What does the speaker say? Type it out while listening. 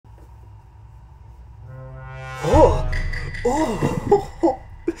Oh! Oh!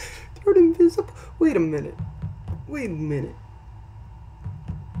 Turn invisible. Wait a minute. Wait a minute.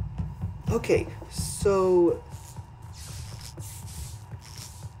 Okay, so...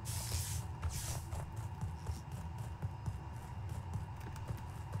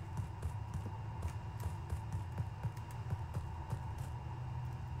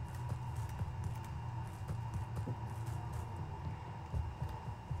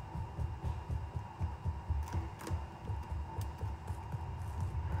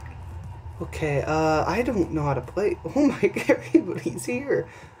 Okay, I don't know how to play. Oh my god, everybody's here.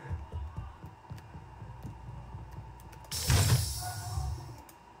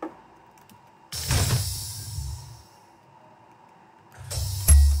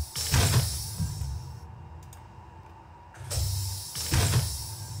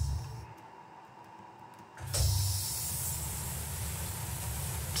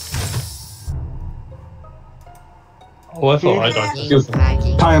 Oh, I thought I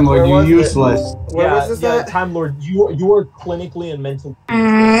died. Time Lord, you useless. Where was this at? Time Lord, you are clinically and mentally.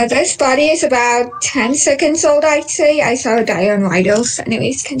 This body is about 10 seconds old, I'd say. I saw it die on vitals.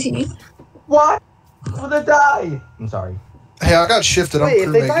 Anyways, continue. What? Will they die? I'm sorry. Hey, I got shifted. Wait, I'm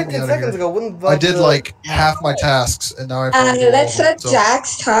if they crewmate. died Get me 10 out of seconds here. ago, wouldn't I did like half my tasks, and now I. Let's let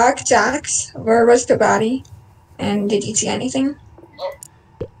Jax talk. Jax, where was the body? And did you see anything?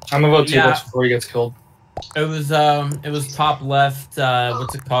 I'm about 2 bucks before he gets killed. It was top left,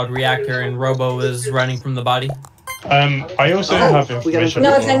 what's it called, reactor, and Robo was running from the body. I also have information.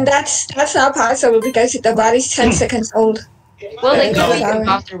 No, then that's not possible because the body's 10 seconds old. Well, like the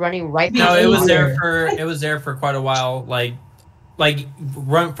after running right. No, it was there for quite a while. Like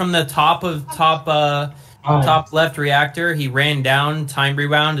run from the top left reactor. He ran down, time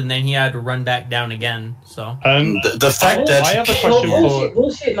rewound, and then he had to run back down again. So the fact that I have a question for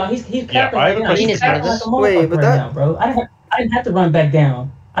bullshit. No, he's yeah, I have a question. Wait, but that bro, I didn't have to run back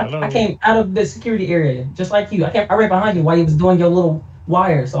down. I came out of the security area just like you. I ran behind you while you was doing your little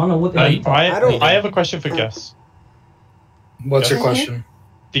wire. So I don't know what the I have a question for Gus. What's your question?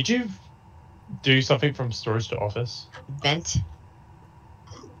 Did you do something from storage to office? Vent.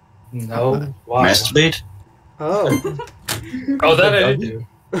 No. Why? Masturbate? Oh. Oh, that I did do.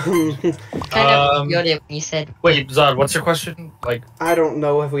 Kind of when you said. Wait, Zod, what's your question? Like, I don't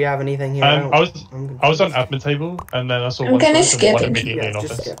know if we have anything here. I was on admin table, and then I saw I'm one gonna person skip one it. immediately in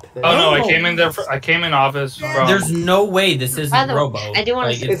office. Oh no, I came in there. I came in office. From... There's no way this isn't By the way, Robo. I do want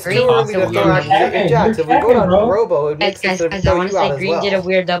Like, to It's say too early to throw out Jax. If we go down to Robo, it makes sense to guys, I throw want to you out say as Green well. did a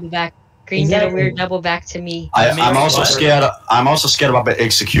weird double back. Green did a weird double back to me. I'm also scared. I'm also scared about the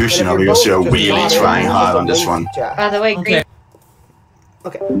executioner because you're really trying hard on this one. By the way, Green.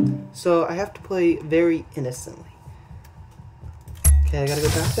 Okay, so I have to play very innocently. Okay, I gotta go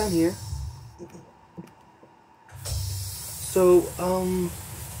back down here. So,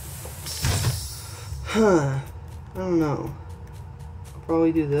 I don't know. I'll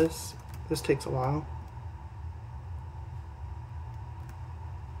probably do this. This takes a while.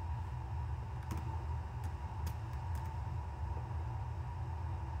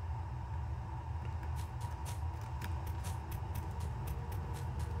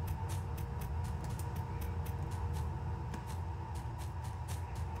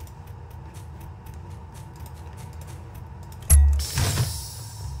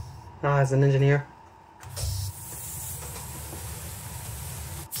 As an engineer.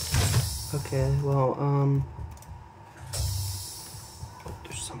 Okay, well,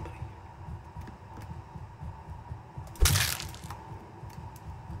 there's somebody.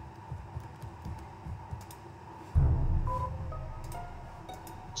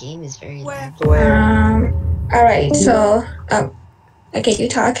 Game is very loud. Alright, so, okay, you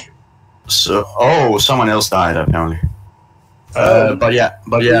talk. So, someone else died apparently. But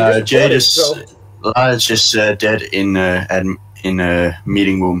yeah, Jade is just dead in a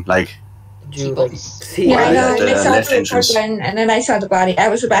meeting room, like. Did you like see? Yeah, I know. At the I saw left the entrance. report and then I saw the body. I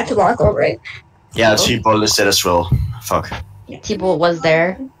was about to walk over it. Yeah, T-Ball is dead as well. Fuck. T-Ball was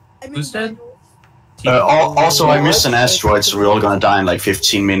there. Who's dead? Also, I missed an asteroid, so we're all gonna die in like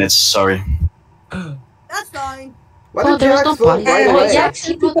 15 minutes. Sorry. That's fine. Why Well, did there's Jax no vote body. right Oh, away? yeah.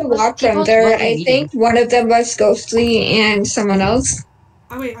 People walked them there. I think one of them was Ghostly and someone else.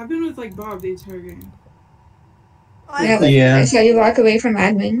 Oh wait, I've been with like Bob the entire game. Yeah, I saw you walk away from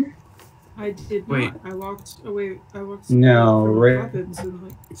admin. I did Wait. not. I walked away. I walked. No, from right. weapons and,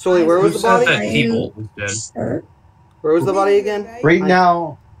 like, So wait, where was the body? T-Bolt was dead. Sir. Where was the body again? Right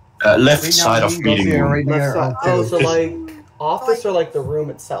now. Left right now, side of you can go meeting there, room. right there. Left side. Oh, so like office or like the room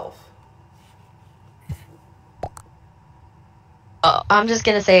itself? I'm just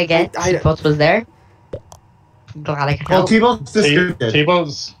gonna say again, T-Ball was there. glad I could Well, help. T-Bolt's disconnected.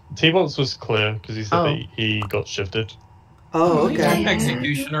 T-Bolt's was clear because he said Oh. that he got shifted. Oh, We can okay.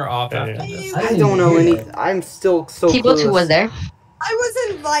 executioner off Yeah, after yeah. this. I don't know any. I'm still so T-Bolt, who clueless. was there? I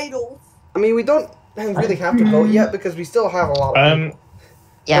was in Vitals. I mean, we don't really have to vote yet because we still have a lot of people.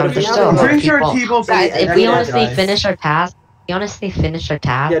 Yeah, But but if there's we have still a enough lot of Pretty sure people. T-Bolt's Guys, if we honestly guys. finish our task,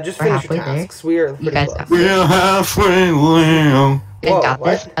 Yeah, just we're finish halfway your there. tasks. We are You pretty guys close. got We're halfway there. You guys Whoa, got what?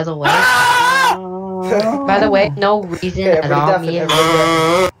 this, as always. By the way, no reason Okay, at everybody all. deaf Me and and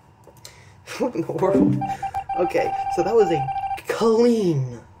everybody deaf. What in the world? Okay, so that was a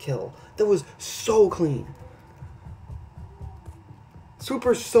clean kill. That was so clean.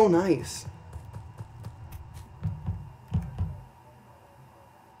 Swooper's so nice.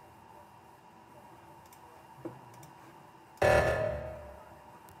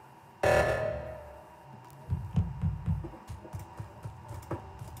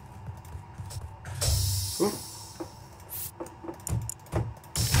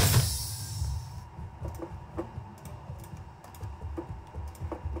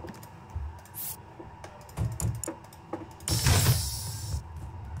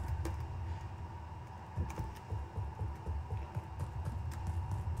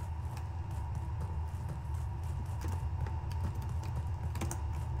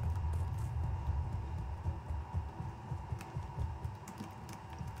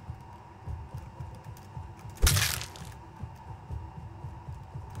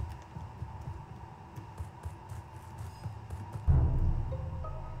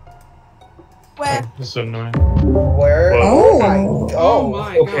 Where? This is annoying. Where? Oh Oh.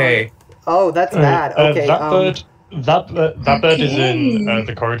 my Okay. Oh, that's bad. Okay. That bird is in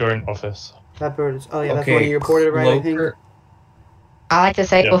the corridor in office. That bird is. Oh yeah, that's Okay, one you reported, right? I think. Cloaker- I like to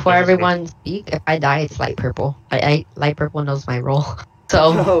say Yeah, before this is good. everyone speak, if I die, it's light purple. I light purple knows my role. So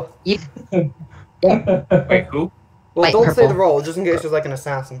Oh. you, Wait, who? Well, Light don't say purple. the role, just in case there's like an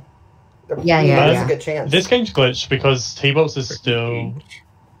assassin. Yeah, yeah, There's yeah. a good chance. This game's glitched because T-Bolts is still.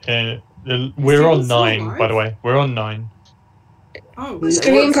 We're on T-Bolt's still 9, alive? by the way. We're on 9. Oh, It's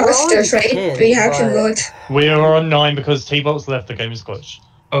Three imposters, right? 10, We have to but- vote. We are on 9 because T-Bolts left. The game is glitched.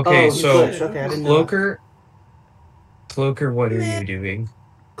 Okay, Oh, so glitch. Okay, I didn't know. Cloaker, what are you doing?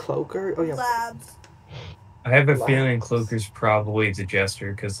 Cloaker? Oh yeah. Labs. I have a Labs. feeling Cloaker's probably the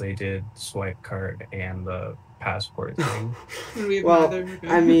jester because they did swipe card and the passport thing. and we have Well, neither. Okay.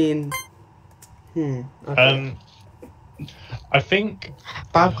 I mean. Okay. I think.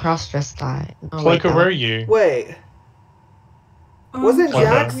 Bob Cross just died. No, wait, Cloaker, no. where are you? Wait. Wasn't What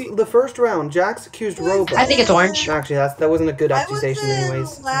Jax the- the first round? Jax accused Robo. I think it's orange. Actually, that wasn't a good I was accusation, in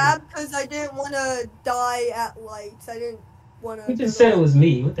anyways. lab because I didn't want to die at lights. I didn't want to. Who just said it was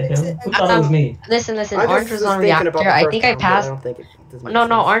me? What the hell? Who thought it was me? Listen. I just Orange was on thinking about reactor. the I first think I round, but passed. don't think it doesn't make No,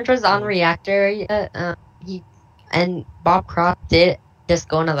 sense. Orange was on reactor. He and Bob Cross did just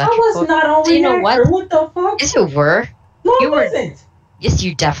go in I electrical. was not on So you know reactor. what? What the fuck? Yes, you were. No, You I were- wasn't. Yes,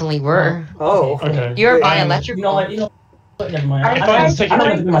 you definitely were. Oh. Okay. You're Wait, by um, electrical. You know what? You know. What? Never mind. If I I don't take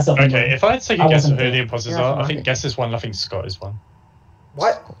have to be myself. Okay, if I had to take a I guess of wasn't who the there. imposters Yeah, are, I that's think fine. Guess is one, I think Scott is one.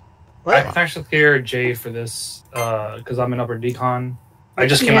 What? I What? can actually clear Jay for this because I'm an upper decon. I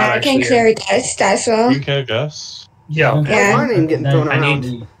just came Yeah, out I can actually. clear that as well. You can guess. Yeah. Why Yeah. my name getting thrown I around?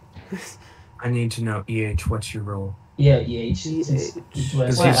 need- I need to know, EH, what's your role? Yeah, yeah. Because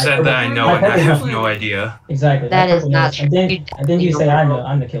you said that I know and I have no idea. Exactly. That is purple not is- true. And then, You and then you say definitely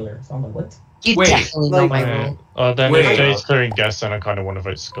I'm the killer. So I'm like, what? You Wait, definitely know like- my Okay. role. Then Wait. if Jay's clearing Guess, then I kind of want to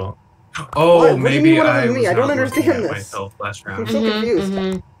vote Scott. Oh, What do you maybe mean, what I other than me? was I don't not looking understand at this. myself last I'm round. so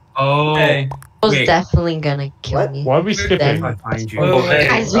confused. Oh, Hey. I was wait. definitely gonna kill What? me. Why are we If skipping? I find you. Oh, hey,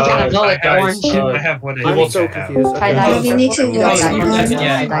 Guys, we gotta go with guys, orange. I have what it I'm is so I have. confused. Try Okay. that. We need to Oh, vote yeah, someone.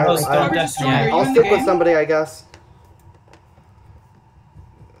 yeah. I- Post I- on Destiny. Are you I'll in the stick with game? somebody, I guess.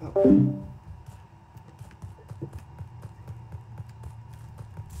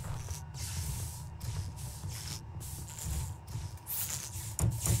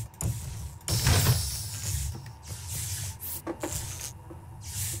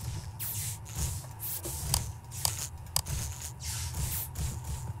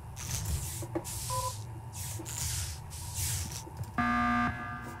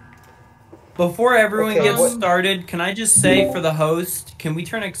 Before everyone Okay, gets what- started, can I just say for the host, can we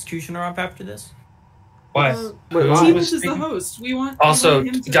turn Executioner off after this? What? Wait, Who what? T-Bolt was is the speaking? host. We want Also,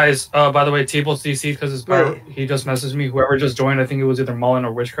 him to- guys, by the way, T-Bolt's DC because his power, Wait. he just messaged me. Whoever just joined, I think it was either Mullen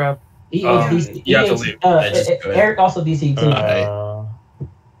or Witchcraft. EH, you have to leave. I just go ahead. Eric also DC too.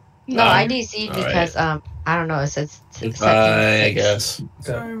 No, I DC Alright. because I don't know. It says Goodbye, I guess.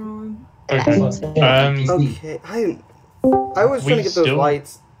 Sorry, Roland. Okay. Okay, I was trying We to get those still-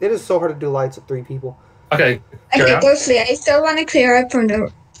 lights. It is so hard to do lights with 3 people. Okay. Okay, Ghostly, I still want to clear up from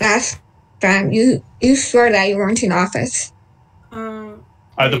the last round. You swore that you weren't in office.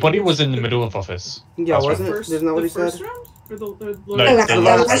 The body was in the middle of office. Yeah, Last wasn't round. it? Isn't that what he said? First round? Or the No,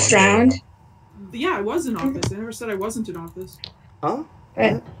 the last round. Yeah, I was in office. I never said I wasn't in office. Huh?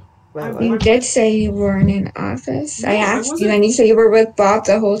 But you did say you weren't in office. No, I I asked you, wasn't. and you said you were with Bob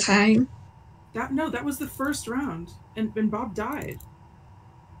the whole time. That was the first round, and Bob died.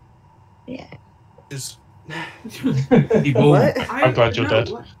 Yeah. What? I'm glad you're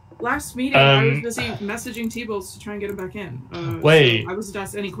dead. Last meeting, I was busy messaging T-Bolts to try and get him back in. Wait. So I wasn't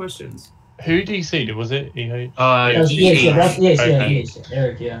asked any questions. Who DC'd? Was it EH?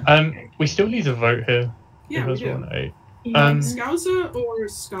 Eric, yeah. We still need to vote here. Yeah, we do. Scousa or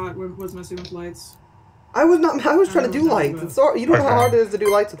Scott was messing with lights. I was trying to do lights. It's you know how hard it is to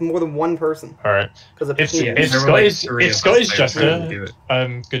do lights with more than one person. All right. If Scott is Jester,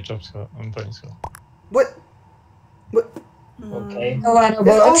 good job, Scott. I'm voting Scott. What? Okay.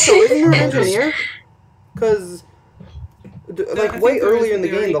 Also, isn't there an engineer? Because way earlier in the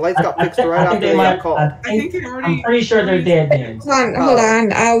game, the lights got fixed right after they got called. I'm pretty sure they're dead then. Hold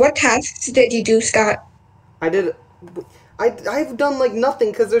on. What tasks did you do, Scott? I did. I've done like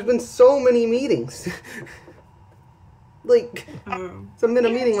nothing because there's been so many meetings. Like, it's been a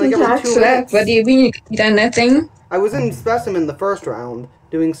meeting like every 2 weeks. What do you mean you done nothing? I was in Specimen the first round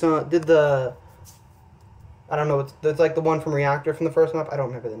doing I don't know, it's like the one from Reactor from the first map. I don't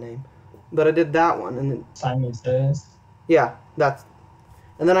remember the name. But I did that one. And then, Simon Says. Yeah,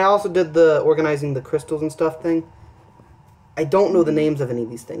 and then I also did the organizing the crystals and stuff thing. I don't know the names of any of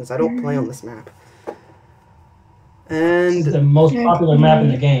these things. I don't play on this map. And This is the most popular map in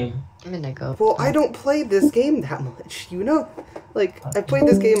the game. I'm gonna go. Well, I don't play this game that much, you know? Like, I played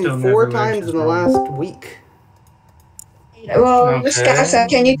this game 4 times in the last week. Well, Scousa,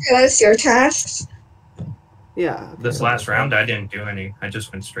 can you tell us your tasks? Yeah. This last round, I didn't do any. I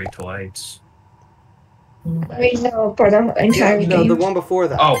just went straight to lights. Wait, no, for the entire No, game. the one before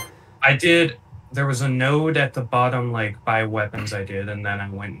that. Oh, I did. There was a node at the bottom, like, by weapons I did, and then I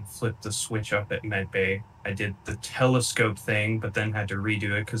went and flipped the switch up at medbay. I did the telescope thing, but then had to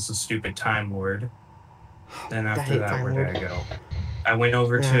redo it because the stupid Time Lord. Then after that, where did I go? I went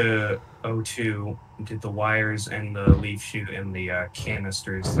over to O2, did the wires and the leaf chute and the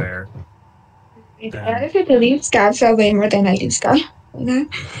canisters there. I think the leaf scouts are way more than I do, Scott.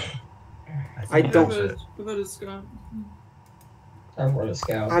 I don't. I voted Scott. I voted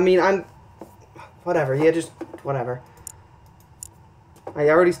Scout. I mean, whatever. Yeah, just whatever. I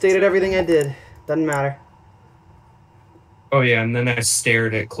already stated everything I did. Doesn't matter. Oh yeah, and then I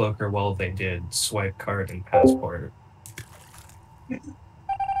stared at Cloaker while they did swipe card and passport.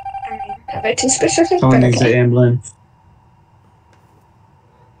 A bit too specific, Someone but needs okay. an ambulance.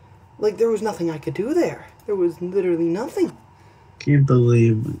 Like, there was nothing I could do there. There was literally nothing. Can't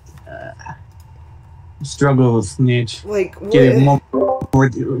believe struggle with snitch. Like, get it one more.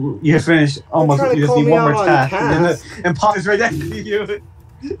 You finish almost. trying to You just call need me one out more on task. tasks. And Impost's right next to you.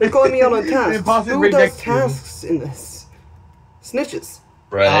 They're calling me out on tasks. Impost's Who right does next to you. tasks in this? Snitches.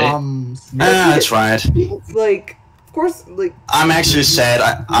 Right. That's right. Like, of course, like... I'm actually sad.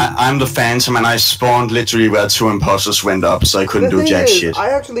 I'm the Phantom, and I spawned literally where 2 imposters went up, so I couldn't the do thing jack is, shit. I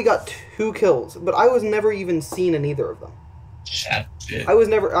actually got 2 kills, but I was never even seen in either of them. Shit. I was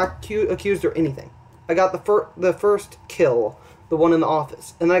never accused or anything. I got the first kill, the one in the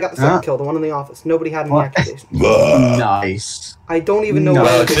office, and then I got the second kill, the one in the office. Nobody had any accusations. Nice. I don't even know.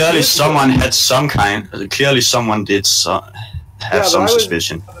 Well, clearly someone had some kind. Clearly someone did have some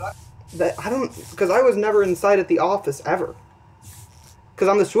suspicion. I don't, because I was never inside at the office ever. Because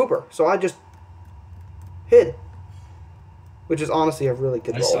I'm the Swooper, so I just hid. Which is honestly a really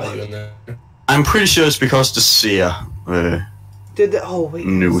good role. saw you in there. I'm pretty sure it's because the seer Did the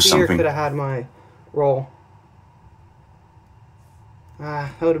knew the seer something. could have had my role.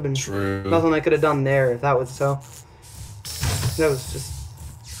 That would have been nothing I could have done there if that was so. That was just.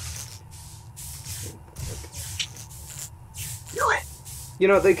 You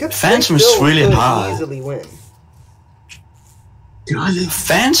know, they could. Phantom is still really could hard. easily win.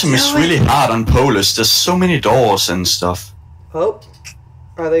 Phantom is really hard on Polish. There's so many doors and stuff. Oh,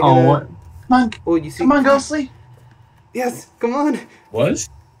 are they gonna? Oh, what? Come on, oh, you see? come on, Ghostly. Yes, come on. What?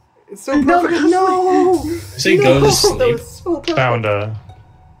 It's so perfect. No. Say go to sleep. That was so perfect. Found her.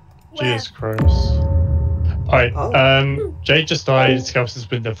 Jesus Christ. Alright, Jade just died. Scouse has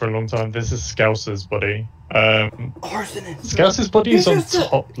been there for a long time. This is Scouse's body. Arsonist. Scouse's body is on It's just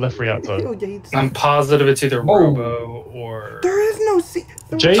top left reactor. I'm positive it's either Robo or There is no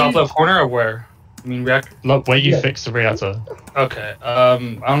Jade, top left corner or where? I mean, reactor. Look, where you fix the reactor. Okay. I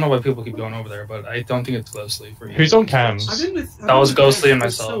don't know why people keep going over there, but I don't think it's Ghostly for you. Who's on cams? That was Ghostly and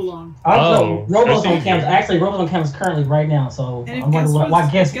myself. Robo's on cams. Actually, Robo's on cams currently right now. So I'm wondering why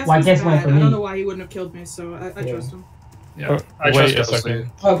Guess went for me. I don't know why he wouldn't have killed me, so I trust him. Yeah, I trust Ghostly.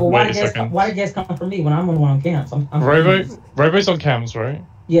 But why did Guess come for me when I'm the one on cams? Robo's on cams, right?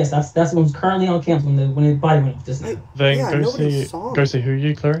 Yes, that's who's currently on cams when the body went off just now. Then Ghostly, who are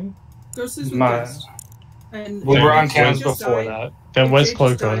you clearing? Ghostly's with Guess. And we were on cams before that. Then where's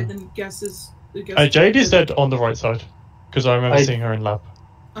Cloaker? Jade is dead on the right side, because I remember seeing her in lab.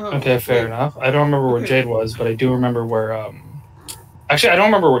 Okay, fair enough. I don't remember where Jade was, but I do remember where. Actually, I don't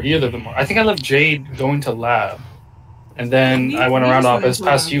remember where either of them were. I think I left Jade going to lab, and then I went around office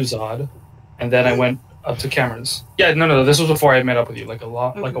past you, Zod, and then I went up to cameras. Yeah, no. This was before I met up with you, like a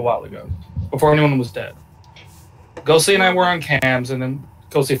while ago, before anyone was dead. Ghostly and I were on cams, and then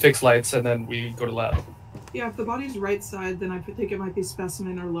Ghostly fixed lights, and then we go to lab. Yeah, if the body's right side, then I think it might be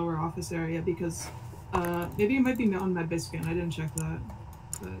specimen or lower office area because maybe it might be on med bay scan. I didn't check that.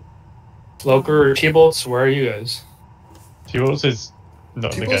 But... Cloaker or T-Bolts, where are you guys? T-Bolts is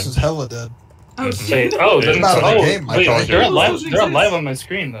not in the game. T-Bolts is hella dead. Oh, wait, they're alive on my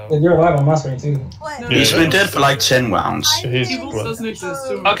screen though. They're alive on my screen too. He's been dead for like 10 rounds. T-Bolts doesn't exist.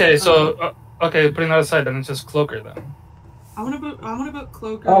 So okay, so putting that aside, then it's just Cloaker then. I want to vote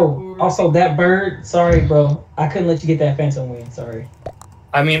Cloaker. Oh, also that bird. Sorry, bro. I couldn't let you get that Phantom win. Sorry.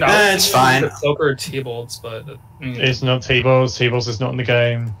 I mean, it's fine. Cloaker or T-Bolts, but it's not T-Bolts. T-Bolts is not in the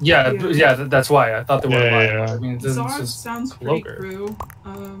game. Yeah, that's why I thought they were alive. Yeah. I mean, Zard sounds pretty crew,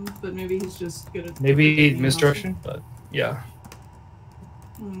 but maybe he's just good at. Maybe misdirection, but yeah.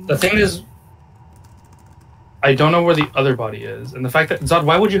 The thing is, I don't know where the other body is, and the fact that Zod,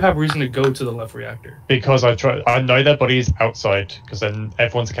 why would you have reason to go to the left reactor? Because I know their body is outside, because then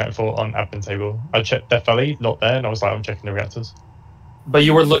everyone's accounted for on admin table. I checked Death Valley, not there, and I was like, I'm checking the reactors. But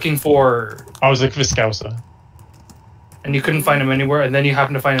you were looking for... I was looking for Scouser. And you couldn't find him anywhere, and then you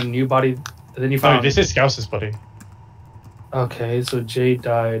happened to find a new body, and then you found... No, this is Scouser's body. Okay, so Jade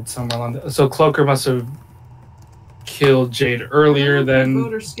died somewhere along the... So Cloaker must have killed Jade earlier than... No,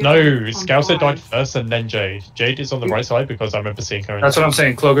 Scouser died first and then Jade. Jade is on the right side because I remember seeing her. That's what I'm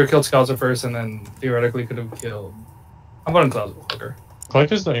saying. Cloaker killed Scouser first and then theoretically could have killed... I'm voting Cloaker.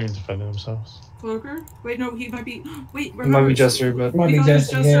 Cloaker's not even defending themselves. Cloaker? Wait, no, he might be... Wait, remember... He might be Jester, but... He thought he was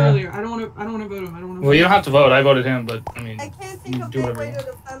Jester earlier. I don't want to vote him. Well, you don't have to vote. I voted him, but, I mean... I can't think of a way to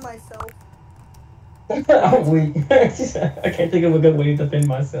defend myself. I'm weak. I can't think of a good way to defend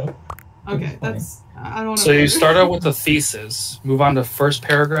myself. Okay, that's... I don't know. So you start out with the thesis, move on to first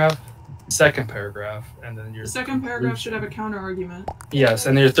paragraph, second paragraph, and then your... The second paragraph should have a counter argument. Yes,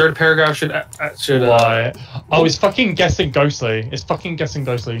 and your third paragraph should Why? Oh, it's fucking guessing Ghostly. It's fucking guessing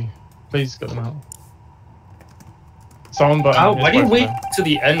Ghostly. Please get them out. Someone but why do you wait to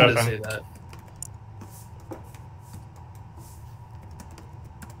the end to say that?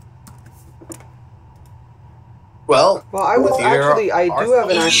 Well, I was actually I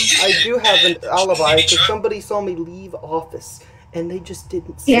do have an alibi because somebody saw me leave office and they just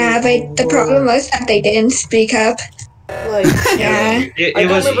didn't. Yeah, but the problem was that they didn't speak up. Like, yeah, it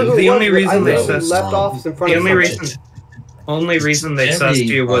was the only reason they left office in front of somebody. Only reason they sussed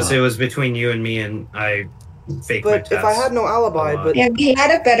you was it was between you and me, and I faked my test. But if I had no alibi, yeah, he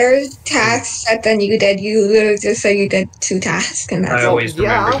had a better task set than you did. You literally just said you did 2 tasks, and that's I always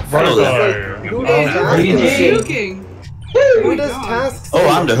remember. Who does tasks? Oh,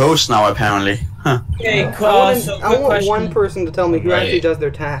 I'm the host now, apparently. Huh. Okay, I want one person to tell me who actually does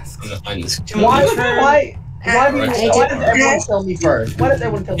their tasks. Why does everyone tell me first? Why does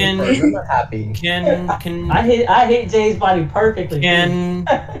everyone tell me first? I'm not happy. I hit Jay's body perfectly.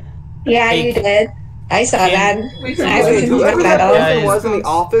 Yeah, you did. I saw that. Whoever that person was in the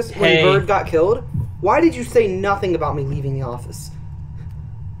office when Bird got killed, why did you say nothing about me leaving the office?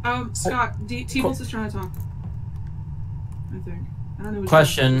 Scott, T-Bolts is trying to talk. I think. I don't know.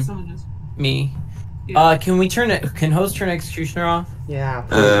 Question. Someone is. Me. Yeah. Can host turn Executioner off?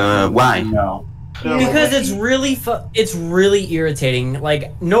 Yeah. Why? No. Because it's really irritating.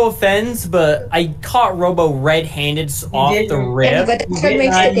 Like, no offense, but I caught Robo red-handed off the rip. Yeah, but that's what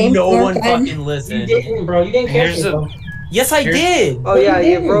makes the game no more one fun. fucking listened. You didn't, bro. You didn't catch it, bro. Yes, I did. Oh yeah,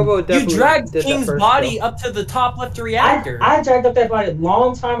 Robo definitely. You dragged did King's that first, body though. up to the top left reactor. I dragged up that body a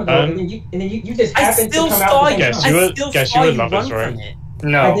long time ago, and then you just happened to come out. I still saw you run from it.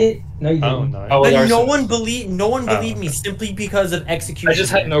 No. I did. No, you didn't. Oh no. Oh, But with no Arsonist. one believed me simply because of execution. I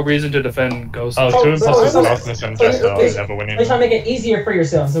just had no reason to defend Ghost. Oh, two imposters, so- Arsonist and Jester are never winning. You're trying to make it easier for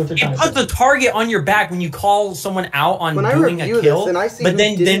yourself. So what you're You trying to put say. the target on your back when you call someone out on When I doing a review kill, this and I see but who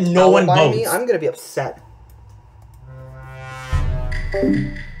then didn't no one alibi votes. me, I'm gonna be upset.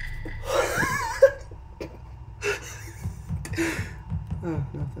 Oh,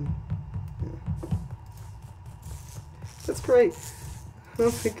 nothing. Yeah. That's great.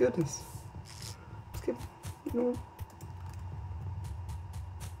 Oh my goodness. Let's get, you know.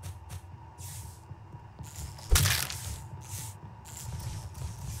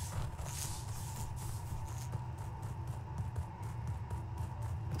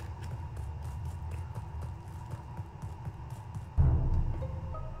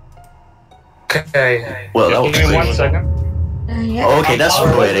 Okay. Well, that was Give me 1 crazy. second. Okay, that's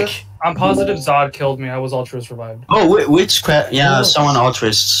poetic. I'm positive Zod killed me. I was Ultra survived. Oh, witchcraft. Yeah, someone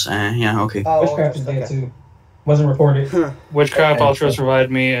altruists. Yeah, okay. Witchcraft is dead too. Wasn't reported. Witchcraft Okay. Ultra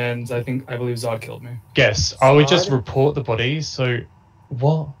survived me, and I believe Zod killed me. Guess. I would just report the bodies. So,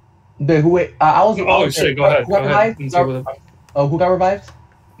 what? The who? I was. Oh shit! Go ahead. Who got revived? Who got revived?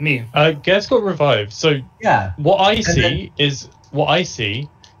 Me. Guess got revived. So yeah. What I see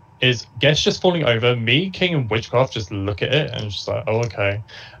is Guess just falling over. Me, King, and Witchcraft just look at it and just like, oh okay.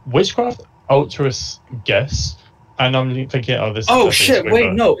 Witchcraft, Ultras, Guess, and I'm thinking, oh this. Oh is shit! Swooper.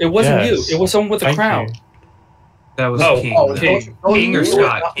 Wait, no, it wasn't Yes. you. It was someone with a Thank crown. you. That was King. King or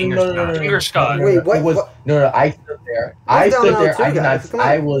Scott. King or Scott. King or Scott. Wait, what? It was, no, I stood there. I down stood now there. too, I did guys. not.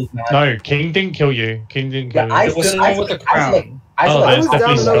 I was not. No, King didn't kill you. King didn't kill you. I It was stood- someone I with a stood- I stood- crown. I Oh, stood- I there's was down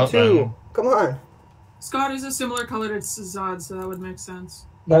definitely to know Scott then. too. Come on. Scott is a similar color to Zod, so that would make sense.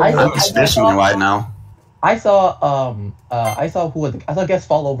 I'm specimen right now. I saw who was I saw Guess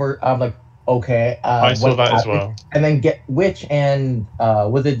fall over. I'm like, okay. I saw what that as happened? well. And then get Witch and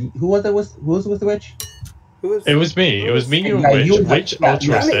was it who was it? Who was the Witch? It was me. It was me and Yeah, you- Witch yeah,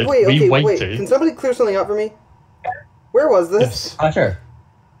 Ultras did. Wait, We okay, wait. waited. Can somebody clear something up for me? Where was this? Sure.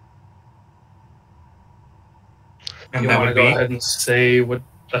 And You that want to would go be. ahead and say what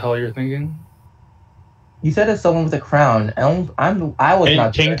the hell you're thinking? You said it's someone with a crown. I was And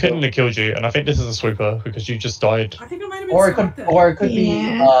not. King there. couldn't have killed you, and I think this is a Swooper because you just died. I think it might have been Or it Scott could, then. or it could be.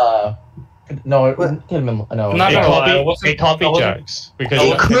 Yeah. No, it couldn't have been. No. I'm not It gonna lie, can't be Jax because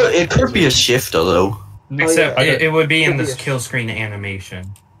It could be a shifter though. Except yeah. it would be in Could be this a- kill screen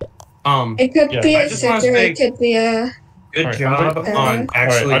animation. It could Yeah. be I a just wanna sister. say- It could be a. Good Alright, job I'm on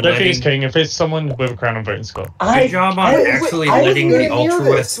actually I don't think it's letting. King. If it's someone with a crown, I'm voting Scott. Good job on Wait, actually I letting wasn't the even near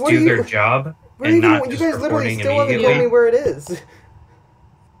altruists this. What do are their you- job Where and you, not you just guys literally reporting still haven't told me immediately. where it is.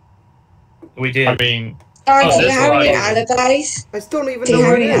 We did. I mean, Or do you this have one. any alibis? I still don't even Do know you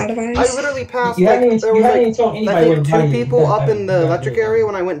where have it any is. alibis? I literally passed. You haven't even- there you was haven't like, even told anybody I where think the 2 body is. people You up haven't- in you the haven't electric done it. area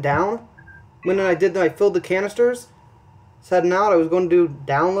when I went down. When I filled the canisters. Heading out, I was going to do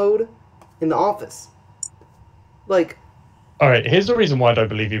download in the office. Like, all right. Here's the reason why I don't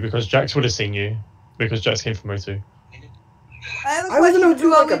believe you because Jax would have seen you because Jax came from O2. I have a I wasn't question. O2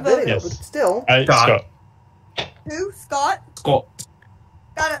 Who are like we a video, voting? Yes. but still. Scott. Who? Scott? Scott.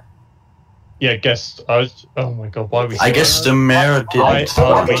 Got it. Yeah, guess. Oh my god, why are we? I guess the mayor did. I Stick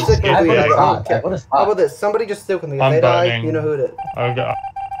with me, I don't Scott. care. What is How Scott? about this? Somebody just stick with me. If I'm they die, burning. you know who it is. Okay.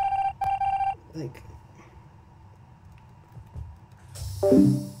 Like,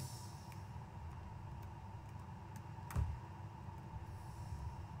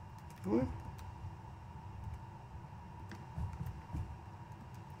 what?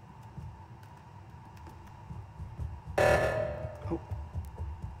 Oh,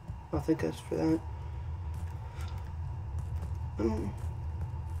 I think that's for that.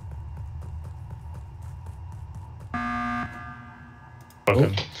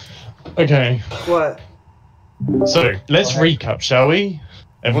 Welcome. Okay. What? So let's recap, shall we?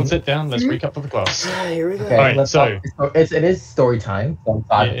 Everyone sit down. Let's recap for the class. Here we go. Okay, Alright, let's so- talk- it is story time. So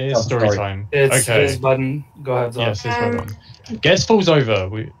It is story time. It's Okay. his button. Go ahead, Zod. Yes, it's well done. Guess falls over.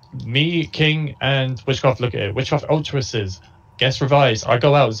 Me, King, and Witchcraft look at it. Witchcraft altruists. Guess revise. I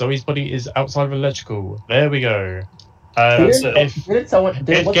go out. Zoe's body is outside of electrical. There we go.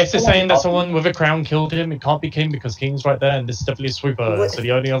 If Guess is saying that someone with a crown killed him, it can't be King because King's right there, and this is definitely a Swooper. What? So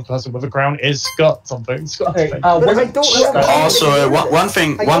the only other person with a crown is Scott. Something. Scott. Okay, But I don't know. Also, one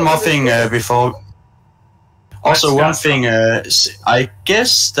more thing before. Also, one thing. I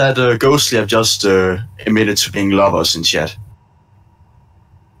guess that Ghostly have just admitted to being lovers in chat.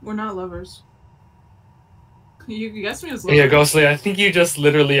 We're not lovers. You guessed me as lovers. Yeah, Ghostly, I think you just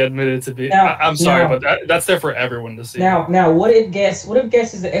literally admitted to be. Now- I'm sorry, now- but that's there for everyone to see. Now, what if Guess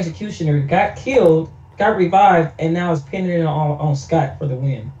is the executioner, got killed, got revived, and now it's pinning on Scott for the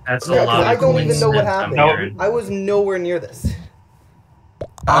win. That's Yeah, 'cause I don't even know what happened. I was nowhere near this.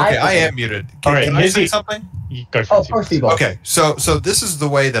 Okay, I am muted. Can I say something? Go for it. Okay, so this is the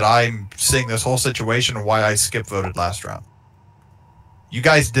way that I'm seeing this whole situation and why I skip voted last round. You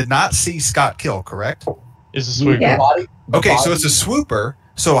guys did not see Scott kill, correct? It's a swooper. Yeah. Okay, so it's a swooper.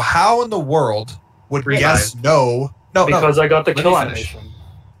 So how in the world would Guess know? No, because I got the Let kill me finish. animation.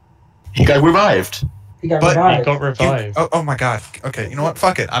 He got revived. He got But- revived. He got revived. Oh my god. Okay, you know what?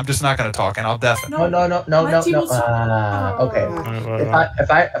 Fuck it. I'm just not going to talk and I'll deafen. No. Okay.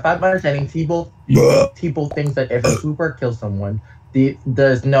 If I'm understanding, T-Bolt thinks that if a super kills someone,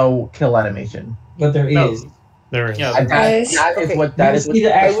 there's no kill animation. But there is. There is. And that is what that is. See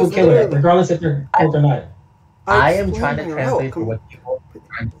the actual killer, regardless if they're killed or not. I am trying to translate for what people are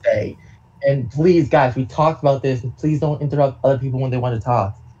trying to say. And please, guys, we talked about this. And please don't interrupt other people when they want to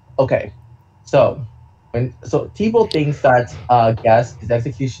talk. Okay, so T-Bolt thinks that Guess is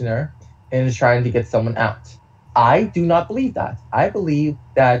executioner and is trying to get someone out. I do not believe that. I believe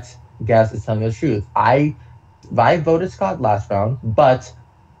that Guess is telling the truth. I voted Scott last round, but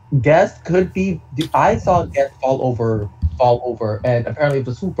Guess could be. I saw Guess fall over, and apparently it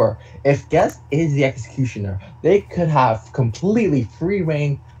was Swooper. If Guess is the executioner, they could have completely free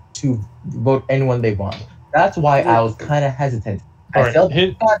reign to vote anyone they want. That's why I was kind of hesitant. Alright,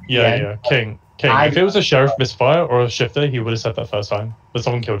 King. If it was a sheriff misfire or a shifter, he would have said that first time. But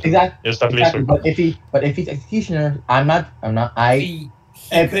someone killed him. Exactly. It was definitely Exactly. But if he's executioner, I'm not. I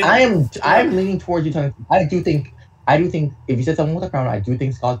am leaning towards you. I do think if you said someone with a crown, I do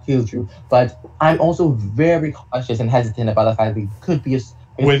think Scott killed you. But I'm also very cautious and hesitant about the fact that he could be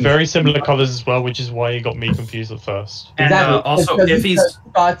with very similar colors as well, which is why he got me confused at first. Exactly. Also, if he's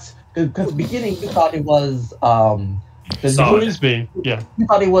because at the beginning you thought it was Zod. Yeah. You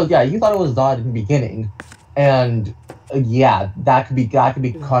thought it was Zod in the beginning, and that could be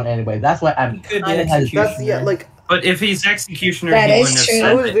con anyway. That's why I'm kind of hesitant. But if he's executioner, That he is wouldn't true.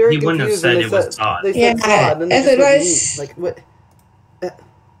 have said that. He wouldn't have said it was Zod. If it was like what?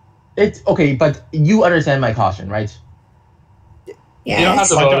 It's okay, but you understand my caution, right? Yeah. You don't have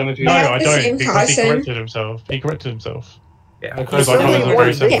to vote him if you No, want. I don't, because he corrected himself. Yeah. Because I thought it was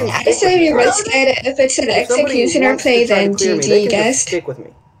very simple. I say we risk it if it's an executioner play, then GG, guess. Stick with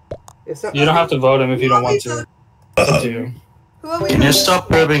me. You don't have to vote him if you don't want to. It's up to you. Can you stop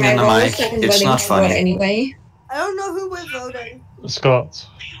burping in the mic? It's not funny. Anyway. I don't know who we're voting. Scott.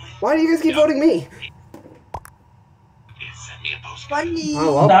 Why do you guys keep voting me? Funny.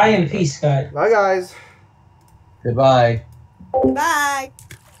 Oh, well. Die in peace, Scott. Bye, guys. Goodbye. Bye.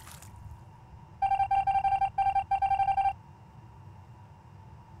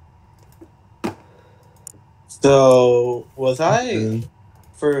 So, was I,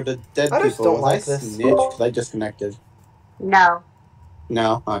 for the dead I just people, don't was I like this. snitch because I disconnected? No.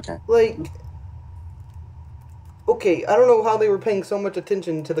 No? Okay. Like, okay, I don't know how they were paying so much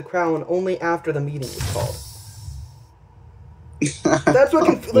attention to the crown only after the meeting was called. That's what.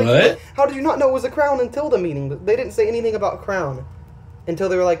 What? How did you not know it was a crown until the meeting? They didn't say anything about crown until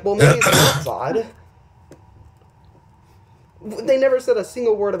they were like, well, maybe it's not Zod. They never said a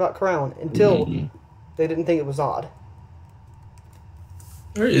single word about crown until they didn't think it was Zod.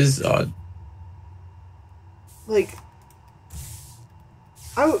 Where is Zod? Like,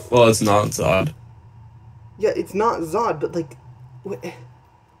 Well, it's not Zod. yeah, it's not Zod, but like, what?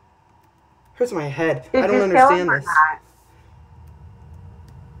 Hurts my head. Did I don't you understand kill him or this. not?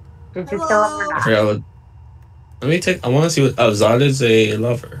 Did you kill him or I not? forgot what. Let me take. I want to see what. Oh, Zod is a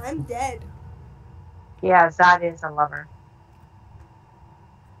lover. I'm dead. Yeah, Zod is a lover.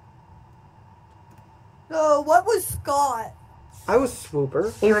 So, what was Scott? I was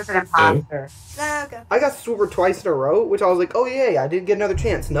Swooper. He was an imposter. Okay. I got Swooper twice in a row, which I was like, oh yeah, I did get another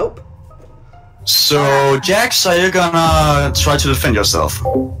chance. Nope. So, Jax, are you gonna try to defend yourself?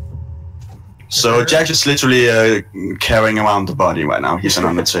 So, Jax is literally carrying around the body right now. He's an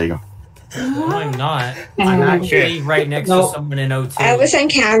Undertaker. No, I'm not. I'm actually right next to someone in O2. I was on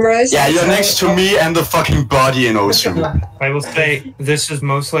cameras. Yeah, you're next to me and the fucking body in O2. I will say this is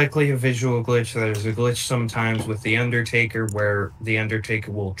most likely a visual glitch. There's a glitch sometimes with the Undertaker where the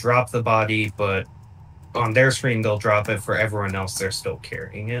Undertaker will drop the body, but on their screen they'll drop it. For everyone else, they're still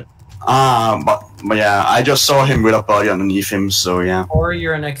carrying it. But yeah, I just saw him with a body underneath him, so yeah. Or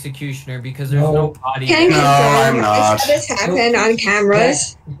you're an executioner because there's no body. Can I'm not. I saw this happen on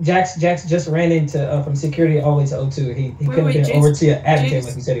cameras. Jax just ran into from security all the way to O2. He couldn't have been over to your advocate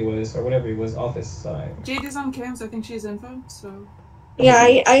like he said he was, or whatever he was, office side. Jade is on cams. I think she's info. So.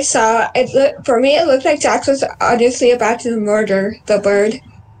 Yeah, I saw it. For me, it looked like Jax was obviously about to murder the bird,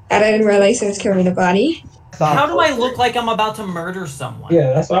 that I didn't realize I was carrying a body. How do I look like I'm about to murder someone?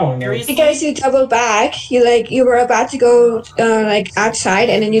 Yeah, that's what I want to know. Because you double back, you were about to go outside,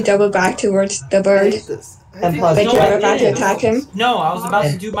 and then you double back towards the bird. And plus, Like you were about to attack him. No, I was about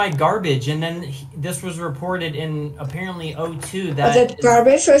to do my garbage, and then this was reported in apparently O2 that... But the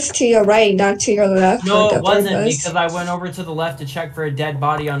garbage was to your right, not to your left. No, where it the bird wasn't, was. because I went over to the left to check for a dead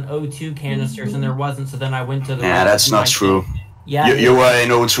body on O2 canisters, and there wasn't, so then I went to the Yeah, right that's to not my- true. Yeah, You were in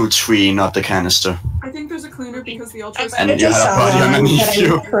 023, not the canister. I think there's a cleaner because the ultra. And you had a body underneath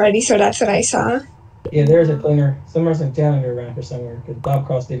you. Already, so that's what I saw. Yeah, there's a cleaner. Someone's telling me around here somewhere because Bob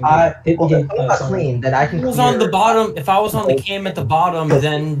Cross didn't get clean. Then I can. If I was on the bottom, if I was on the cam at the bottom,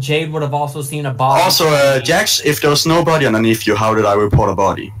 then Jade would have also seen a body. Also, Jax, if there was no body underneath you, how did I report a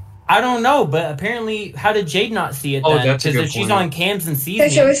body? I don't know, but apparently, how did Jade not see it Oh, then? that's a Because good if she's point. on cams and sees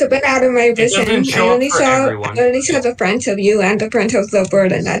Because it me, was a bit out of my vision. doesn't show I up only for saw everyone. the front of you and the front of the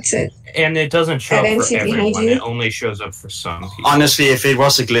bird, and that's it. And it doesn't show I up didn't for see behind everyone. you. It only shows up for some people. Honestly, if it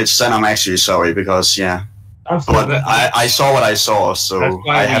was a glitch, then I'm actually sorry because, yeah. But I saw what I saw, so That's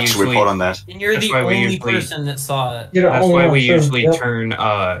why I we have to usually- report on that. and you're That's the why we only usually- person that saw it. That's why we sure. usually Yep. turn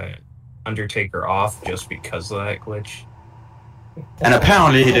Undertaker off just because of that glitch. And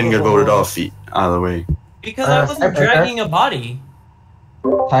apparently he didn't get voted off either way. Because I wasn't dragging a body.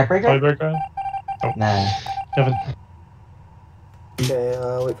 Tiebreaker? Tiebreaker? Nah. Kevin.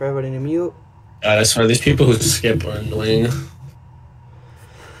 Okay, wait for everybody to mute. I swear, these people who skip are annoying.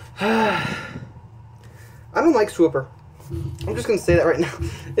 I don't like Swooper. I'm just gonna say that right now.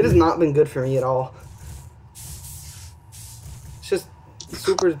 It has not been good for me at all. It's just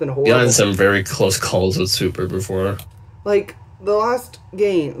Swooper's been horrible. Gotten some very close calls with Super before. Like the last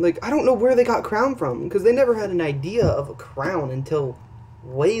game, like I don't know where they got crown from because they never had an idea of a crown until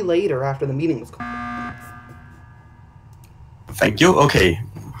way later after the meeting was called. Thank you. Okay.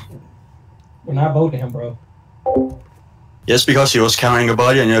 We're not voting him, bro. Yes, because he was carrying a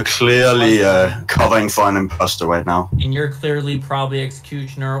body and you're clearly covering for an imposter right now. And you're clearly probably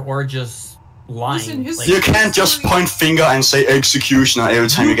executioner or just lying. Like- You can't just point finger and say executioner every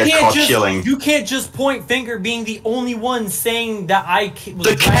time you get can't caught just- killing. You can't just point finger being the only one saying that I was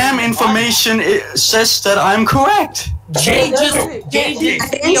The cam information says that I'm correct. Jay just I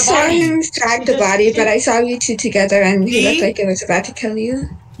didn't saw him drag the body, but I saw you two together, and he looked like he was about to kill you.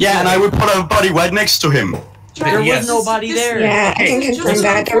 Yeah, and I would put a body right next to him. There was nobody there. Yeah, I can confirm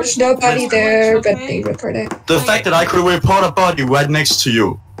that. There was nobody there, but they reported. The fact that I could report a body right next to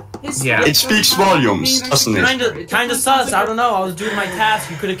you. Yeah. It speaks volumes, doesn't it? Kinda sus. I don't know. I was doing my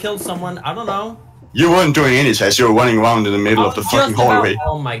task. You could have killed someone. I don't know. You weren't doing any tests, you were running around in the middle of the fucking Just about- hallway.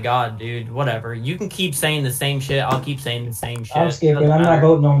 Oh my god, dude. Whatever. You can keep saying the same shit. I'll keep saying the same shit. I'm skipping. Doesn't I'm not matter.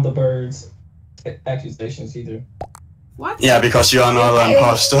 voting on the birds accusations either. What? Yeah, because you're another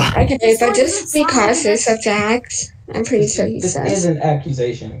imposter. Okay, but just be cautious of Jax. I'm pretty sure he This says. is an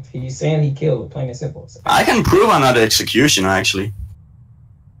accusation. He's saying he killed, plain and simple. I can prove another executioner, actually.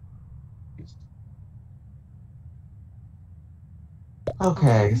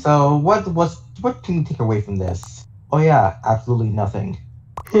 Okay, so what can we take away from this? Oh yeah, absolutely nothing.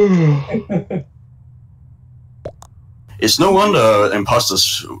 It's no wonder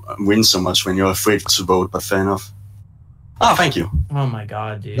imposters win so much when you're afraid to vote, but fair enough. Oh, thank you. Oh my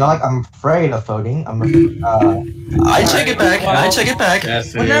god, dude. Not like I'm afraid of voting. I take it back. I take it back.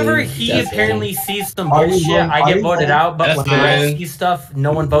 Whenever he apparently sees some bullshit, I get voted out. But when I see stuff,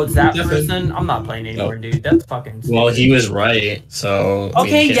 no one votes that person. I'm not playing anymore, dude. That's fucking. Well, he was right, so.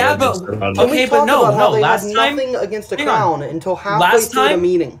 Okay, yeah, but okay, but no, no. Last time, nothing against a hang on. crown until halfway Last through the time-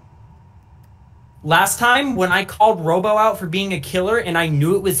 meeting. Last time when I called Robo out for being a killer and I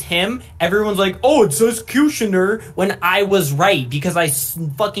knew it was him, everyone's like, "Oh, it's executioner." When I was right because I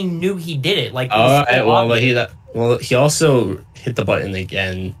fucking knew he did it. Like, it was so obvious. He also hit the button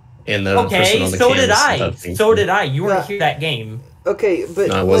again in the person Okay, on the so did cams I. without thinking. So did I. You weren't here that game. Okay, but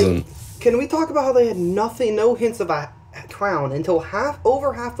No, I like, wasn't. can we talk about how they had nothing, no hints of a crown until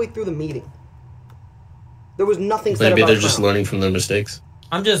over halfway through the meeting? There was nothing said Maybe about they're a just crown. learning from their mistakes.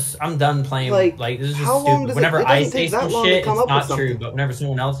 I'm done playing. Like, Like this is just how long stupid. does Whenever it I doesn't say take that some long to shit, come it's up with not true. something. But whenever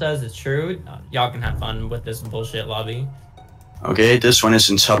someone else says it's true, y'all can have fun with this bullshit lobby. Okay, this one is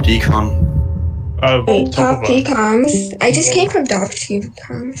in top decon. Top DComs. I just came from Top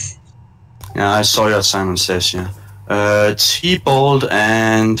DComs. Yeah, I saw your Simon says, yeah. T-Bold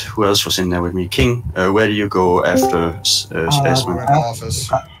and who else was in there with me? King, where do you go after Specimen?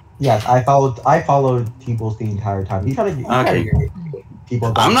 Yes, I followed T-Bulls the entire time. You gotta Okay.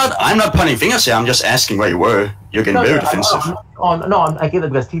 people. I'm not pointing fingers here, I'm just asking where you were. You're getting very defensive. I get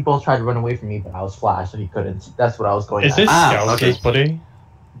it because T-Bulls tried to run away from me, but I was flashed and he couldn't. That's what I was going Is at. this Scouser's buddy?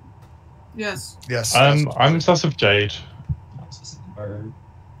 Yes. Yes. I'm sus of Jade.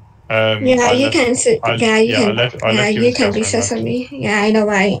 Yeah, you can sit. Yeah, you can. Yeah, you can be sus of me. Yeah, I know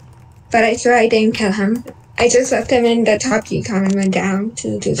why. But I swear I didn't kill him. I just left him in the top decon and went down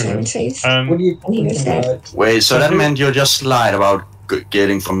to do seven saves. What do you? And he was dead. Wait, so that meant you just lied about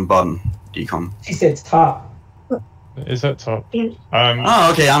getting from bottom decom. She said top. Is that top?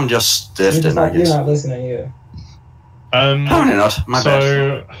 Oh, okay. I'm just deaf then, I guess. You're not listening, yeah. Probably not. My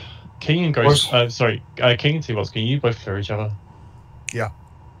so, King and Ghost. King and T-Bots, can you both clear each other? Yeah.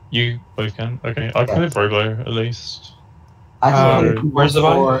 You both can? Okay. I'll clear Robo at least. Where's the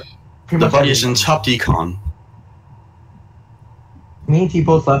body? The body is in top decon. Me and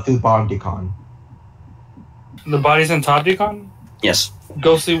T-Boats left to bottom decon. The body's in top decon? Yes.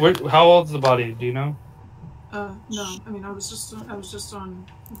 Ghostly, how old is the body? Do you know? No. I mean, I was just on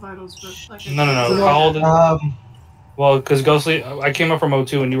vitals, but like. No. How old is? Well, because Ghostly, I came up from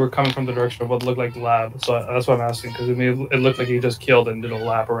O2 and you were coming from the direction of what looked like the lab, so that's why I'm asking. Because it looked like you just killed and did a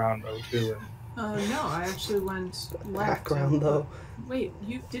lap around O2. No, I actually went left. Background though. Wait,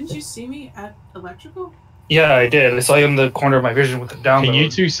 didn't you see me at electrical? Yeah, I did. I saw you in the corner of my vision with the download. Can you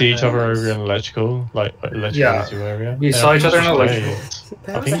two see each other over in electrical? Like, electrical area? We saw each other in electrical.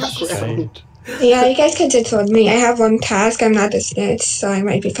 I think it's shade. Yeah, you guys can just vote me. I have one task. I'm not a snitch, so I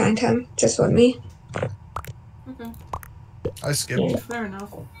might be phantom. Just vote me. Okay. I skipped. Yeah, fair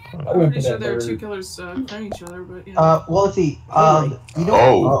enough. I'm pretty sure there are two killers playing each other, but well, let's see.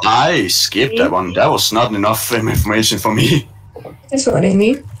 I skipped that one. That was not enough information for me. Just voting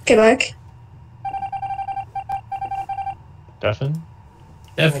me. Good luck. Deafen?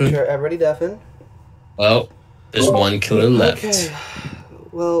 Sure, everybody deafen. Well, there's one killer left. Okay.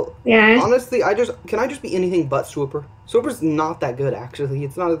 Well, yeah. Honestly, can I just be anything but Swooper? Swooper's not that good, actually.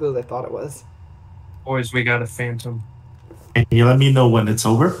 It's not as good as I thought it was. Boys, we got a phantom. Can you let me know when it's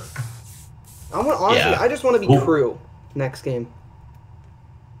over? I just want to be crew next game.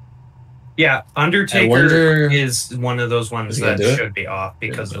 Yeah, Undertaker is one of those ones that should be off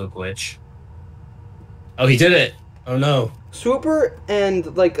because of the glitch. Oh, he did it. Oh no. Swooper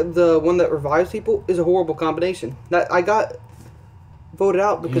and like the one that revives people is a horrible combination. That I got voted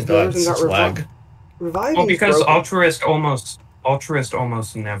out because the other got revived. Well, because Altruist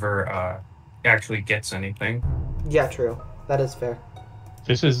almost never actually gets anything. Yeah, true. That is fair.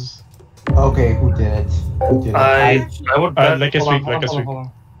 This is okay. Who did it? I would bet. Like a sweep.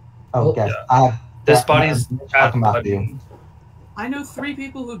 Oh, yes. This body's talking about you. I know 3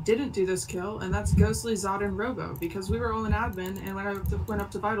 people who didn't do this kill, and that's Ghostly, Zod, and Robo, because we were all in admin, and when I went up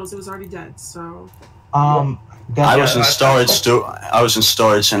to vitals, it was already dead. So. I was in storage. I was in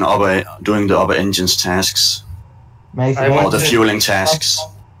storage and doing the other engines tasks, or the fueling tasks.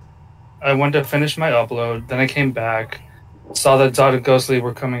 I went to finish my upload. Then I came back, saw that Zod and Ghostly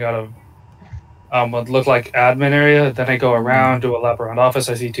were coming out of what looked like admin area. Then I go around, do a lap around office.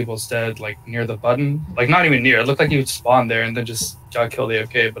 I see T-Boats dead, like near the button, like not even near. It looked like he would spawn there and then just got killed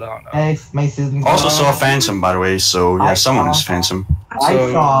AFK, but I don't know. Also saw a phantom, by the way. So yeah, someone is phantom.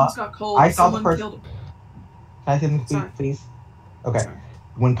 I saw the person. Can I say something, please? Okay.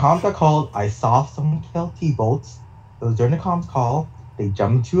 When comms got called, I saw someone kill T-Boats. It was during the comms call. They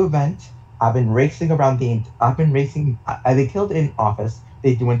jumped to event. I've been racing around the. They killed in office.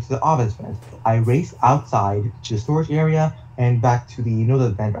 They went to the office vent. I raced outside to the storage area and back to the the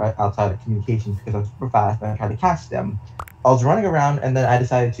vent outside of communications because I was super fast and I tried to catch them. I was running around and then I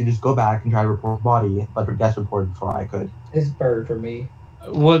decided to just go back and try to report the body, but the guest reported before I could. It's bird for me.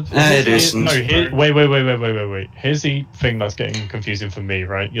 What? It isn't. No, wait. Here's the thing that's getting confusing for me,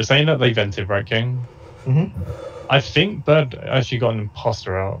 right? You're saying that they vented, right, King? Mm-hmm. I think Bird actually got an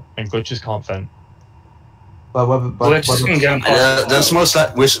imposter out, and glitches can't vent. Glitches can get imposter. That's most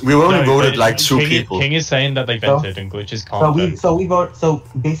like we only voted like 2 people. King is saying that they vented, and glitches can't vent. So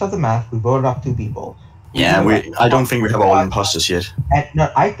based off the math, we voted off 2 people. Yeah, I don't think we have all imposters yet. And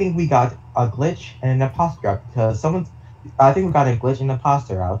no, I think we got a glitch and an imposter out because I think we got a glitch and an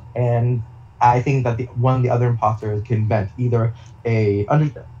imposter out, and I think that one of the other imposters can vent either we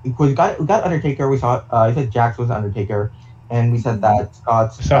got Undertaker. We saw I said Jax was Undertaker, and we said that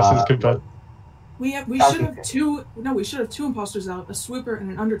Scott's Assassins could vent. We should have 2. No, we should have 2 imposters out: a Swooper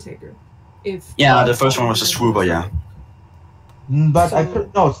and an Undertaker. The first one was a Swooper, yeah. But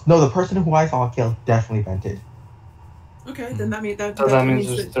the person who I saw killed definitely vented. Okay, then that means it's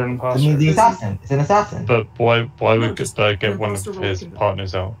an imposter. It means the assassin. It's an assassin. But why would get one of his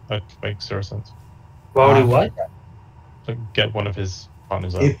partners out? That makes zero sense. Why would he what? Get one of his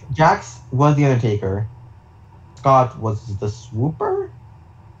partners out. If Jax was the Undertaker, Scott was the Swooper.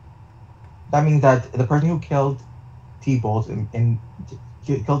 That means that the person who killed T-Bolt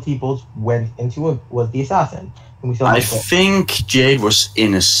killed T-Bolts went into was the assassin. And we saw I think Jade was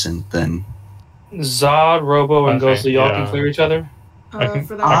innocent then. Zod, Robo, and Ghostly, y'all can clear each other. I can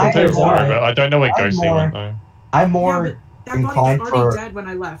for clear it for him, but I don't know where Ghostly went though. I'm more That body was inclined already for. dead when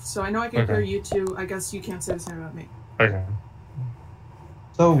I left, so I know I can Okay. clear you two. I guess you can't say the same about me. Okay.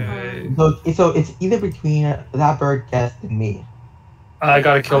 So it's either between that bird guest and me. I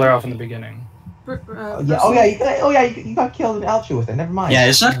got to kill her off in the beginning. You got killed in Altruist. Never mind. Yeah,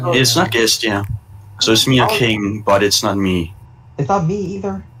 it's not guest, yeah. So it's me or King, but it's not me. It's not me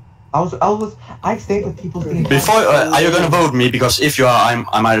either. I stayed with people. Before, are you gonna vote me? Because if you are,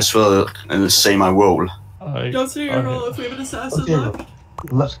 I might as well say my role. Don't say your role if we have an assassin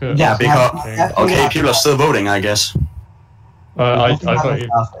left. Yeah, because okay, people are still voting, I guess. I voted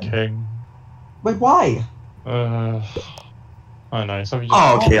King. Wait, why? I know. So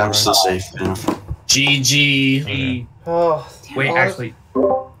Oh, okay, I'm still safe. Yeah. GG. Oh, Wait, actually,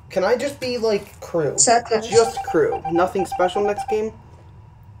 can I just be like crew? Exactly. Just crew. Nothing special next game.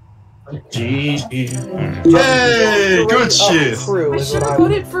 GG. Hey, good shit. Crew I is should what have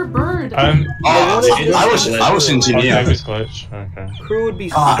voted for Bird. I was engineer. Okay. Crew would be.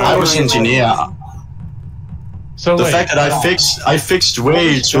 So I was nice. engineer. So The wait, fact that I fixed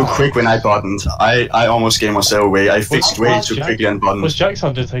way too quick when I buttoned. I almost gave myself away. I fixed way too quickly and buttoned. Was Jack's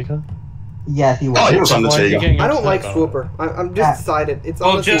Undertaker? Yes, he was. Oh, he was Undertaker. I don't like Swooper. I'm just decided. It's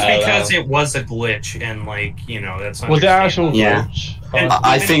well, honestly just because it was a glitch, and like that's was it actual Yeah. glitch?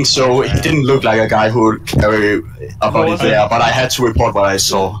 I think so. He didn't look like a guy who would carry a body there, but I had to report what I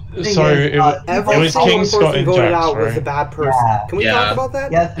saw. So it was King, Scott, and voted Jax, out was right? a bad person. Can we talk about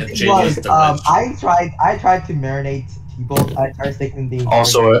that? Yes, it was. I tried to marinate people. I tried sticking the.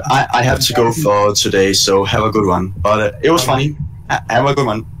 Also, I have to go for today, so have a good one. But it was funny. Have a good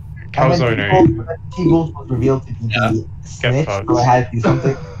one. T-Bolt was revealed to be the snitch, so I had to do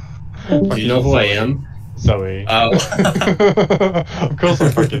something. Do you know who I am? Zoe. Oh. Of course I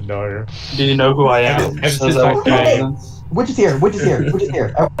fucking know. Do you know who I am? Which is here? Which is here? Which is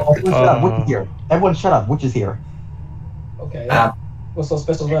here? Everyone shut up. Which is here? Everyone shut up. Which is here? Okay. What's so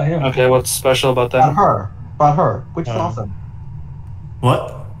special about him? Okay, what's special about that? About her. Which is awesome.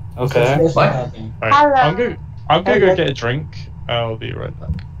 What? Okay. Right. I'm gonna go get a drink. I'll be right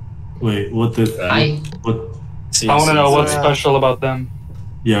back. Wait, what did I want to know what's special about them.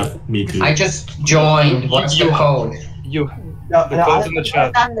 Yeah, me too. I just joined. What's the code? The code's in the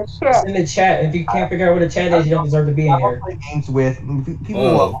chat. It's in the chat. If you can't figure out what a chat is, you don't deserve to be in here. Games with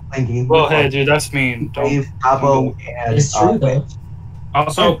people playing games. Well, hey, dude, that's mean. It's true though.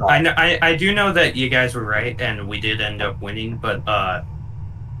 Also, I do know that you guys were right, and we did end up winning. But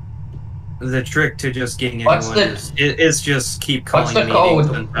the trick to just getting anyone is just keep calling meetings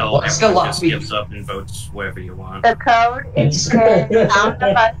until everyone just gives up and votes wherever you want. The code is in Sound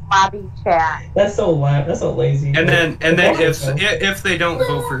of Us lobby chat. That's so loud. That's so lazy. And then if they don't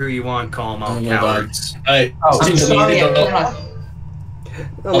vote for who you want, call them all cowards. I'm sorry,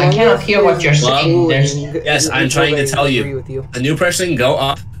 I cannot hear what you're saying. Yes, I'm trying to tell you. The new person, go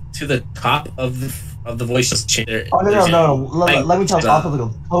up to the top of the voice chair. Oh no! Let me tell you. Also,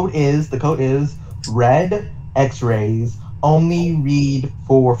 the code is red X-rays. Only read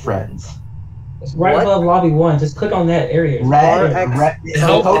for friends. It's right above lobby 1. Just click on that area.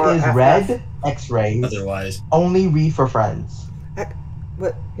 The code is red X-rays. Otherwise, only read for friends.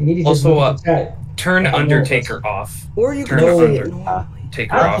 But also, turn Undertaker off. Or you can turn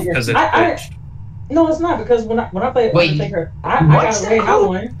Undertaker off because it's glitched. No, it's not because when I play Undertaker, I got a way out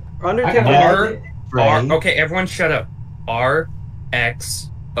one. Undertaker. Okay, everyone shut up. R X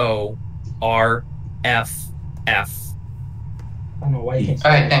O R F F. I don't know why you can't.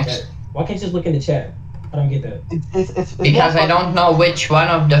 Alright, thanks. Why can't you just look in the chat? I don't get that. It's because I don't know which one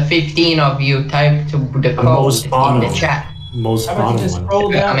of the 15 of you typed the code in the chat. Most How about you just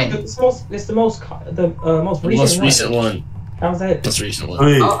scroll down? I mean, It's the most recent one. How's that? Most recent one.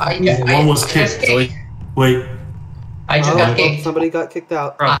 Wait, I one was kicked. Wait. I just got kicked. Somebody got kicked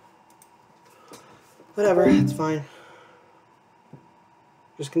out. Whatever, it's fine.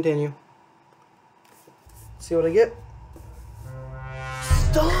 Just continue. See what I get?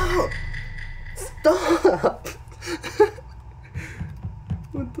 Stop! Stop!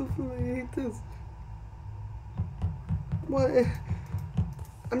 What the fuck? I hate this. What?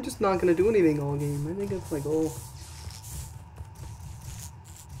 I'm just not gonna do anything all game. I think it's like, oh.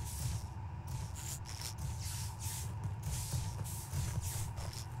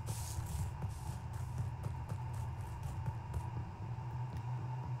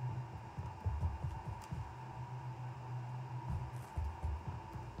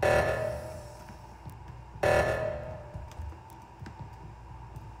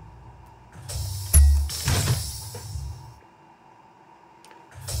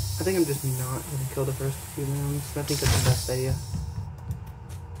 I think I'm just not going to kill the first few rounds. I think that's the best idea.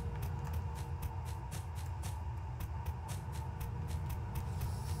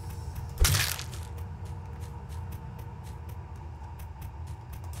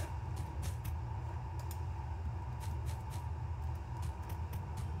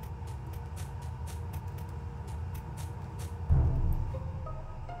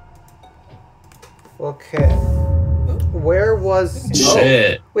 Okay. Where was...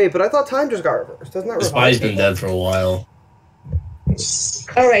 Shit. Oh, wait, but I thought time just got reversed. Doesn't that The reverse? spy's been dead for a while.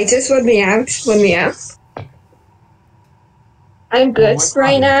 Alright, just let me out. Let me out. I'm good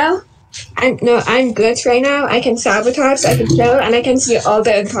right now. I'm good right now. I can sabotage, I can kill, and I can see all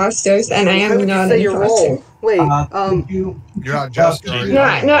the imposters, and I am not an imposter. Wait, you're not just. No,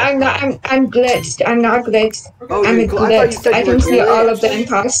 I'm not. I'm glitched. I'm not glitched. Oh, I'm I thought you glitched. said I you can were see all of the glitched.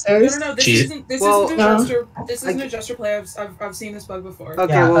 imposters. No, this Jeez. isn't. This Well, isn't no. a jester. This isn't a jester play. I've seen this bug before.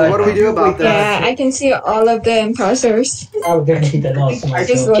 Okay, well, what do we do about that? Yeah, I can see all of the imposters. I would guarantee that knows somebody.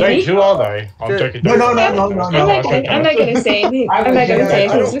 Just let Jake, me. who are they? I'm joking. No. I'm not gonna say anything. I'm not gonna say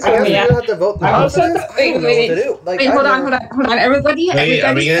anything. Just I let guess me you out. don't have to vote. I also wait. Hold on. Everybody. Wait,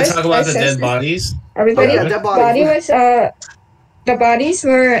 are we gonna talk about the dead bodies? Everybody. Oh, yeah, dead bodies. Body was the bodies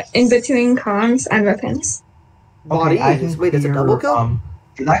were in between comms and weapons. Bodies? Wait, it's a double kill?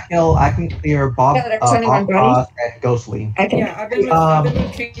 For that kill, I can clear Bob, Yeah, there's only one body. Bob and Ghostly. I can. Yeah, I've been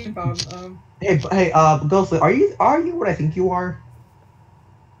with King and Bob. Hey, Ghostly, are you what I think you are?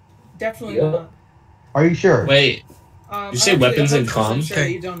 Definitely not. Are you sure? Wait, you say weapons and comms? Sure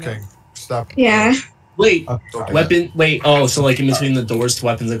you don't know. Stop. Yeah. Wait, Okay. weapon. Wait, oh, so like in between the doors to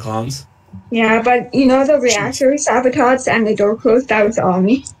weapons and comms? Yeah, but you know the reactor sabotage and the door closed. That was all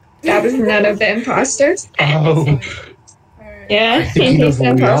me. That was none of the imposters. Oh. Yeah, in case the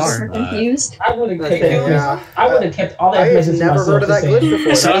imposters were confused. I would have kept Yeah. I would have kept all the I have information to never myself. heard of that glitch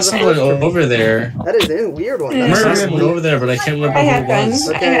before. I saw someone over there. That is a weird one. I saw someone over there, but I can't remember I who had it fun. was.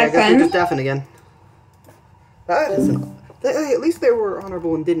 I Okay, I had guess you're fun. just deafened again. That is at least they were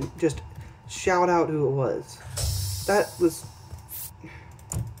honorable and didn't just shout out who it was. That was...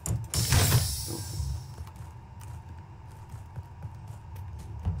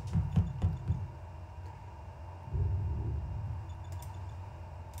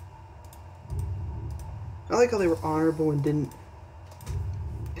 I like how they were honorable and didn't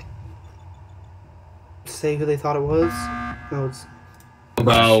say who they thought it was. No, it's...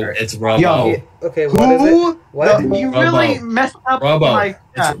 Robo, it's Robo. Yo. Okay, what is it? What? You really messed up Robo. my...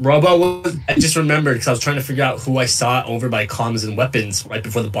 It's Robo. I just remembered because I was trying to figure out who I saw over by comms and weapons right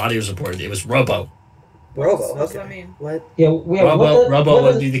before the body was reported. It was Robo. Robo, What does that okay. mean? What? Yeah, Robo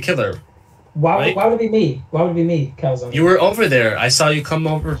would be the killer. Why would it be me? Why would it be me, Calzone? You were over there. I saw you come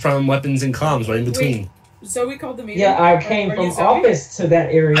over from weapons and comms right in between. Zoe called the meeting. Yeah, I came Are from you Zoe? office to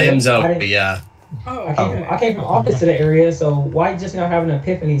that area. I am didn't- Zoe, yeah. Oh, I came from office to the area, so why just now have an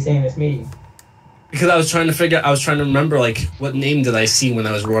epiphany saying it's me? Because I was trying to remember, like, what name did I see when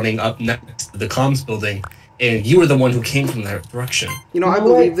I was running up next to the comms building, and you were the one who came from that direction. You know, I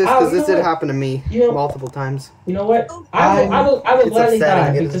believe this because this did happen to me multiple times. You know what? I would It's gladly upsetting.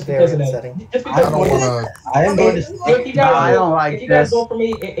 die It is just very because of that. upsetting. Just I because don't want to. I am going to. if you guys, I don't like if you guys this. vote for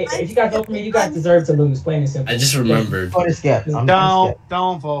me, if you guys vote for me, you guys deserve to lose. Plain and simple. I just remembered. I'm skip.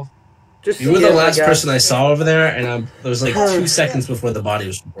 Don't vote. Just You were the skip, I last guess. person I saw over there, and there was like 2 seconds before the body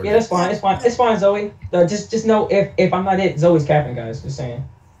was reported. Yeah, that's fine. It's fine. It's fine, Zoe. Just know if I'm not it, Zoe's capping, guys. Just saying.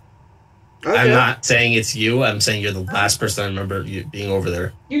 Okay. I'm not saying it's you. I'm saying you're the last person I remember you being over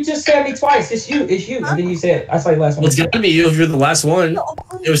there. You just said me twice. It's you. It's you. And then you said I saw you last one. Well, it's gotta be you if you're the last one.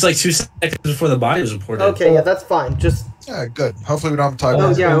 It was like 2 seconds before the body was reported. Okay, yeah, that's fine. Just... Yeah, good. Hopefully we don't have a Oh,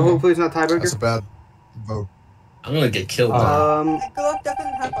 tiebreaker. yeah, hopefully it's not tiebreaker. That's a bad vote. I'm gonna get killed now. Good luck, that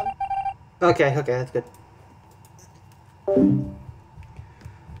didn't happen. Okay, that's good.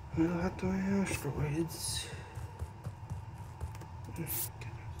 What do I ask for words?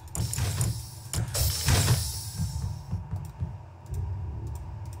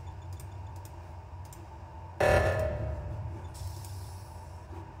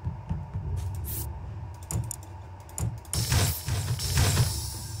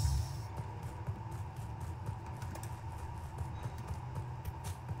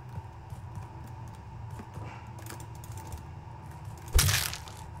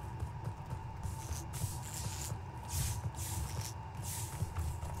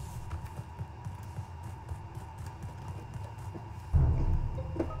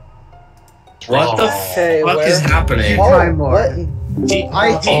 What the fuck is happening? Time what?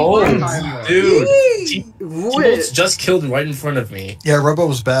 Dude, T-Bolt's just killed right in front of me. Yeah, Robo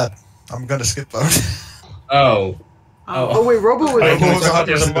was bad. I'm gonna skip vote. Oh. Oh wait, Robo was.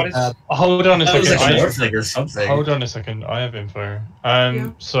 Hold on a That was second. like a thing or something. Hold on a second. I have info.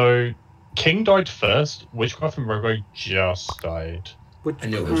 So King died first. Witchcraft and Robo just died. I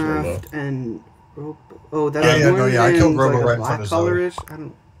knew it was Robo. And Robo. Oh, that's I killed Robo right in front of Zoe. colorish. I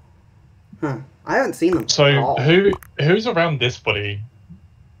don't. Huh. I haven't seen them. So at all. who's around this body?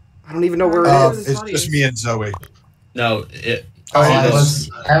 I don't even know where it is. It's just me and Zoe. No, I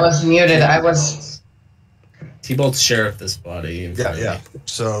was muted. I was. T-Bolt's sheriff this body. Yeah.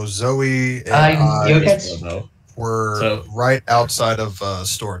 So Zoe and I were right outside of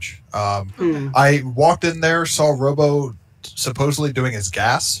storage. I walked in there, saw Robo supposedly doing his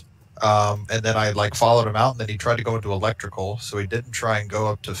gas, and then I followed him out, and then he tried to go into electrical, so he didn't try and go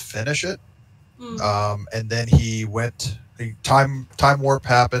up to finish it. And then he went. Time warp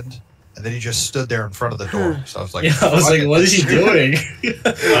happened, and then he just stood there in front of the door. So I was like, what is he doing?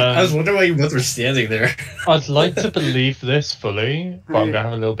 I was wondering why you both were standing there. I'd like to believe this fully, but I'm gonna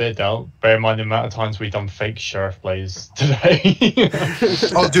have a little bit of doubt. Bear in mind the amount of times we've done fake sheriff plays today.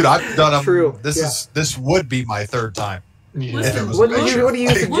 Oh, dude, I've done them. True. This would be my third time. Listen, what are you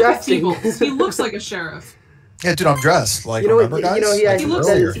suggesting? Look at he looks like a sheriff. Yeah, dude, I'm dressed remember, guys? He looks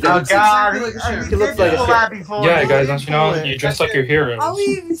exactly like a sheriff. He looks like a sheriff. Yeah, guys, don't you know? You dress like your hero.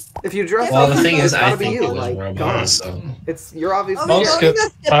 If you dress Well, like the thing is, I gotta be think you. it was Robo, so. You're obviously. I'll skip.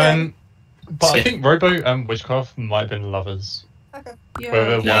 But I think Robo and Witchcraft might have been lovers. Yeah.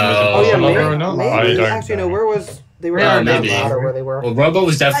 Whether one was a lover or not, I don't Actually, know. no. Where was they were? Yeah, on that maybe. ladder where they were. Well, Robo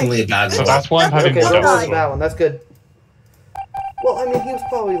was definitely a bad So one. that's why I'm having Okay, more Robo was doubts. that one. That's good. Well, I mean, he was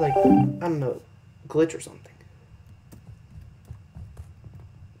probably I don't know, glitch or something.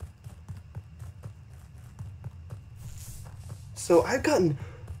 So I've gotten,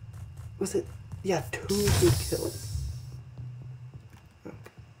 was it, 2 good kills. Okay.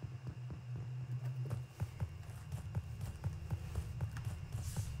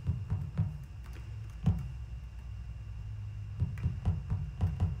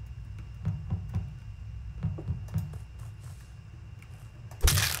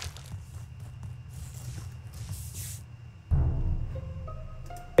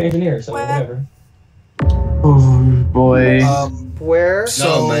 Engineer, so whatever. Oh boy. Where?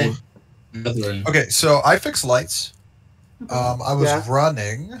 So No, okay, so I fixed lights. I was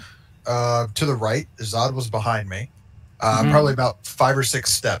running to the right. Zod was behind me. Probably about 5 or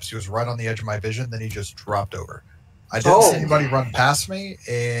 6 steps. He was right on the edge of my vision. Then he just dropped over. I didn't see anybody run past me,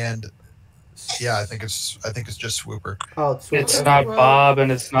 and yeah, I think it's just Swooper. Oh, it's Swooper. It's not Bob,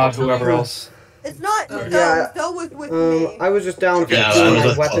 and it's not whoever else. It's not. Yeah. No was with me. I was just down for doing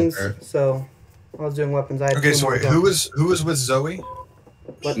my weapons, so I was doing weapons. I had Okay, 2 so more wait, guns. who was with Zoe?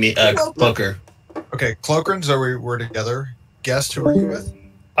 Me, Cloaker. Okay, Cloaker and Zoe were together. Guess who were you with?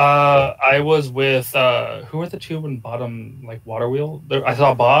 I was with who were the two in bottom water wheel? I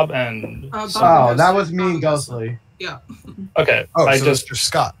saw Bob and. That was me and Ghostly. Yeah. Okay. Oh, I so just it's just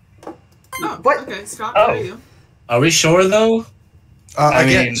Scott. Oh, okay, Scott, where are you? Are we sure though?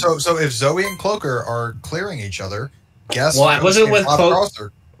 Again, so if Zoe and Cloaker are clearing each other, guess. Well, I wasn't with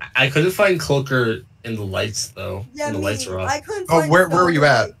Cloaker. I couldn't find Cloaker in the lights though. Yeah, and the lights were off. Oh, where were you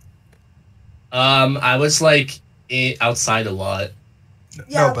at? I was outside a lot.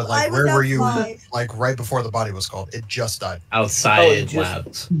 No, but where were you? Right before the body was called. It just died. Outside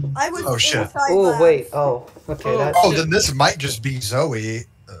labs. I was. Oh shit. Oh wait. Oh, okay. Then this might just be Zoe.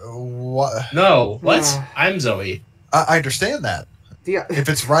 What? No. What? I'm Zoe. I understand that. Yeah. If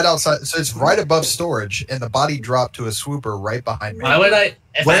it's right outside, so it's right above storage, and the body dropped to a Swooper right behind me. Why would I?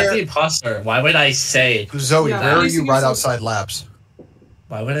 If I'm the imposter, why would I say Zoe? Where are you right outside labs?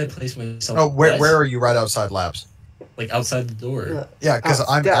 Why would I place myself? Oh, where are you right outside labs? Outside the door. Yeah, because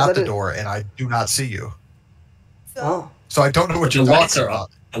I'm at the door and I do not see you. Oh. So I don't know what you're talking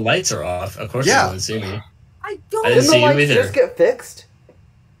about. The lights are off. Of course, you wouldn't see me. I don't. I didn't see you lights either. just get fixed?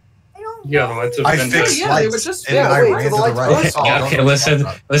 Yeah, the lights have I been fixed Yeah, lights, they were just- and yeah, then I wait, ran so to the the lights right. were I don't Okay, know what you're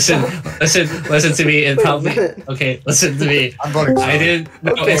listen to me. It probably okay. Listen to me. I'm voting for I didn't.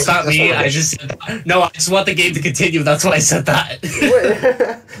 No, Okay. it's not That's me. what I just no. I just want the game to continue. That's why I said that.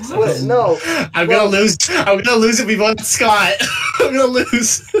 Wait, no. I'm gonna lose. I'm gonna lose if we vote Scott. I'm gonna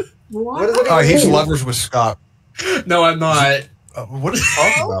lose. What is it? Oh, he's mean? lovers with Scott. No, I'm not. What are you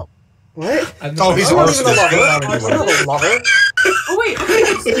talking about? What? Oh, he's I'm not even a arsonist. lover. I'm not a lover. Oh wait,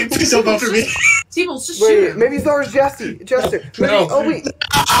 okay. Please don't vote for me. T-Bolts, just shoot Wait, him. maybe Thor's Jester. Maybe, No. Oh wait.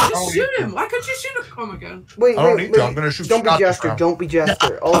 Just shoot him. Why couldn't you shoot him? Oh my god. Wait, I don't wait, need to. wait. I'm gonna shoot Don't be Scott this Jester. round. Don't be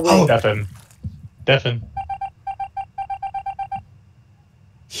Jester. Oh wait. Deafin.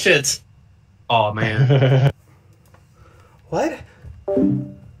 Shit. Oh man. What?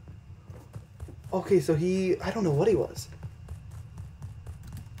 Okay, so I don't know what he was.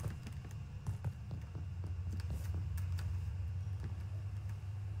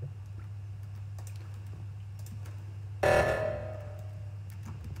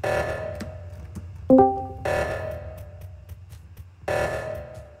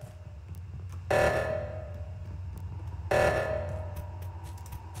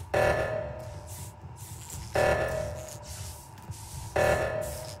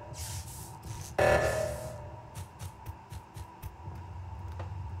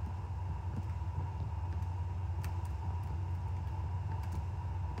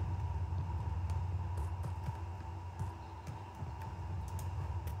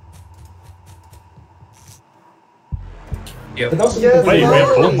 Yep.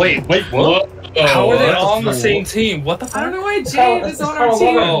 Wait, what? How are they all on the same team? What the fuck? I don't know why Jade is on our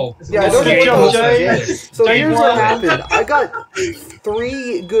team. Oh. Yeah, I don't know what Jade. So here's what happened. I got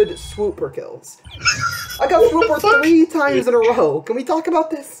 3 good Swooper kills. I got Swooper 3 times in a row. Can we talk about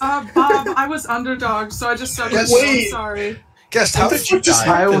this? Bob, I was underdog, so I just started. Yes. I'm sorry. Guess how did you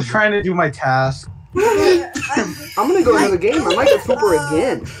die? I was trying to do my task. I'm gonna go another game. I might get Swooper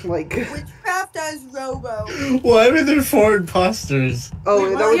again. Like. Witchcraft as Robo. Why were there 4 imposters? Oh,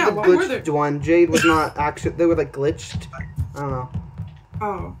 Wait, that was yeah, the what were glitched one. Jade was not actually. They were like glitched. I don't know.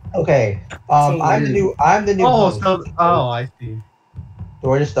 Oh. Okay. I'm the new. host. I see. So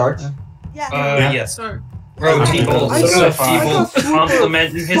where to start? Yeah. Yes. Sorry. Bro, T-Ball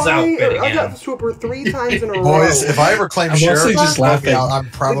complimenting his outfit I got again. Swooper 3 times in a row. Boys, if I ever claim sheriff, just laughing. I'm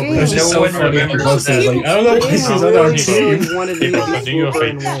probably. The game No one remembers that. Like, I don't know why she's on our team. Wanted me to be Swooper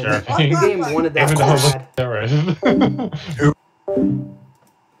and win. The game wanted that bad.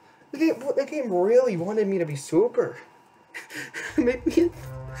 The game really wanted me to be Swooper. Make me 3.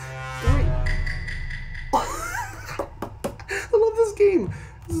 I love this game.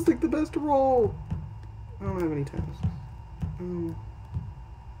 This is like the best roll. I don't have any times.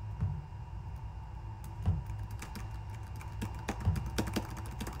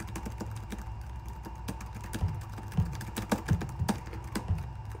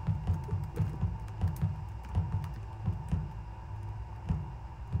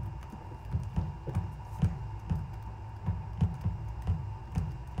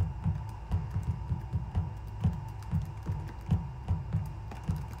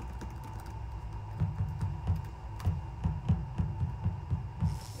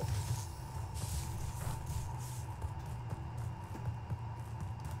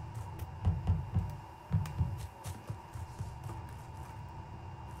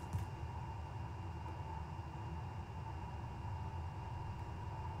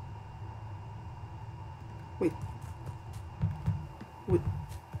 Wait.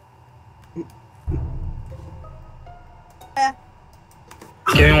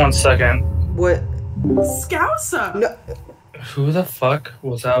 Give me 1 second. What? Scouser. No. Who the fuck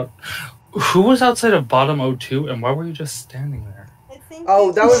was out? Who was outside of bottom 02 and why were you just standing there?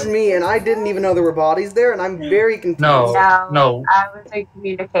 Oh, that was me, and I didn't even know there were bodies there, and I'm very confused. No. I was in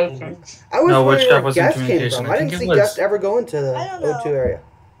communications. I was No, wondering Witchcraft where was in Guest came communication. from. I I think didn't it see was- Guest ever go into the O2 area.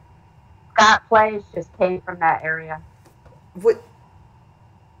 Scott Plays just came from that area. What?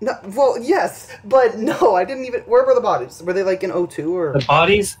 No, well, yes, but no, I didn't even. Where were the bodies? Were they like in O2 or? The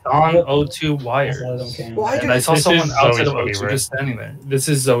body's on O2 wires. Well, And I saw This someone is outside Zoe's of body, O2 right? just standing there. This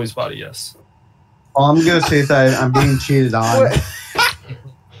is Zoe's body, yes. All I'm gonna say is that I'm being cheated on.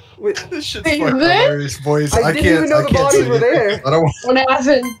 This shit's fucking hilarious, boys. I didn't even know the bodies were there. I don't want. What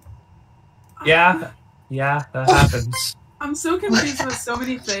happened? Yeah, that happens. I'm so confused with so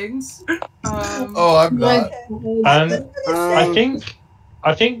many things. Oh, I'm not.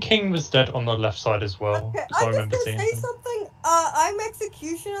 I think King was dead on the left side as well. Okay, So I I'm just remember gonna seeing say him. something. I'm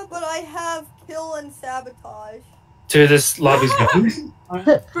Executioner, but I have Kill and Sabotage. Dude, this lobby's good. Bro,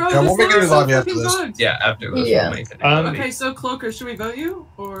 Yeah, we'll this make game a is so lobby after fucking this. bugged. Yeah, after this, Yeah. we'll make it. Okay, so Cloaker, should we vote you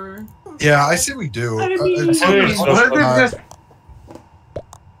or? Yeah, I say we do. Well,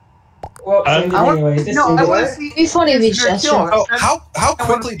 anyways, this It's funny if it's just How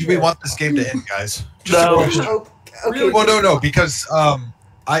quickly do we want this game to end, guys? Just a question. Okay. Well, no, because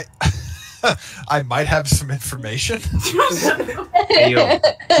I I might have some information. Hey, yo,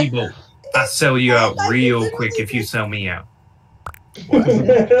 T-Bolt, I'll sell you out real quick if you sell me out.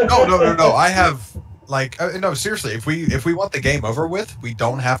 No. I have no, seriously. If we want the game over with, we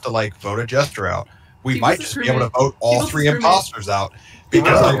don't have to vote a jester out. We might just be able to vote all 3 imposters out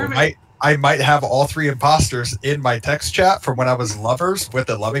because I might have all 3 imposters in my text chat from when I was lovers with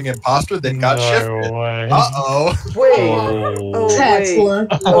a loving imposter, then got shifted. Uh-oh. Wait. That's wait.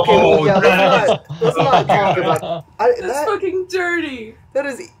 lucky. Okay, well, yeah, let's not talk about That's fucking dirty. That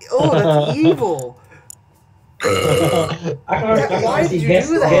is that's evil. Why did you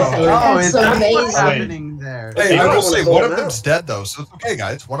do that? Oh, it's amazing. happening there. Hey, I will say one of them's dead though, so it's okay,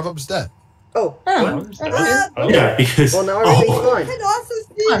 guys. One of them's dead. Oh. Yeah, because Well, now everything's fine.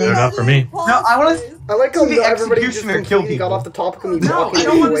 they're not for me. No, I want to. I like how See the everybody just executioner kill completely got people. off the topic of me No, walking I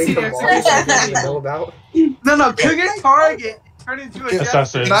don't wanna away see from the bars that I didn't know about. No, pick a target. Turn into a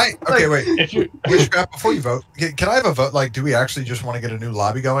Assassin. Can I? Okay, wait. If you Witchcraft, before you vote, can I have a vote? Like, do we actually just want to get a new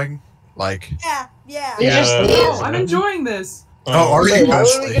lobby going? Like, Yeah. Oh, I'm enjoying this. oh, are you? Why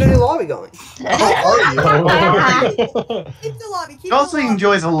would we get a new lobby going? Oh, are you? Keep the lobby. Keep Ghostly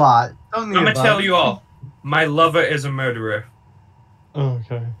enjoys a lot. Don't need I'm a gonna tell bug. you all. My lover is a murderer.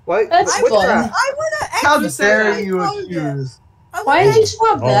 Okay. What? That's fun. Witchcraft? I wanna How exercise dare my you phone. accuse? Why did you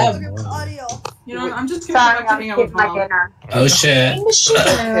swap them? Audio. You know, I'm just gonna go back to hang out with Bob. Oh shit.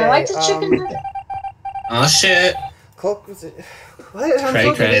 I like the chicken nugget. Oh shit. Cloak was it? What? I'm Cray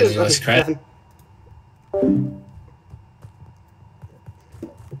so cray, confused. let's Okay, cray. nothing.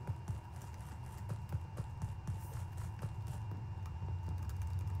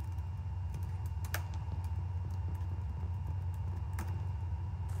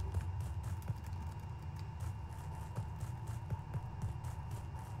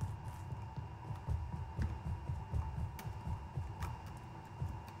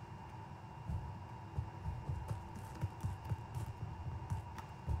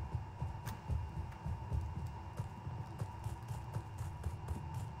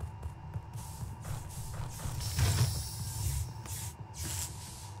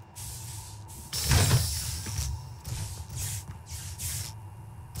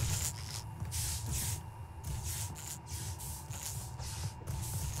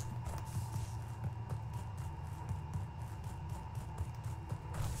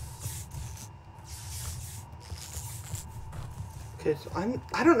 Okay, so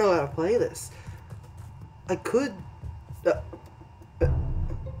I don't know how to play this. I could. What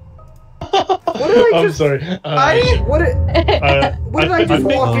did I I'm just? sorry. What did I just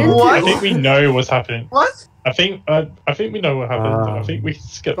walk into? I think we know what's happening. What? I think we know what happened. I think we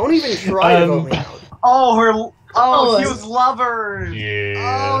skipped. Don't even try to vote me out. Oh, he was lovers. Yeah.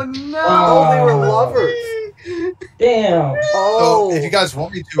 Oh no. Oh, they were lovers. Damn. Oh. So if you guys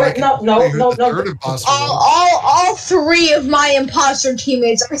want me to, Wait, I can no. the third imposter was. All 3 of my imposter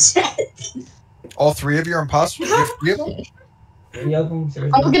teammates are dead. All 3 of your imposters? You have 3 of them? 3 of them.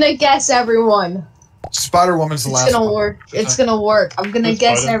 I'm gonna guess everyone. Spider Woman's the last It's gonna one. work. It's gonna work. I'm gonna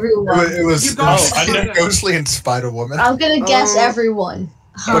guess everyone. It was I know. Ghostly and Spider Woman. I'm gonna guess everyone.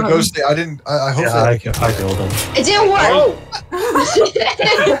 But Ghostly, I didn't. I hope Yeah, that. I killed him. It didn't work.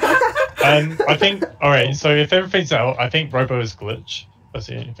 I think. All right. So if everything's out, I think Robo is glitch. That's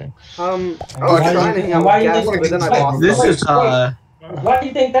the only thing. I was trying to hang out with Gas, but then I lost. This is Why do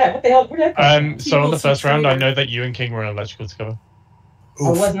you think that? What the hell? Where that? So on the first round, I know that you and King were in electrical together. I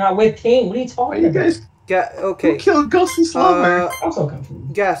was not with King. What are you talking about? guys okay. who killed Ghostly's lover? I'm so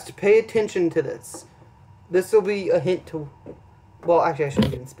confused. Guest, pay attention to this. This will be a hint to. Well, actually, I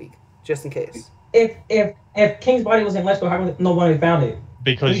shouldn't even speak, just in case. If King's body was in electrical, how come nobody found it?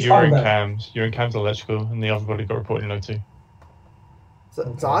 Because you were in cams. You're in cams electrical, and the other body got reported in O2.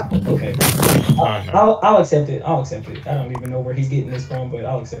 Zod? Okay. I'll accept it. I'll accept it. I don't even know where he's getting this from, but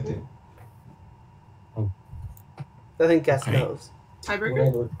I'll accept it. I think Guest knows.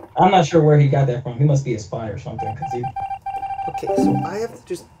 Tiebreaker? I'm not sure where he got that from. He must be a spy or something. Okay, so I have to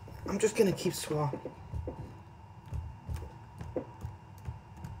just. I'm just gonna keep swapping.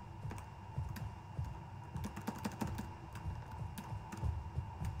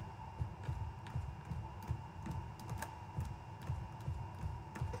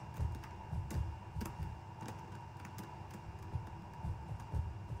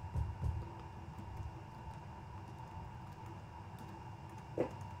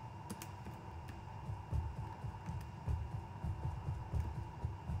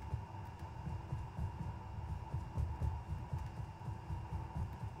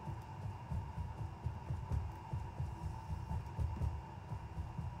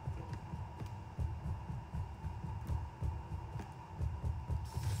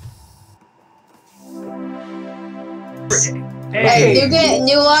 Hey, you get a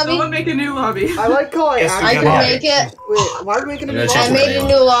new lobby? Someone make a new lobby. I like calling. I can make it. Wait, why are we making a new lobby? I made a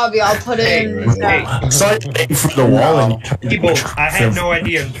new lobby. I'll put it in. Sorry for the wall and people. I had no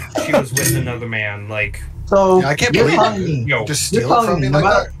idea she was with another man. Like, So Yeah, I can't you're believe telling it. me, Yo, just you're steal it telling from me me no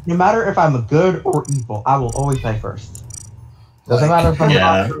like matter, no matter if I'm good or evil, I will always die first. Doesn't matter if I'm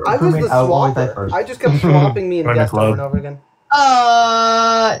Yeah. I was the I will always die swapper. first. I just kept swapping me and Join the guest over club. and over again.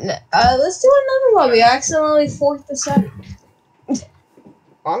 Let's do another lobby. I accidentally forked the set.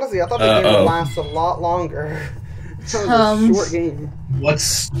 Honestly, I thought the game would last a lot longer. That was a short game.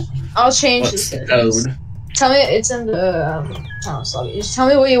 I'll change What's this. the code? Tell me it's in the house lobby. Just tell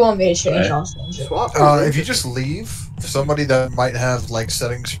me what you want me to change. I'll change it. If you just leave, somebody that might have like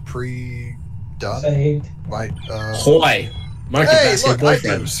settings pre-done might. Hoy, Marky Hey, Basket look, I do.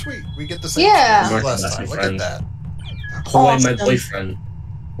 boyfriend. Sweet, we get the same Yeah. thing as Marky last Basket time. Look friend. at that. Hoy, my Awesome. boyfriend.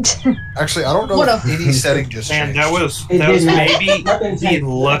 Actually, I don't know What if a- any setting just man, changed. that was It did not. maybe Nothing the changed.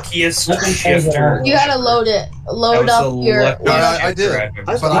 luckiest Nothing changed at shifter. all. You gotta load it. Load That up was the your. luckiest No, I shifter did. I've ever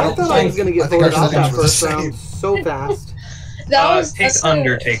I seen. thought I was gonna get I think voted our off that settings were the first same. round so fast. That's Take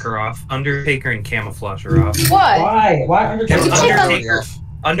Undertaker off. Undertaker and Camouflage are off. What? Why Undertaker? You take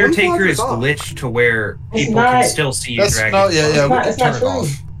Undertaker is off. glitched to where It's people not- can still see you That's dragging. not. Yeah, yeah. We It's can not turn it true.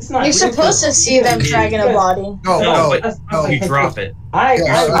 off. It's not. You're supposed to see them dragging a body. No, no. No, you drop it.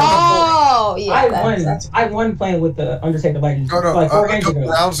 Oh, yeah. I won playing with the Undertaker like No, no. like 4 A games couple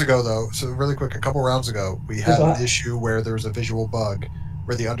ago. rounds ago, though. So really quick, a couple rounds ago, we had That's an issue where there was a visual bug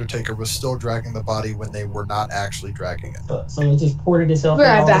where the Undertaker was still dragging the body when they were not actually dragging it. So it just ported itself We're in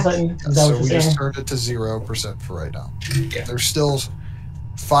right all of a back. sudden. Is that So what we you're saying? just turned it to 0% for right now. Yeah. There's still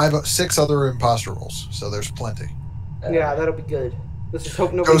 6 other imposter roles, so there's plenty. Yeah, that'll be good. Let's just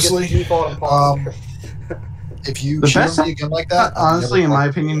hope nobody Ghostly, gets default imposter. If you The cheat best on me again like that, I'm honestly, never in my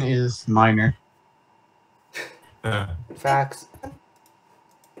talking to you. opinion, is minor. Facts.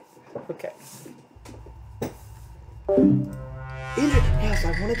 Okay. Yes,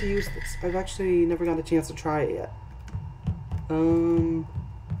 I wanted to use this. I've actually never got a chance to try it yet.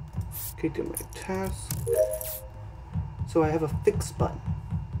 Okay, do my task. So I have a fix button.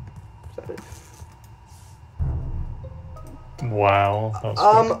 Is that it? Wow. that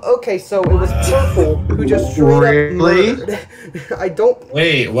was Okay, so it was Purple who just straight up murdered. I don't.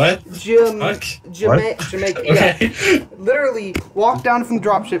 Wait, what? Jamaica. Yeah. Literally walked down from the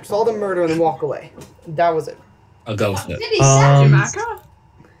dropship, saw them murder, and then walk away. That was it. I'll go with it. Jamaica?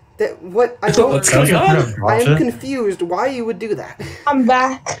 That what I don't. What's going on? I am confused. Why you would do that? I'm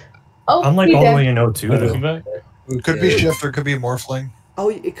back. Oh, I'm like you all there. the way in O2 though. It could be shift or could be morphling. Oh,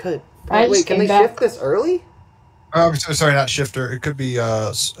 it could. I Wait, just can came they back. shift this early? I'm sorry, not shifter. It could be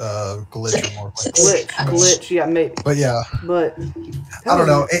glitch or morphling. Glitch. Yeah, maybe. But yeah, But I don't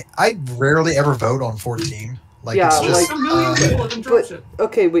know. I rarely ever vote on 14. Like, yeah, it's just, like A million people have been dropship.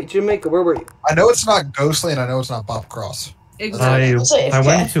 okay, wait, Jamaica, where were you? I know it's not Ghostly, and I know it's not Bob Cross. Exactly. I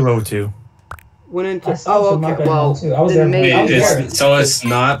went to O2. Went into. I saw Oh, some okay. Jamaica Well, too. I was then there. maybe. I was there. It's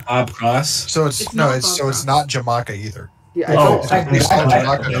not Bob Cross. So it's not Jamaica either. Yeah, I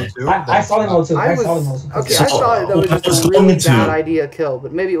saw him O2. I saw him O2. Okay, I thought that was just a really bad idea kill,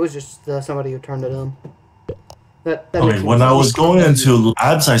 but maybe it was just somebody who turned it on. That Okay, makes when sense. I was going into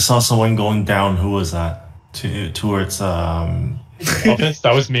labs, I saw someone going down. Who was that? Towards Office?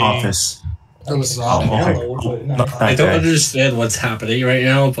 That was me. Office. That was Oh, okay. Cool. Not that I don't guy. understand what's happening right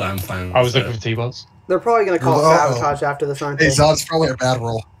now, but I'm fine. I was looking for T-Bots. They're probably gonna call Uh-oh. sabotage after this, aren't Hey, they? Zod's probably a bad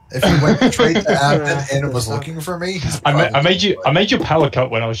roll. If he went straight to admin and was looking for me, he's I made you power cut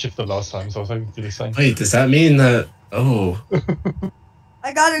when I was shifted last time, so I was hoping to do the same. Wait, does that mean that? Oh,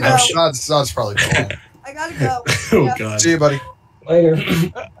 I gotta No, go. Zod's probably going. I gotta go. oh Yeah. god. See you, buddy. Later.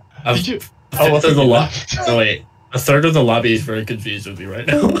 Did you? A third of the lobby. No wait, a third of the lobby is very confused with me right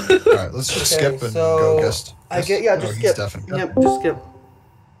now. All right, let's just Okay, skip and so go guest. I get yeah, No, just he's skip. deafened. Yep, just skip.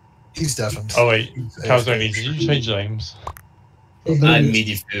 He's deafened. Oh wait, He's Calzone, did you change names? I'm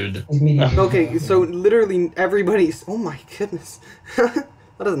meaty food. Okay, so literally everybody's. Oh my goodness, that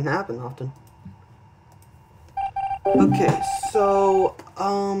doesn't happen often. Okay, so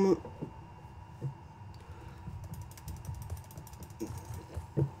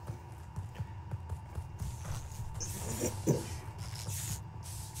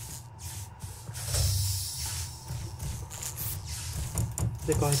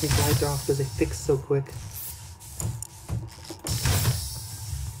Like, I think lights are off because they fix so quick.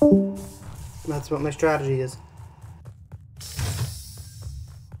 That's what my strategy is.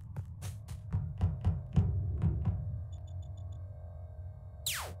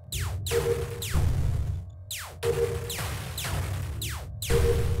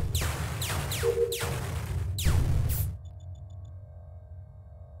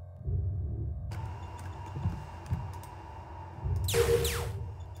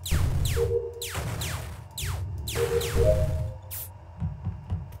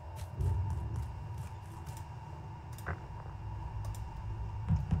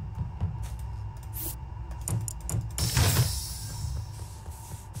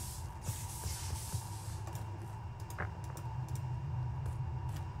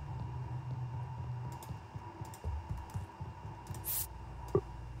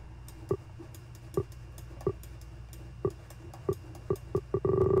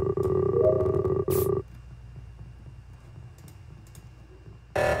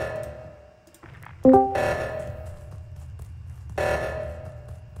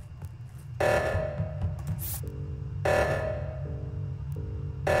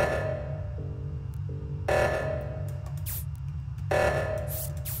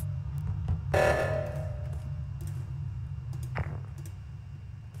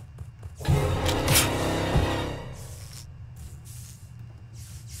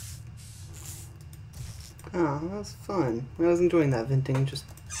 was fun. I was enjoying that venting. Just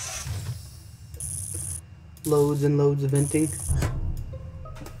loads and loads of venting.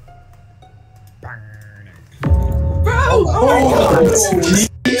 Bro! Oh my god!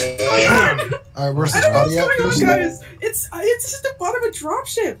 Where's this I don't know body what's at? going on, guys. It's just the bottom of a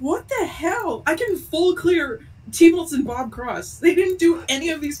dropship. What the hell? I can full clear T-Bolts and Bob Cross. They didn't do any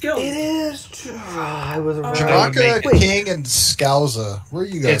of these kills. It is true. I was around. Jamaka, King, and Scalza. Where are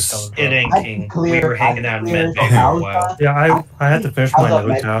you guys coming from? It ain't King. We were hanging out in Medbay for a while. Yeah, I had to finish my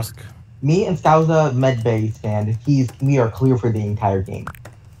load task. Me and Scalza Medbay stand. We are clear for the entire game.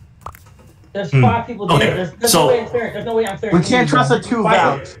 There's 5 people there. There's no way I'm clearing. There's no way I'm clearing. We can't trust a 2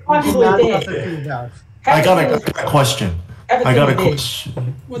 vouch. 5 people are dead. I got a question. I got a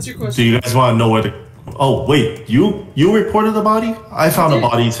question. What's your question? Do you guys want to know where the... Oh, wait. You reported the body? I found a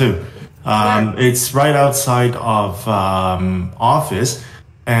body, too. It's right outside of office.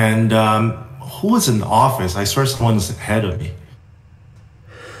 And who was in the office? I swear someone's ahead of me.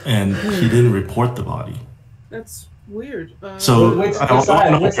 And he didn't report the body. That's weird. So I want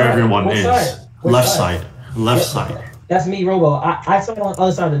to know where everyone is. Left side. Left side. That's me, Robo. I saw it on the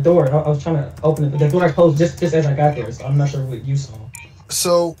other side of the door. I was trying to open it, but the door closed just as I got there, so I'm not sure what you saw.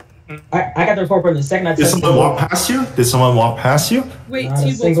 So I got the report from the second I Did someone walk past you? Did someone walk past you? Wait, Not a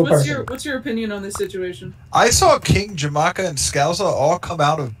T-Bolts, single what's person. your opinion on this situation? I saw King, Jamaka, and Scalza all come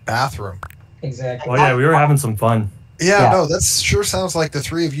out of bathroom. Exactly. Oh yeah, we were having some fun. Yeah, no, that sure sounds like the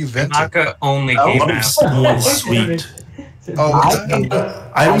three of you vented. Jamaka only came out. Someone sweet. Oh,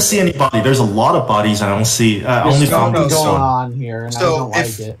 I don't see any body. There's a lot of bodies. I don't see. Only found going some. on here, and I So don't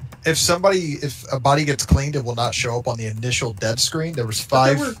like it. if a body gets cleaned, it will not show up on the initial dead screen. There was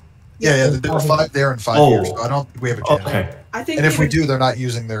 5. There were 5 there and 5 here. So I don't think we have a janitor. Okay. I think And if we even- do, they're not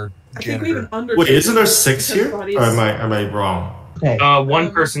using their I think we even janitor. under. Wait, isn't there 6 because here? bodies- Or am I wrong? Okay.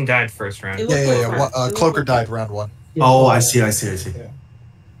 One person died first round. It Yeah, looked yeah, like yeah. that. Cloaker died round 1. Oh, I see.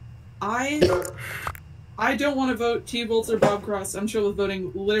 I don't want to vote T-Bolts or Bob Cross. I'm sure with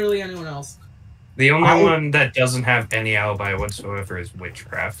voting literally anyone else. The only one that doesn't have any alibi whatsoever is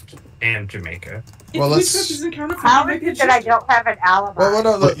Witchcraft and Jamaica. If Well, let's- Witchcraft doesn't count for How me, is maybe it it's that I just- don't have an alibi? Well,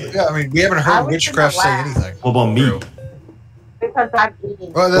 no, yeah, I mean, we haven't I heard was in Witchcraft the say lab. anything. What about me? Because I'm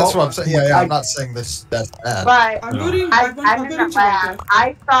eating. Well, that's what I'm saying. Yeah, I'm not saying that's bad. But I'm voting. I'm I'm in the voting lab.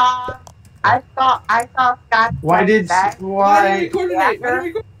 Jamaica. I saw Scott. Why did Why why? did we coordinate? Why did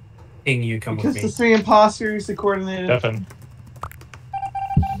we co- King, you come Because with the me. 3 imposters are coordinated. Devin.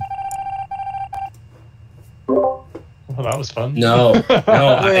 Well, that was fun. No,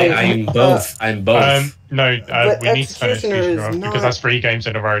 I'm both. I'm both. No, But we need to turn Executioner executioner is off not- because that's 3 games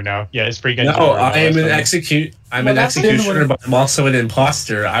in a row now. Yeah, it's 3 games in a No, row. I am an executioner. I'm Well, an that's executioner, but I'm also an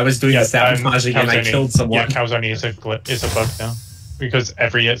imposter. I was doing sabotaging and I killed someone. Yeah, Calzone is a bug now because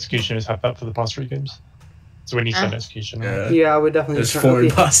every executioner has had that for the past 3 games. So we need to turn executioner. Yeah, I would definitely. There's turn- 4 okay.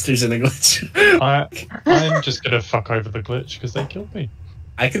 imposters in a glitch. I'm just gonna fuck over the glitch because they killed me.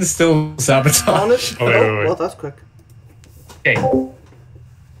 I can still sabotage. Honest? Oh, wait. Well, that's quick.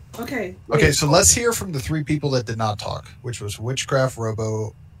 Okay. Okay, so let's hear from the 3 people that did not talk, which was Witchcraft,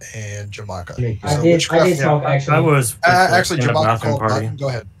 Robo, and Jamaka. I did talk, actually. I was actually, in a Jamaka bathroom called. party. Go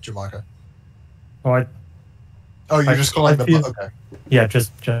ahead, Jamaka. Oh, you're just calling the. Okay. Yeah,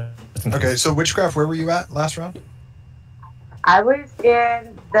 just in Okay, case. so Witchcraft, where were you at last round? I was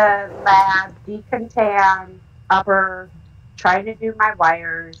in the lab, decontam, upper, trying to do my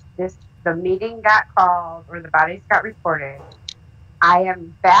wires. The meeting got called, or the bodies got reported. I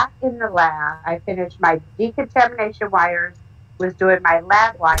am back in the lab. I finished my decontamination wires, was doing my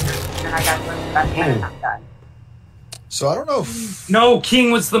lab wires, and then I got to go to the bus and I'm done. So I don't know if, No,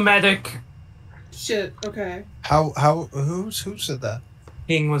 King was the medic. Shit. Okay. who said that?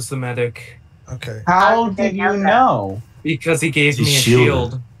 King was the medic. Okay. How did you know? Because he gave me a He's shielded.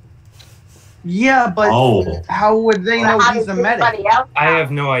 shield. Yeah, but how would they know How he's does a medic? anybody else I know?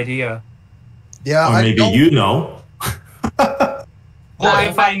 have no idea. Yeah, Or maybe you know. Well,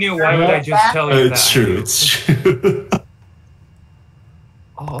 if I knew, why would I just tell you It's that? true. It's true.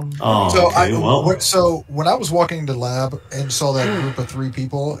 Oh, So okay, so when I was walking into the lab and saw that group of 3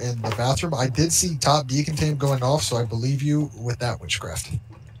 people in the bathroom, I did see top decontam going off. So I believe you with that Witchcraft.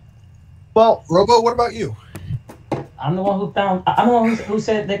 Well, Robo, what about you? I'm the one who found. I'm the one who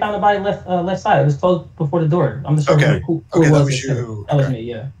said they found the body left side. It was closed before the door. I'm just sure Okay. who Okay, it that was. was you. That was me.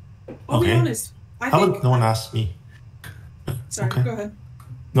 Yeah. I'll be Okay. honest. I How think. would no one ask me? Sorry. Okay. Go ahead.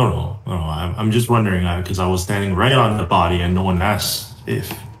 No. I'm just wondering because I was standing right on the body and no one asked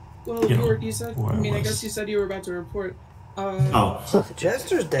if. Well, you said. where I mean, I was. guess you said you were about to report. Oh.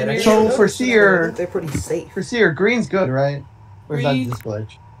 Jester's dead. I So didn't for notice that. Seer, They're pretty safe. For Seer, green's good, right? Or is that Green- just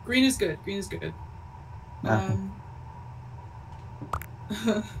glitch? Green is good. Green is good.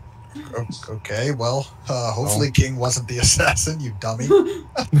 Okay, well, hopefully King wasn't the assassin, you dummy.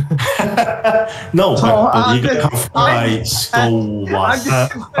 No, but you got confirmed by Skull Wasp.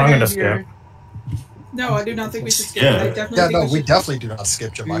 I'm gonna skip. No, I do not think we should skip. Yeah. I definitely think we definitely do not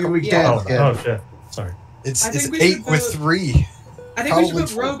skip, Jamaica. We can't skip. Oh shit! Sorry. It's I think we 8 should with vote- 3. I think we should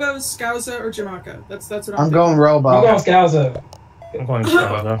put Robo, Scouza, or Jamaica. That's what I'm I'm going Robo. I'm going Scouza. I'm going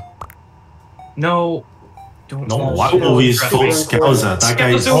Scouza. No. No, why would we vote Scouza? That guy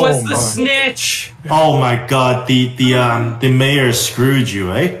is. Scouza was the snitch. Oh my god, the mayor screwed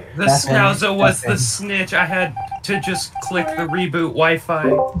you, eh? The Scouza was the snitch. I had to just click the reboot Wi-Fi.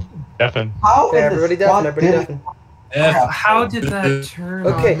 Deafen. Everybody deafen. How did that turn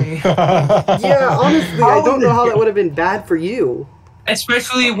on me? Yeah, honestly, I don't know how that would have been bad for you.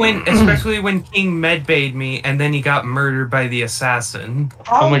 Especially when King medbayed me and then he got murdered by the assassin.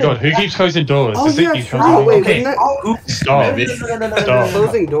 Oh my god, who keeps closing doors? Oh, Is it yeah, you true. closing Wait, doors? Stop. Stop.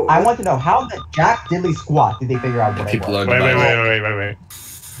 Closing doors. I want to know how the Jack Diddley squad did they figure out what People I was? Wait.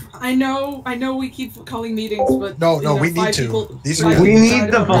 I know we keep calling meetings, but No, you know, we need 5 to. people- These 5 are We people need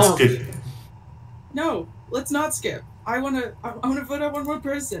decided the on vote. it. No, let's not skip. I wanna vote out one more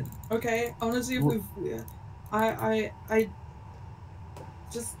person. Okay, I wanna see if we've. I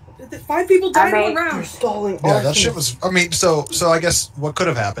just 5 people died in one round. You're stalling. Yeah, that Arsonist. shit was. I mean, so I guess what could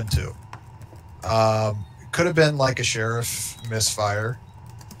have happened too? Could have been like a sheriff misfire.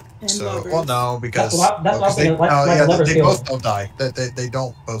 And So, lovers. well, no, because That's what I was they, thinking, like lovers they kill. both don't die. They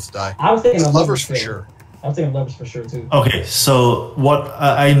don't both die. I was thinking of Lovers for too. sure. I was thinking lovers for sure too. Okay, so what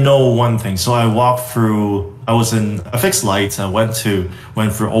I know one thing. So I walked through. I was in a fixed lights. I went through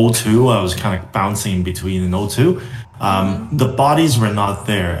O2. I was kind of bouncing between an O2. The bodies were not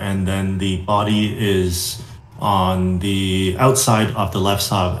there, and then the body is on the outside of the left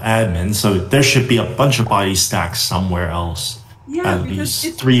side of admin. So there should be a bunch of bodies stacked somewhere else. Yeah, At because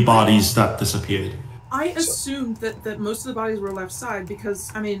least 3 bodies that disappeared. I assumed that most of the bodies were left side because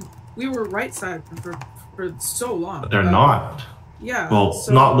I mean we were right side for so long. But they're not. Yeah. Well,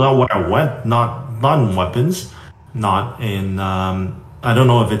 so- not where I went. Not in weapons. Not in. I don't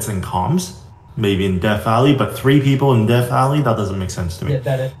know if it's in comms. Maybe in Death Alley, but 3 people in Death Alley, that doesn't make sense to me.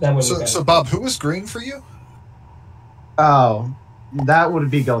 Yeah, that would. So Bob, who was green for you? Oh, that would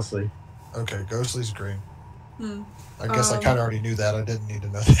be Ghostly. Okay, Ghostly's green. Hmm. I guess I kind of already knew that. I didn't need to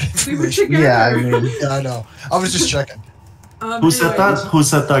know that We were information. together. Yeah, I mean, Yeah, I know. I was just checking. Who said that? Who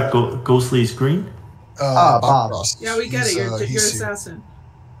said that Ghostly's green? Bob. Ross. Yeah, we get He's, it. You're he's here. assassin.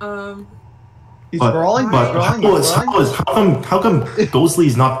 He's But scrolling. how come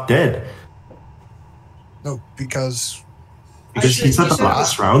Ghostly's not dead? No, because Because he said the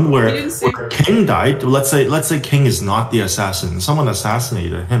last round where King died. Let's say King is not the assassin. Someone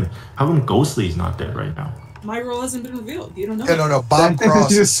assassinated him. How come Ghostly's not dead right now? My role hasn't been revealed. You don't know. no. Bob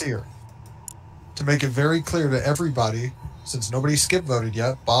Cross is here. To make it very clear to everybody, since nobody skip voted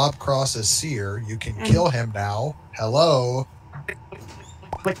yet, Bob Cross is seer. You can kill him now. Hello.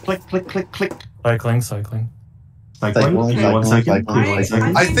 Click. Cycling. Cycling. 1 second.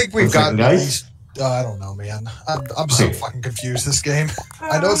 I think we've got guys. I don't know, man. I'm so fucking confused this game.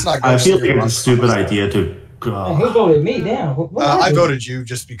 I know it's not. I feel like it's a stupid idea to. And who voted me? Damn. What I happened? voted you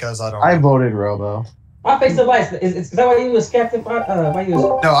just because I don't. I voted Robo. I faced the lights. Is that why you was captain? Why you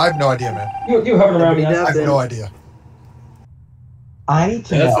was? No, I have no idea, man. You hovering around me. I have no idea. I need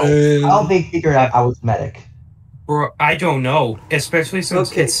to know how they figured out I was medic. Bro, I don't know. Especially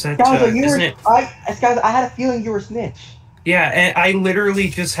since it's sent to. Scouser, I had a feeling you were snitch. Yeah, and I literally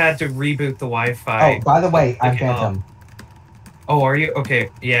just had to reboot the Wi-Fi. Oh, by the way, I'm Phantom. Oh, are you? Okay,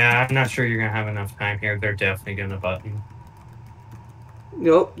 yeah, I'm not sure you're gonna have enough time here. They're definitely gonna button.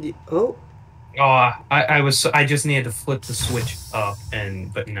 Nope. Oh. Oh, I just needed to flip the switch up,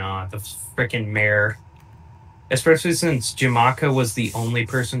 but nah, the freaking mayor. Especially since Jamaica was the only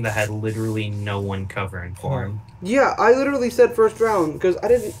person that had literally no one covering for him. Yeah, I literally said first round because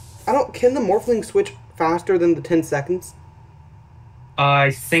can the Morphling switch faster than the 10 seconds?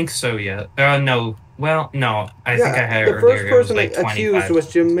 I think so, yeah. No. Well, no. I think I had the first person like accused 25. was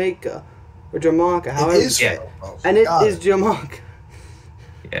Jamaica. Or Jamaica, however. It is. Yeah. And it is Jamaica.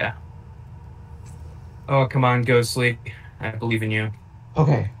 Yeah. Oh, come on, Ghostly. I believe in you.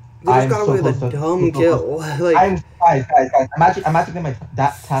 Okay. They just got away with a dumb kill. Guys. I'm actually getting my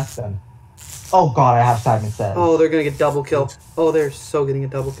task done. Oh god, I have Simon Says. Oh, they're gonna get double kill. Oh, they're so getting a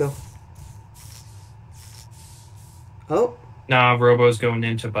double kill. Oh. Nah, Robo's going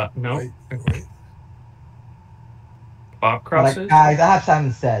into no. Wait. Bob crosses? Guys, I have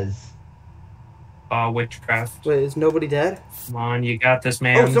Simon Says. Witchcraft. Wait, is nobody dead? Come on, you got this,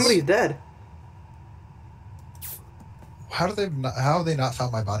 man. Oh, somebody's dead. How have they not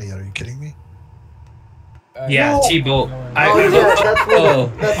found my body yet? Are you kidding me? Yeah, T-Bolt. That's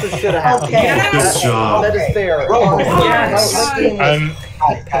what should have happened. Okay. Good job. That is fair. Yes.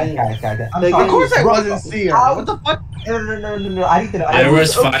 Of course I wasn't seeing. What the fuck? No. I need to. There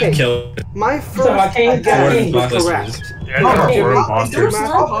was 5 kills. My first guess was correct. There were 4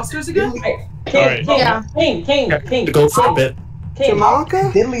 imposters again? King. Go for a bit.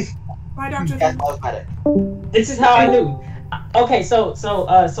 Jamaica? Bye, Dr. This is how I knew. Okay, so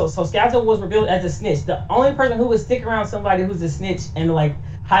Scalzo was revealed as a snitch. The only person who would stick around somebody who's a snitch and like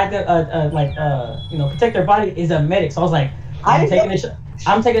hide their protect their body is a medic. So I was like, I'm taking a shot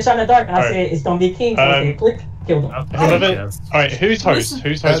in the dark, and I said it's gonna be King. So I said, click, killed him. Alright, who's host?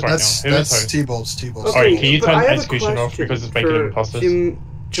 Who's host right now? That's T-Bolt's. Alright, can you turn execution off because it's making imposters?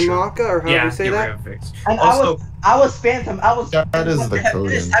 Jamaica, or how do you say that? And I was Phantom. That is the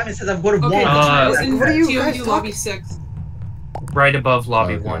code. Simon says I'm going to Okay, I was in what are you guys lobby 6. Right above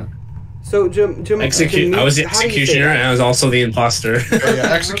lobby 1. So, I was the executioner and I was also the imposter.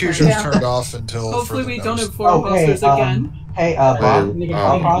 Yeah, execution's turned off until. Hopefully, we don't have 4 imposters again. Hey, Bob.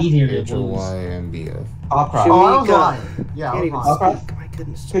 YMBF. I was lying. Yeah, I was lying. My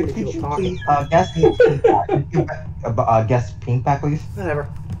goodness. Could you please guess pink back, please? Whatever.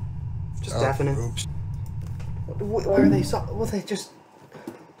 Just definite. Oops. Where are they? Well, they just.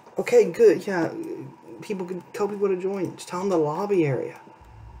 Okay, good. Yeah, people can tell people to join. Just tell them the lobby area.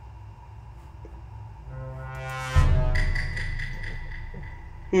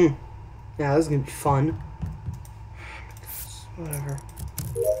 Yeah, this is gonna be fun. Whatever.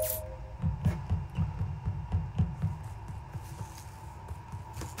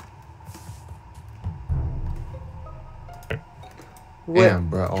 Damn,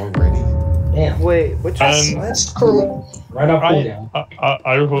 bro, already? Damn. Wait, which that's cool. Right up cooldown.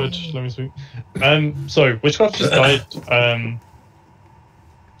 I record. Let me speak. So Witchcraft just died.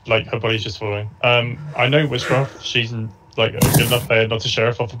 Like her body's just falling. I know Witchcraft. She's like a good enough player not to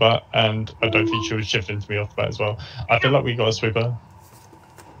sheriff off the bat, and I don't think she would shift into me off the bat as well. I feel like we got a Swooper.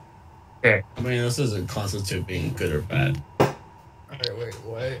 Okay. I mean, this doesn't constitute being good or bad. Alright, wait,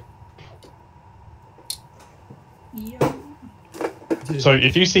 what? So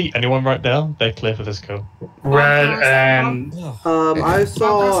if you see anyone right now, they're clear for this kill. Red and I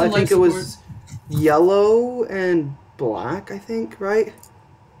saw. I think it was yellow and black. I think, right?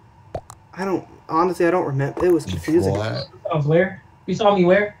 I don't remember. It was confusing. Where? You saw me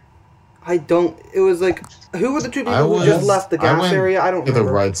where? I don't. It was like, who were the 2 people who just left the gas area? I don't to remember.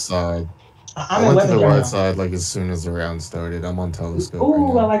 the right side. I went to the right side like as soon as the round started. I'm on telescope.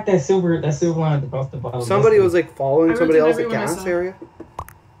 Ooh, I like that silver line across the bottom. Somebody was like following somebody else at gas area.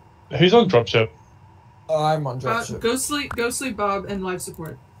 Who's on dropship? I'm on dropship. Ghostly, Bob, and life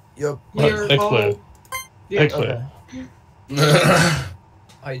support. Yep. You're all... They're clear.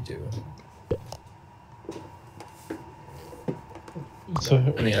 I do. So,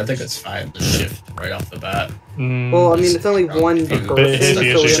 I mean, I think it's fine to shift right off the bat. Well, I mean, it's only one person, so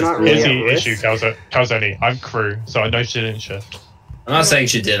we're not really at risk. Here's the issue, Calzone. I'm crew, so I know she didn't shift. I'm not saying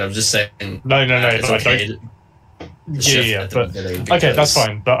she did, I'm just saying... No, it's okay. Yeah, but... Okay, that's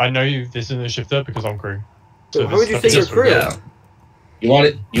fine, but I know this isn't a shifter because I'm crew. So how would you say you're crew? Yeah. You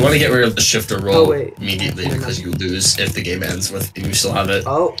want to get rid of the shifter role immediately because you lose if the game ends with you still have it.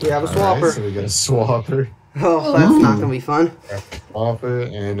 Oh, we have a swapper. Right, so we got a swapper. Oh, that's not gonna be fun. Swapper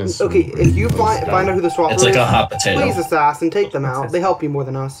and a swapper. Okay, if you find out who the swapper is, it's like a hot potato. Please assassin, take them out. They help you more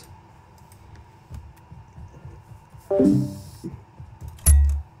than us.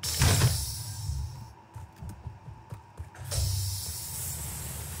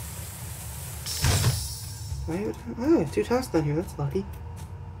 Oh, 2 tasks down here. That's lucky.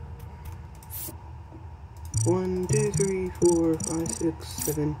 1, 2, 3, 4, 5, 6,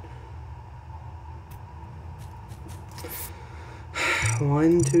 7.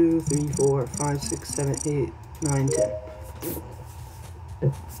 1, 2, 3, 4, 5, 6, 7, 8, 9, 10.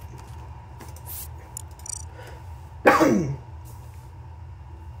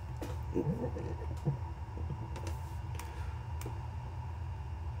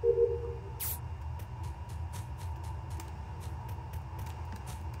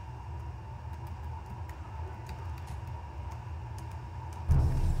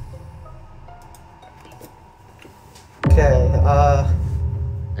 Okay,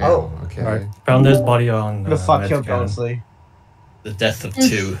 okay. Alright, found this body on the fuck killed Ghostly. The death of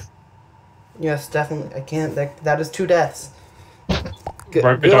 2. Yes, definitely. I can't. That is 2 deaths. Good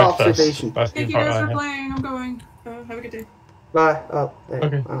observation. Thank you guys for playing. I'm going. Have a good day. Bye. Oh,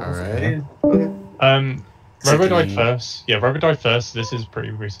 okay. Alright. Okay. Robo died first. Yeah, Robo died first. This is pretty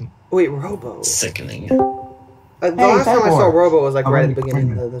recent. Wait, Robo. Sickening. The last time I saw Robo was like right at the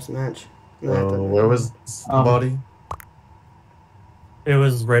beginning of this match. Where was the body? It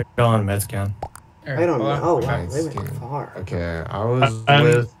was right on Medscan. I don't know. Oh, wow. They went far. Okay, I was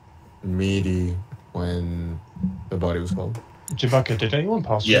with Meaty when the body was called. Chewbacca, did anyone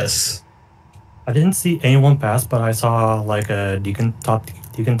pass? Yes. I didn't see anyone pass, but I saw like a Deacon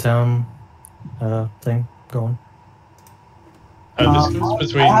Town thing going. This is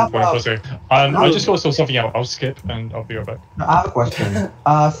between. I just got to sort something out. I'll skip and I'll be right back. I have a question.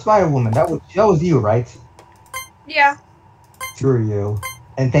 Spider Woman, that was you, right? Yeah. Through you,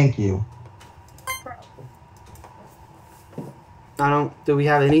 and thank you. Do we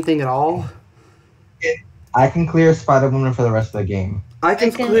have anything at all? I can clear Spider Woman for the rest of the game. I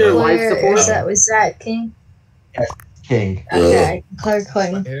can clear life support. Was that King? Yes, King. Okay, clear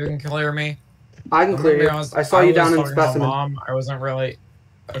King. Who can clear me? I can clear you. I saw you down in Specimen. Mom, I wasn't really...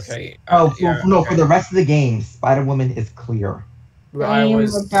 Okay. For the rest of the game, Spider Woman is clear. I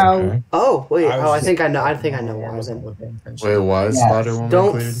was... Okay. Oh, wait. I think I know. I think I know why then. Wait, why is Spider Woman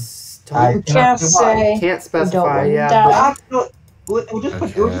cleared? Can't specify. Yeah. We'll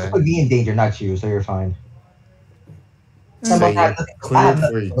just put me in danger, not you. So you're fine. So you're clear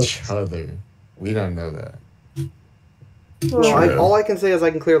for each other. We don't know that. Well, all I can say is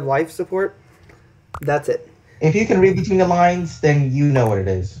I can clear life support. That's it. If you can read between the lines, then you know what it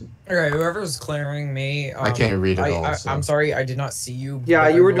is. Okay, whoever's clearing me... I can't read it all. I'm sorry, I did not see you. Yeah,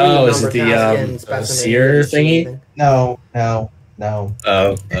 you were doing the is it the seer thingy? No. Oh,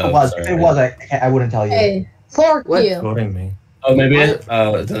 if it was, I wouldn't tell you. Hey, fork you. Voting me. Oh, maybe then it's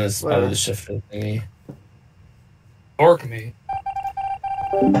probably the shifter thingy. Fork me.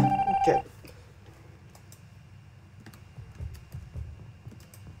 Okay.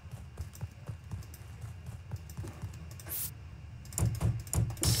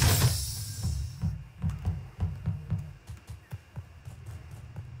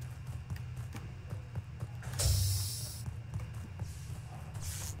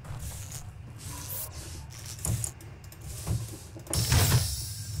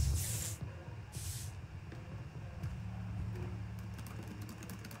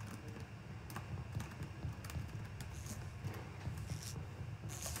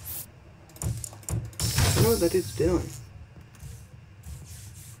 I don't know what that dude's doing.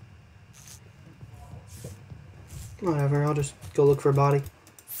 Whatever, I'll just go look for a body.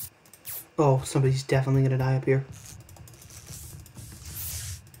 Oh, somebody's definitely gonna die up here.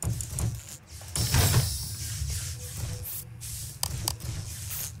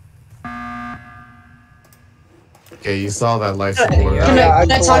 Okay, you saw that life support. Can I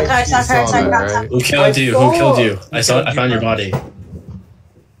talk? Who killed you? Who killed you? I found your body.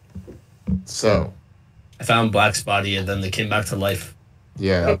 So, I found Black's body, and then they came back to life.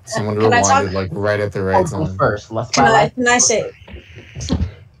 Yeah, someone rewinded like right at the right time. Can I say?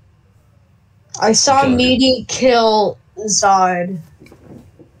 I saw Meaty kill Zod.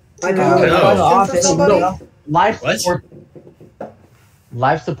 I know. Life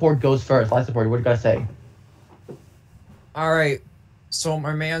support goes first. Life support. What do you gotta say? All right. So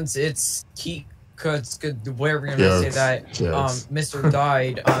my man's it's good. The way we're gonna say that, Mr.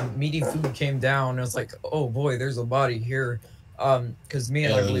 died. Meaty Food came down. And it was like, oh boy, there's a body here. Because me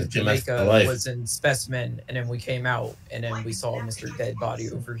and I believe Jamaica was in Specimen, and then we came out, and then we saw Mr. Dead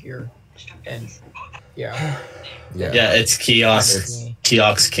Body over here, and yeah, it's Kiosk.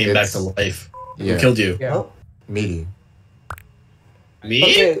 Kiosk came back to life. Yeah. Who killed you? Yeah. Meaty. Me?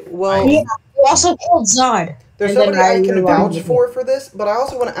 Okay, well, you also killed Zod. There's somebody I can vouch for this, but I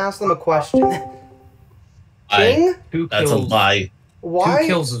also want to ask them a question. King? That's a lie. Why? 2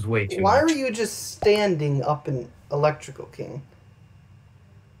 kills is way too Why much. are you just standing up in Electrical, King?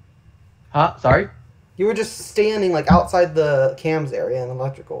 Huh? Sorry? You were just standing like outside the cams area in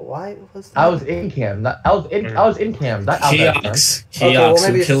Electrical. Why was that? I was in cam. I was in cam. Not outside. Okay, well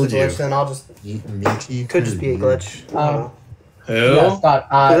maybe it's killed just a glitch, you. then I'll just... Could just be a glitch. Who? Yeah, Scott,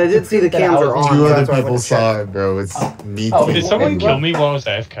 I did see the cams are on. Two That's other why I people went to check. saw it, bro. It's me. Did someone kill me while I was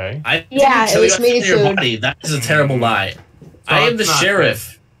AFK? It was Meaty Food. Body. That is a terrible lie. I am the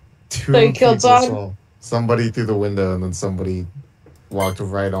sheriff. Two So you killed people Zod? saw somebody through the window, and then somebody walked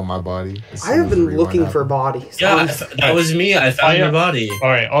right on my body. I have been looking for bodies. Yeah, that was me. I found your body.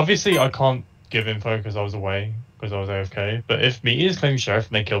 Alright, obviously I can't give info because I was away, because I was AFK, but if me is claiming sheriff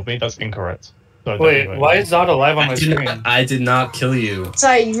and they killed me, that's incorrect. So Wait, why is Zod alive on my screen? I did not kill you.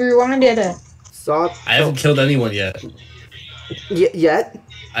 Sorry, you rewinded it. I haven't killed anyone yet. Yet?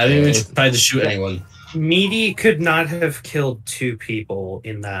 I haven't even tried to shoot anyone. Meaty could not have killed 2 people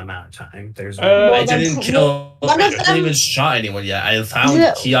in that amount of time. I didn't kill. I haven't even shot anyone yet. I found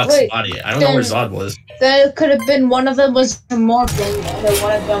Keok's body. I don't know where Zod was. There could have been one of them was immortal, and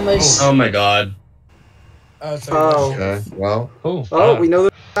one of them was. Oh my god. Okay. Well. Oh, we know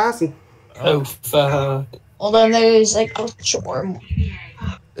the assassin. Oh fuck. Well, then there's like a storm.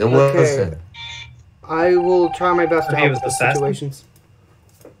 It was. I will try my best to help with the situations.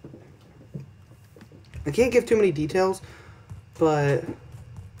 I can't give too many details, but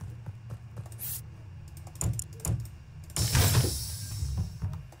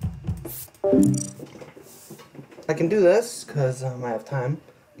I can do this because I have time.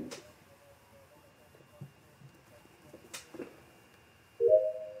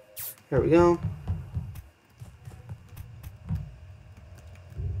 Here we go.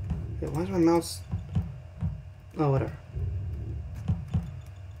 Wait, why is my mouse? Oh, whatever.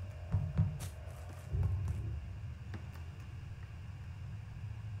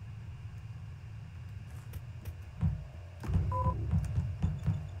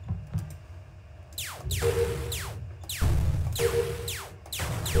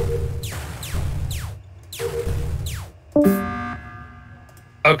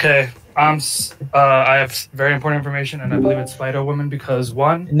 Okay, I have very important information, and I believe it's Spider Woman because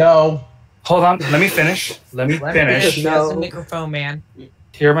one. No. Hold on, let me finish. Let me finish. She has a microphone, man.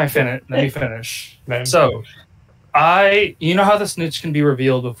 Hear my finish. Let me finish. So, you know how the snitch can be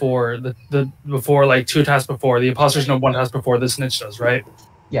revealed before before like 2 tasks before the imposters know 1 task before the snitch does, right?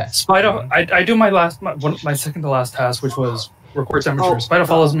 Yes. Spider, I do my second to last task, which was record temperature. Spider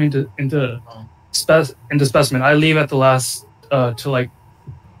follows me into specimen. I leave at the last to like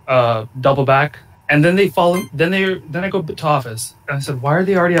double back, and then they follow. Then I go to office, and I said, "Why are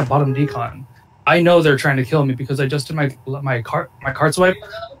they already at bottom decon?" I know they're trying to kill me because I just did my card swipe.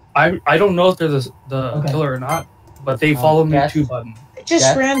 I don't know if they're the killer or not, but they follow me to button.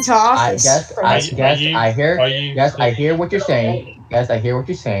 Just ran to office. I hear what you're saying. Yes, I hear what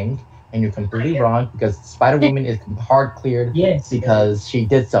you're saying, and you're completely wrong because Spider Woman is hard cleared because she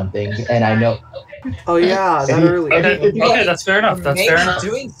did something, and I know. Oh yeah, that early. Okay, that's fair enough. That's fair enough.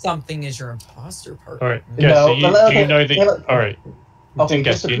 Doing something is your imposter part. All right. Yes. So do you know the? All right. Okay.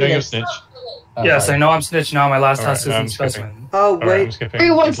 Guess. Do you know your snitch? Yes, I know I'm snitch now. My last task is in specimen. Oh wait.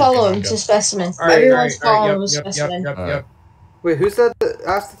 Everyone follow him to specimen. Everyone's following specimen. Yep. Wait, who said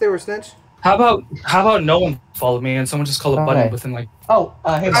asked if they were snitch? How about no one followed me and someone just called a button within like.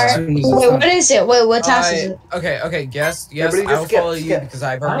 Hey. Wait, what is it? Wait, what task is it? Okay. Guess. I'll follow you because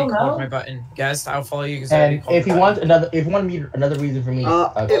I've already called my button. Guess. I'll follow you because I already called. If you want another reason for me,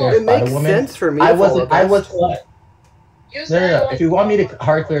 it makes sense for me. No. If you want me to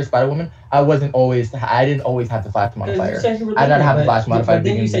hard clear Spider Woman, I didn't always have the flash modifier. I don't have the flash modifier. But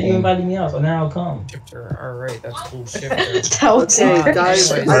then you said you invited me out, so now I'll come. Shifter. All right, that's cool. Shifter. Guys,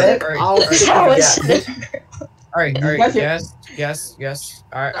 All right. Yes.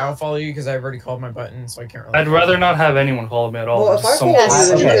 All right, I'll follow you because I've already called my button, so I can't. Really I'd rather not have anyone follow me at all. Well, if I follow you,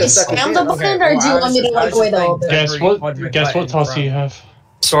 then you spam the button, or do you want me to like wait a little bit? Guess what task do you have?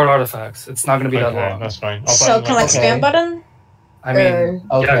 Sword artifacts. It's not going to be that long. That's fine. So can I spam button? I mean,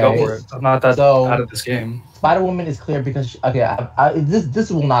 yeah, go for it. I'm not that out of this game. Spider Woman is clear because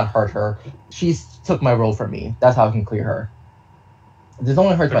this will not hurt her. She took my role for me. That's how I can clear her. This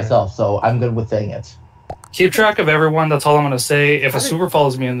only hurts myself, so I'm good with saying it. Keep track of everyone. That's all I'm going to say. If a super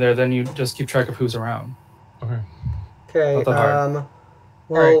follows me in there, then you just keep track of who's around. Okay. Well,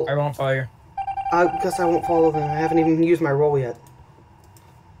 right, I won't follow you. I guess I won't follow them. I haven't even used my role yet.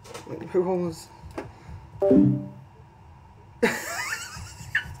 My role is.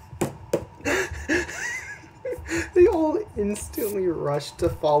 They all instantly rush to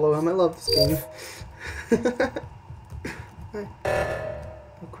follow him. I love this game.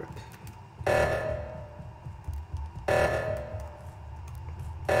 Oh crap.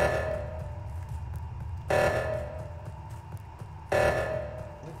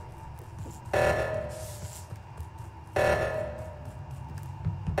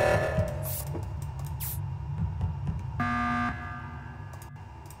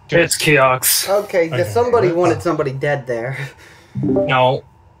 It's Keox. Okay, somebody wanted somebody dead there. No.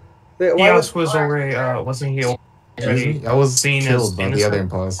 Keox was already, wasn't he already? I was seen killed as by the other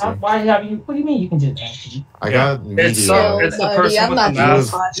imposter. Why have you? What do you mean you can just ask me? I got it's the person with the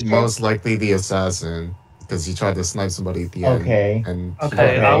mask. mask. Most likely the assassin because he tried to snipe somebody at the end.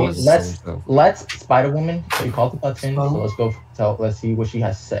 Let's Spider Woman. She called the button, so let's go. Let's see what she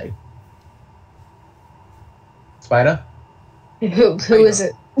has to say. Spider. Who is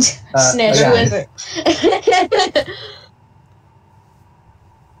it? Snitch. Who is it?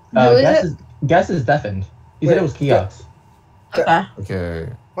 Guess is deafened. He said it was kiosk. Okay.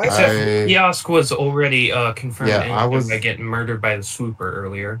 Except Kiosk was already confirmed. Yeah, I was getting murdered by the Swooper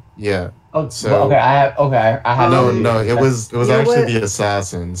earlier. Yeah. Oh, so okay. I have. No. It was actually the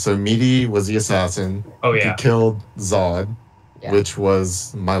assassin. So Meaty was the assassin. Oh yeah. He killed Zod, which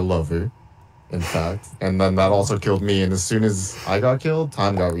was my lover, in fact, and then that also killed me. And as soon as I got killed,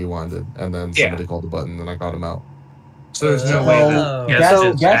 time got rewinded, and then somebody called the button, and I got him out. So there's no way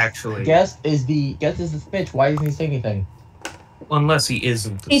that Guess is the snitch. Why doesn't he say anything? Unless he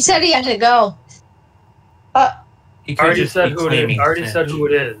isn't. He said he had to go. He I already said who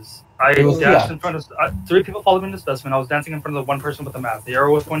it is. I danced in front of 3 people followed me in the specimen. I was dancing in front of the one person with the map. The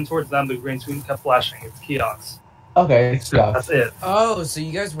arrow was pointing towards them. The green screen kept flashing. It's kiosk. Okay, that's it. Oh, so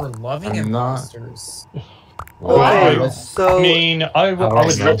you guys were loving imposters. Okay, so I mean, I would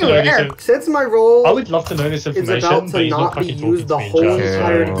love to know this. Since my role, I would love to know this is information, about but to he's not be fucking used the talking to me, whole Jack.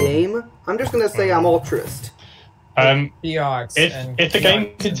 entire game, I'm just gonna say I'm altruist. If the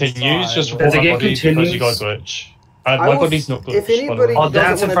game continues, just report my body because you got a glitch. My body's not glitched. If anybody I'll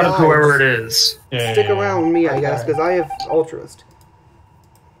dance in front of whoever it is. Stick around with me, I guess, because I have altruist.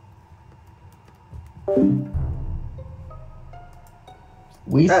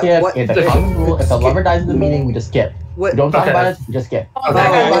 We skip. If the lover dies in the meeting, we just skip. We don't talk about it. We just skip.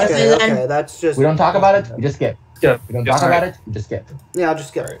 Okay, that's just. We don't talk about it. We just skip. We don't talk about it. We just skip. Yeah, I'll just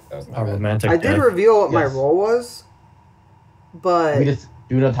skip. A romantic. I did reveal what my role was, but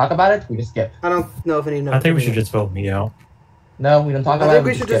we don't talk about it. We just skip. I don't know if any. I think we should just vote me out. No, we don't talk about it. I think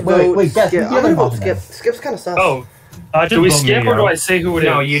we should just vote. Wait, guess. I'm gonna vote skip. Skip's kind of sus. Oh, do we skip or do I say who it is?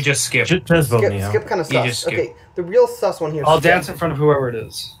 No, you just skip. Just vote me out. Skip kind of You just sus. skip. Okay, the real sus one here. I'll dance in front of whoever it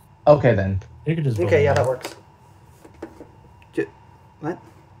is. Okay then. You can just vote Okay, me yeah, out. that works. What?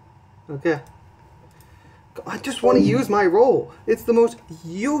 Okay. I just want to use my role. It's the most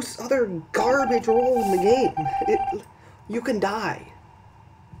other garbage role in the game. You can die.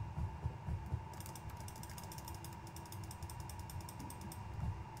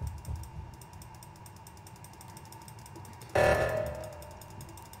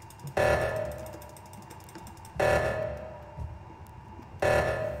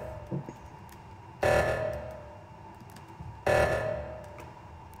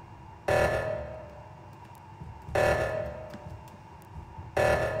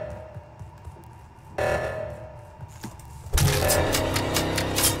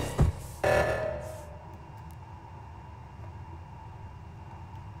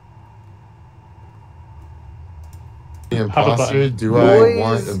 Imposter? Do I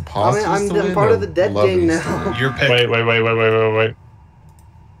want imposters to win? I'm part of the dead gang now. Your pick. Wait.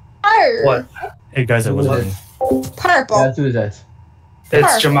 What? Hey guys, it wasn't me. Purple. That's who is it?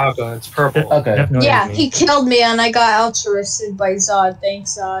 It's Jamaica. It's purple. Okay. Yeah, he killed me and I got altruisted by Zod.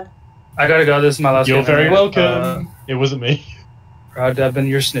 Thanks, Zod. I gotta go. This is my last. You're game. very welcome. It wasn't me. Proud to have been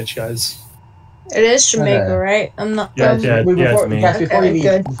your snitch, guys. It is Jamaica, right? I'm not. Before you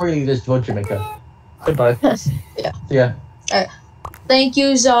good. leave, just vote Jamaica. Goodbye. Yeah. Thank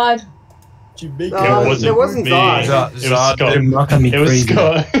you, Zod. It wasn't me. Zod. It was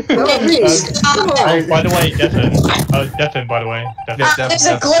Scott. It was Scott. Oh, by the way, Devin. Devin, by the way. There's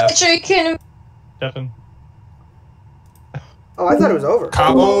a glitch you can. Devin. Oh, I thought it was over.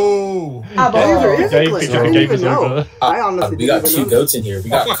 Cabo. There is a glitch. I didn't even know. I honestly we got didn't two even know. goats in here. We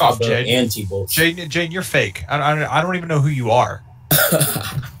got Fuck off, Cabo Jane. and T-Bolts. Jane, you're fake. I don't even know who you are.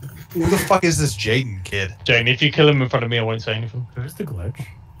 Who the fuck is this Jaden kid? Jane, if you kill him in front of me, I won't say anything. Where's the glitch?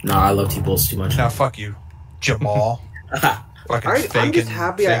 Nah, I love T-Bolts too much. Now, fuck you, Jamal. I'm just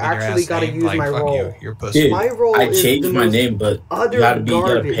happy I actually got to use my role. You're pussy. Dude, My role I is changed the my most name, but utter you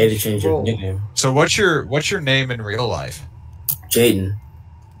gotta pay to change your role. nickname. So what's your name in real life? Jaden.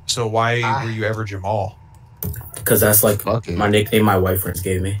 So why were you ever Jamal? Because that's like my nickname my wife friends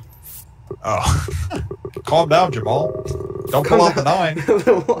gave me. Oh. Calm down, Jamal. Don't pull out the 9.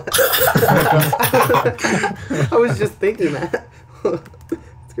 I was just thinking that.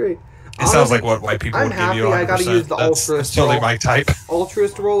 It's great. It sounds like what white people I'm would give happy you. 100%. I gotta use the That's altruist totally role. my type.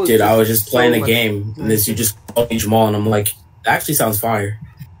 Altruist role is Dude, I was just playing so a game, and this you just called me Jamal, and I'm like, that actually sounds fire.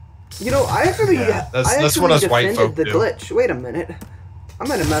 You know, I actually, that's what us white folk the do. glitch. Wait a minute, I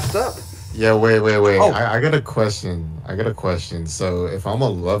might have messed up. Yeah, wait. Oh. I got a question. So if I'm a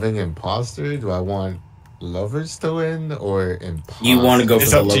loving imposter, do I want lovers to win or imposters? You want to go for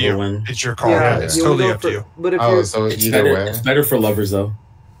It's the up to lover you. win. It's your call. Yeah, it's totally up to you. But if you're, so It's either better, way. it's better for lovers though.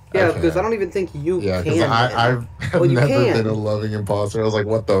 yeah, Okay. because I don't even think you Yeah, can. because I've Well, you never can. been a loving imposter. I was like,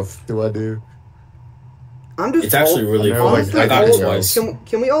 what the f do I do? I'm just. It's actually really fun. honestly, I got this twice.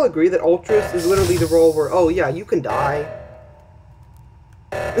 Can we all agree that altruist is literally the role where, oh yeah, you can die.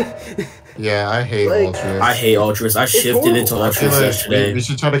 Yeah, I hate Like- altruists. I hate altruists. I shifted into I feel altruists like yesterday. we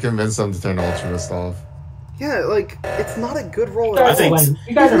should try to convince them to turn altruist off. Yeah, like it's not a good role. I think-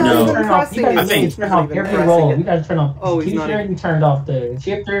 you guys are He's not no. even turn off. You pressing guys it. need He's to turn not off even every pressing role. it. You guys turn off. Oh, he's not Executioner, you turned off the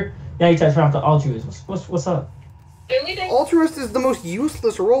shifter. Now you turn off the altruist. What's up? Altruist is the most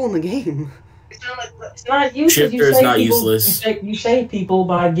useless role in the game. It's not useless. Shifter is not useless. You save people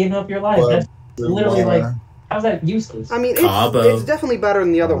by giving up your life. Well, That's literally well, like, how's that useless? I mean, Cabo. it's definitely better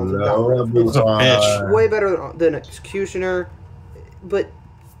than the other ones. we've got rid of. It's a bitch. Way better than Executioner, but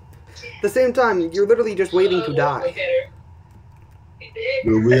at the same time, you're literally just waiting to die.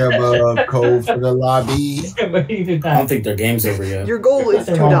 Do we have a code for the lobby? I don't think their game's over yet. Your goal is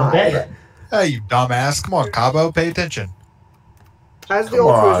to die. Hey, you dumbass. Come on, Cabo, pay attention. As the Come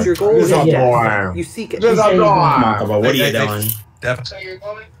altruist, on. your goal is Come death. on. You seek it. Come Come on, on. Cabo, what are you doing? Devin.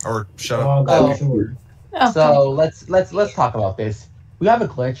 Or shut Oh, up. God, sure. So let's talk about this. We have a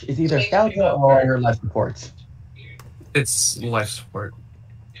glitch. It's either Scouter or life support. It's life support.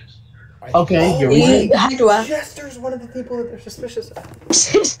 Okay, your reason. How do I? Jester's one of the people that they're suspicious of.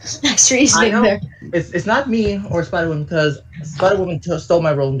 Nice I reasoning know. there. It's not me or Spider-Woman because Spider-Woman stole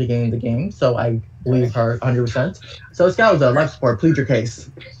my role in the game, so I believe her 100%. So Scouter, life support, plead your case.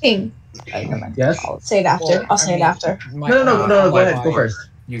 King. Yes. I'll say it after. I'll say it after. No. Go ahead. Go first.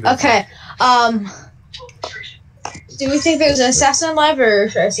 Okay. Do we think there's an assassin alive, or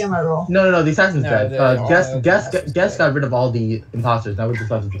should I say my role? No. The assassin's dead. they're Guess got rid of all the imposters. Now we're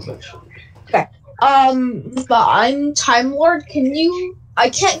just left with the glitch. Okay. But I'm Time Lord. Can you? I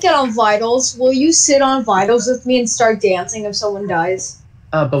can't get on vitals. Will you sit on vitals with me and start dancing if someone dies?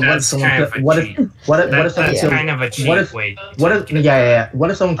 But what if That's someone? kind of a What cheat. if someone That's kills? kind of a cheat. What if? Wait. What if? Yeah. What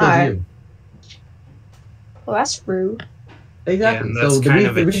if someone kills Alright. you? Well, that's rude. Exactly. Yeah, that's so kind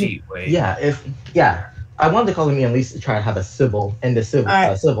of the a reason, cheat way. Yeah. I wanted to call me at least to try to have a civil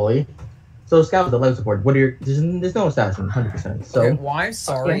Alright. civilly. So Scout with the life support. What are your? There's no assassin, 100%. So Okay, well, I'm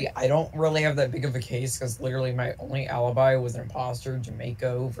sorry. I don't really have that big of a case because literally my only alibi was an imposter, Jamaica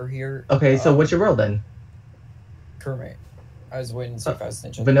over here. okay. So what's your role then? Crewmate. I was waiting to see if I was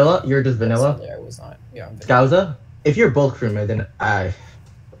snitching. Vanilla. You're just vanilla. Yeah, I was not. Yeah, I'm vanilla. Scouza. If you're both crewmate, then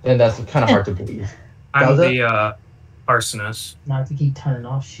that's kind of hard to believe. I'm Scouza? the arsonist. Not to keep turning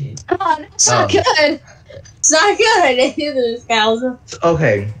off shit. Come on, it's not good. It's not good. I didn't do this, Calza.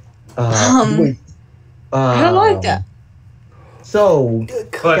 Okay. Wait. I don't like that. So,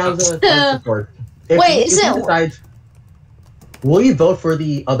 Scouza, life support. Wait, If you decide, will you vote for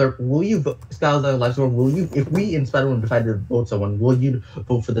the other? Will you vote Scouza life support? Will you? If we in Spider-Man decide to vote someone, will you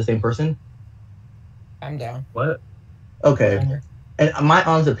vote for the same person? I'm down. What? Okay. And my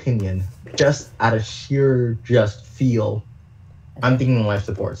honest opinion, just out of sheer just feel, I'm thinking life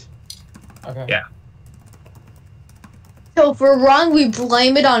support. Okay. Yeah. So if we're wrong, we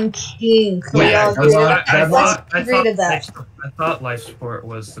blame it on King. Can we all agree? Let's agree to that. I thought life support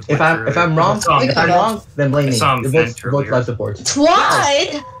was the. If I'm wrong, then blame me. Vote earlier. life support.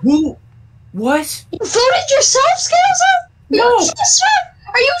 What? Who? What? You voted yourself, Scouser? No.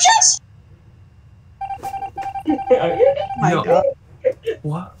 Are you just? My No. God.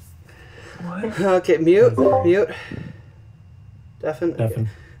 What? Okay, mute. Deafin.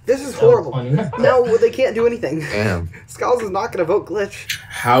 This is horrible. Now they can't do anything. Damn. Skulls is not going to vote glitch.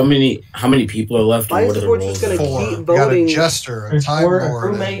 How many people are left? Life And what are the support's roles? just going to Four. keep You got a voting. jester, a There's time four, a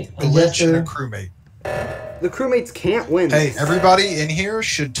lord, crewmate, a a glitch, jester. and a crewmate. The crewmates can't win. Hey, everybody in here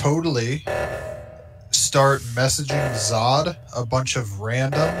should totally start messaging Zod a bunch of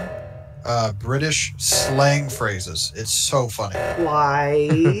random British slang phrases. It's so funny. Why?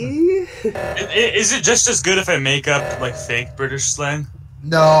 Is it just as good if I make up like fake British slang?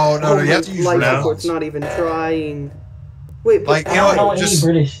 No. You have to use life nouns. support's not even trying. Wait, but Like, you I don't know, know any just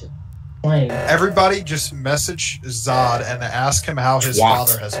British slang. everybody just message Zod and ask him how his Twat.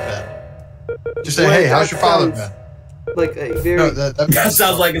 father has been. Just say, What? hey, how's That your father sounds been? like a very. No, that That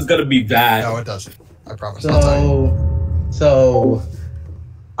sounds like it's gonna be bad. No, it doesn't. I promise. I'll tell you. So,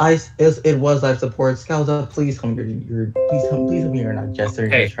 it was life support. Scouza, please come here. Please come here. You're not jester.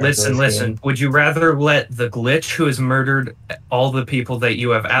 Hey, listen. Would you rather let the glitch who has murdered all the people that you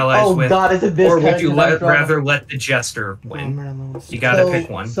have allies Oh, with, God, is it this or would kind you of drama? rather let the jester win? You gotta pick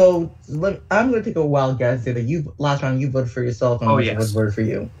one. So I'm going to take a wild guess and say that last round you voted for yourself and Oh, last yes. round voted for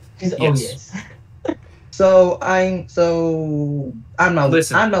you. Oh yes. So I'm not.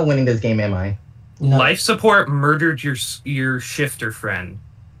 Listen. I'm not winning this game, am I? No. Life support murdered your shifter friend.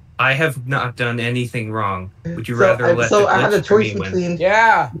 I have not done anything wrong. Would you rather let the I have glitch a for choice me win? between.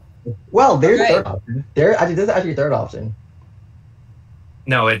 Yeah. Well, there's a Okay. third option. There's actually a third option.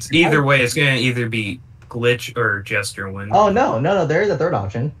 No, it's either way. It's gonna either be Glitch or Jester win. Oh no! There is a third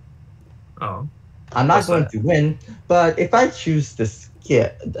option. Oh. I'm not going to win, but if I choose to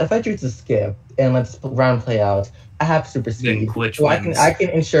skip, and let the round play out, I have super speed. So I can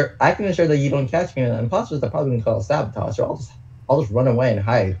ensure that you don't catch me. And imposters are probably going to call sabotage. So I'll just run away and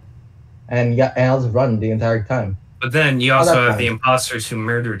hide, and I'll just run the entire time. But then you also have the imposters who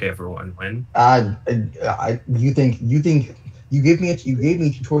murdered everyone win. You think you gave me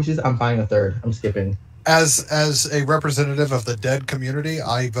two choices? I'm finding a third. I'm skipping. As a representative of the dead community,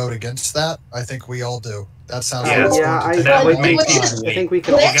 I vote against that. I think we all do. That sounds like that would make sense. I think we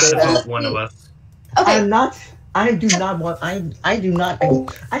can all say that. One of us. Okay. I do not.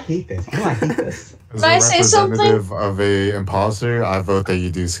 I hate this. No, I hate this. As a representative of a imposter, I vote that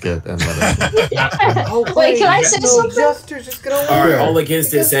you do skip and let it. Wait, can I say something? Jester's just gonna Alright, all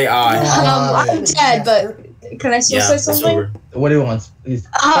against it, say aye. I'm dead, but can I still say something? What do you want?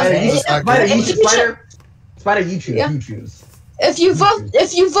 Spider, you choose. Yeah. You choose. If you vote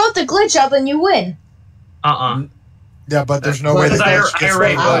the glitch out, then you win. Yeah, but there's no way that I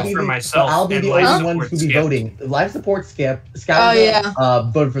already voted for myself. I'll be the only one to be voting. Life support skip. Scout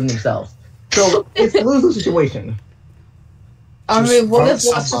vote for themselves. So it's a lose situation. I mean, what if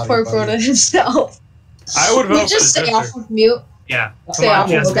life support voted himself? I would vote. We just stay off of mute. Yeah. Stay off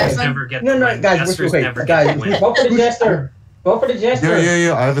of Jesters never get No, guys, Jesters wait, never guys, get the win. Vote for the Jester. Vote for the Jester.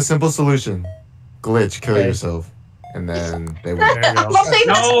 Yeah. I have a simple solution. Glitch, kill yourself, and then they will. I don't think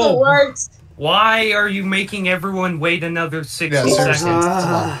that's what works. Why are you making everyone wait another 60 seconds?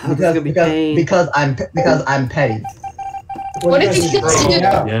 Because I'm petty. What if he kills you?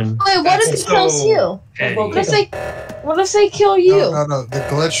 Wait, what if he kills you? What if they kill you? No. The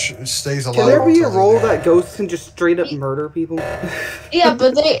glitch stays alive. Can there be a role that ghosts can just straight up murder people? Yeah,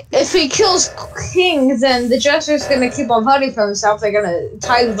 but if he kills King, then the Jester's gonna keep on fighting for himself. They're gonna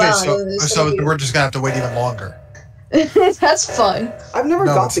tie him down. So we're just gonna have to wait even longer. That's fun. I've never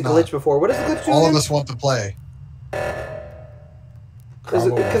got the glitch before. What does the glitch do? All of us want to play. Can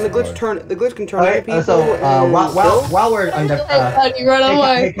the glitch turn? The glitch can turn into people. So while we're under, run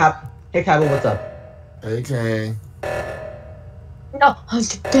away. Hey, Cabo, what's up? Hey, Kay. No.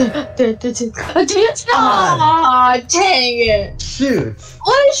 Ah, dang it. Shoot.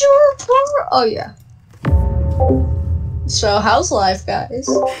 What is your power? Oh yeah. So how's life, guys?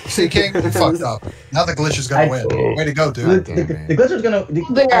 See, King, you fucked up. Now the glitch is gonna win. Way to go, dude. The glitch is gonna.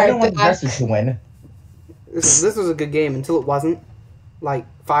 I don't want the Jester to win. This was a good game until it wasn't. Like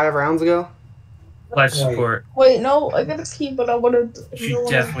 5 rounds ago. Life support. Wait, no, I gotta keep it. I wanna. You should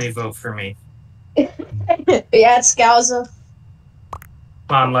definitely vote for me. Yeah, it's Scouser.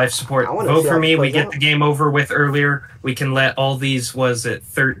 Come on, life support. Vote for me. We get the game over with earlier. We can let all these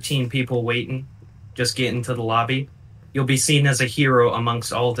 13 people waiting just get into the lobby. You'll be seen as a hero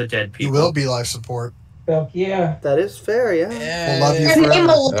amongst all the dead people. You will be life support. Yeah. That is fair, yeah. We'll love you Your name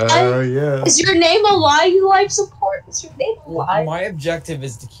a lie? Yeah. Is your name a lie, you life support? Is your name a lie? My objective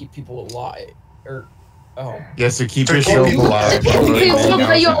is to keep people alive. Yes, to keep yourself alive.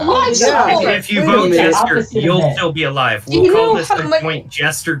 If you vote Jester, you'll still be alive. We'll call this the point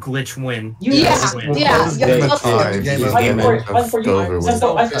Jester glitch win. Are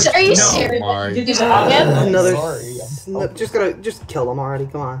you serious? Just kill him already.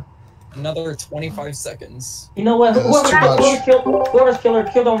 Come on. Another 25 seconds. You know what? Whoever's killer,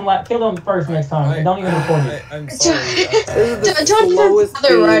 kill them first next time. And don't even record it. I'm sorry. This is the slowest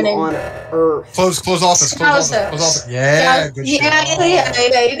game on Earth. Close office. Close office. Yeah, good shit.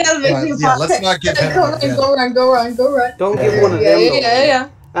 Yeah. You gotta make me yeah, let's not give him Go run. Don't give one of them a win. Yeah.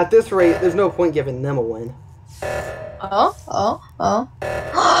 At this rate, there's no point giving them a win. Oh.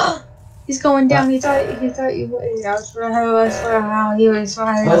 He's going down. He thought you would. He was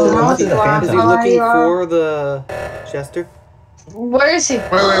trying. Is he looking for the Jester? Where is he?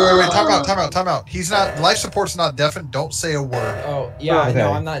 Wait. Time out. He's not. Life support's not deafened. Don't say a word. Oh, yeah. Okay.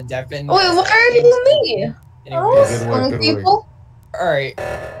 No, I'm not deafened. Wait, what are you mean? Anyways. People? Alright.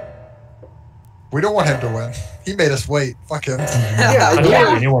 We don't want him to win. He made us wait. Fuck him. I don't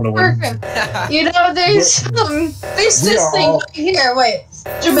want anyone to win. You know, there's this thing right here. Wait,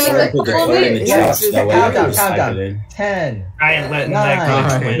 Jamaica. Countdown. 10. I ain't letting that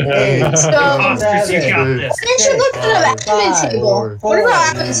glitch win. 8. Imposters, you got this. Then you look at the admin table. What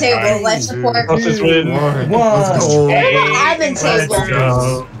about admin table? Life support. Admin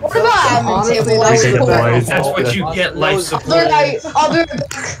table. What about admin table? Life support. That's what you get, life support. I'll be right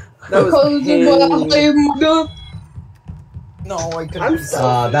back. That was No, I couldn't.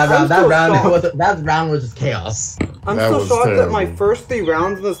 That round was just chaos. I'm so shocked that my first 3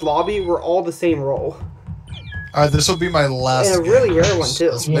 rounds in this lobby were all the same role. Alright, this will be my last. And a really rare one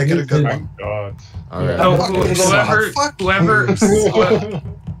too. Let's make it a good one. God. All right. Oh, whoever.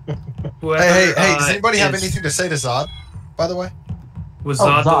 Hey, does anybody have anything to say to Zod, by the way? Was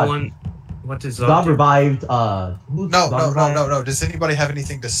Zod the one? What did Zod Zod do? revived. No. Does anybody have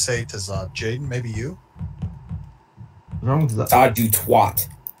anything to say to Zod? Jaden, maybe you? Zod, you twat.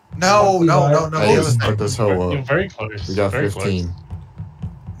 No. Hey, let's put this hoe up. You're very close. We got very 15. Close.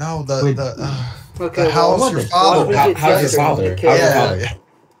 No, Okay, how's your father? How's your father? Yeah.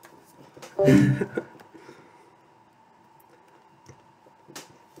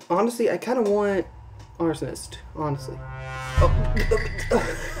 Honestly, I kind of want Arsonist. Honestly.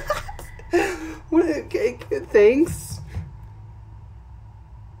 Okay, thanks.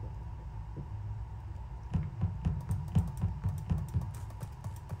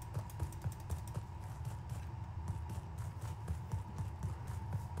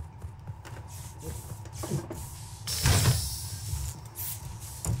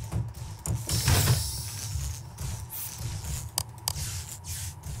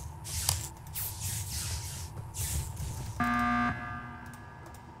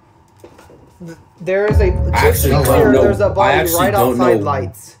 There's a there's a body right outside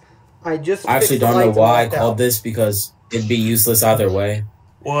lights. I actually don't know why I called this because it'd be useless either way.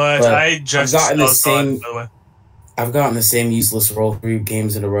 What? But I've gotten the same useless roll 3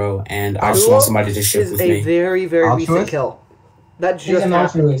 games in a row, and I just want somebody to shift with me. Is a very recent kill. That He's just an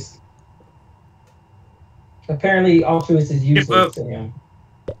happened. altruist. Apparently, altruist is useless to him.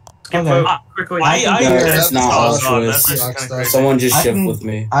 Quickly. It's not altruist. Someone just shift with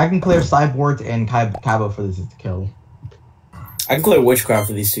me. I can clear Cyborg and Cabo for this kill. I can clear Witchcraft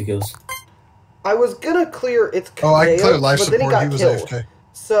for these 2 kills. I was gonna clear its I can clear life but then he support. got He was killed. AFK.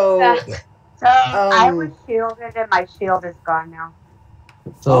 So, I was shielded and my shield is gone now.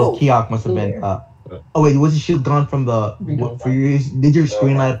 So Kiok must have been. Oh wait, was the shield gone from the? Did your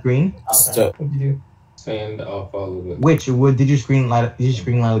screen light up green? So, And I'll follow it. Which did your screen light up? Did your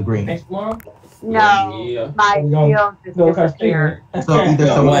screen light up green? No, my shield is disappeared. So either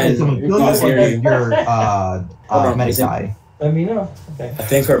someone killed you or did your medic die? Let me know. Okay. I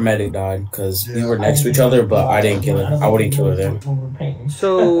think her medic died because we were next to each other, but I didn't kill her. I wouldn't kill her there.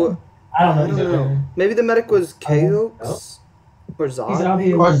 So I don't know. Maybe the medic was Kaox or Zod.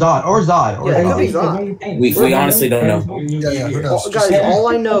 Or Zod. Yeah, it could be Zod. We honestly don't know. Yeah, who knows? Guys, all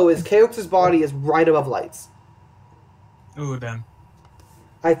I know is Kaox's body is right above lights. Ooh, damn.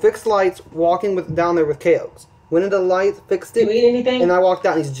 I fixed lights walking down there with Kaox. Went into lights, fixed it, and I walked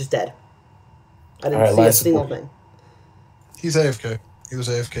out and he's just dead. I didn't see a single thing. He's AFK. He was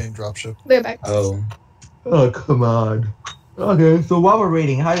AFK in dropship. They're back. Oh, come on. Okay, so while we're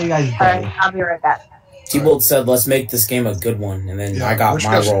rating, how do you guys play? I'll be right back. T-Bolt said, "Let's make this game a good one," and then I got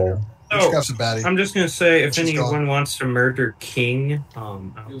my role. I'm just gonna say, if anyone wants to murder King, I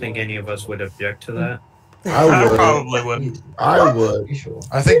don't think any of us would object to that. I probably would. I would.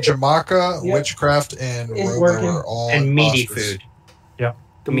 I think Jamaica, Witchcraft, and Robo are all and meaty imposters. food. Yeah.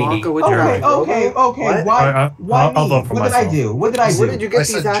 Jamaica, Okay. Why? I'll vote for What did I do? What did I do? Where did you get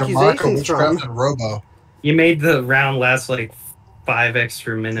these accusations from? And Robo. You made the round last like 5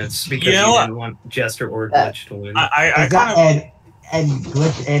 extra minutes because you didn't want Jester or Glitch to win. And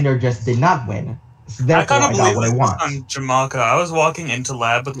Glitch and or just did not win. So I therefore, kind I of got believe what I this want. was on Jamaica. I was walking into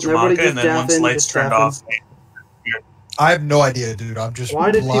lab with Everybody Jamaica, and just then once Daffin, lights just turned Daffin. off. I have no idea, dude. I'm just Why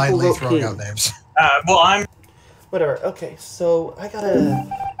did people blindly vote throwing King? out names. Well, I'm. Whatever. Okay, so I gotta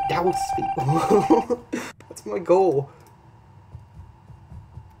douse people. That's my goal.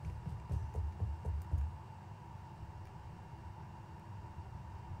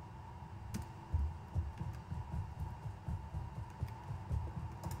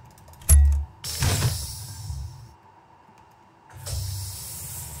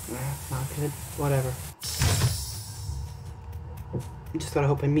 Not good. Whatever. I just gotta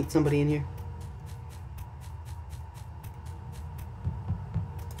hope I meet somebody in here.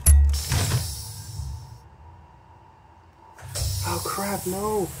 Oh crap,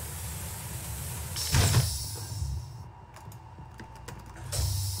 no.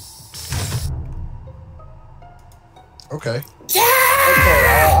 Okay. Okay,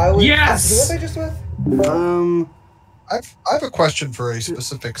 I was, Yes! Who was I just with? I have a question for a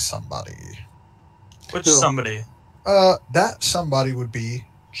specific somebody. Which somebody? That somebody would be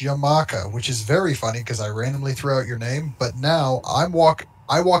Jamaica, which is very funny because I randomly threw out your name, but now I walk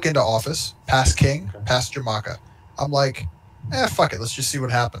into office, past King, past Jamaica. I'm like, fuck it, let's just see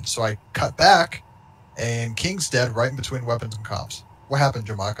what happens. So I cut back, and King's dead right in between weapons and comms. What happened,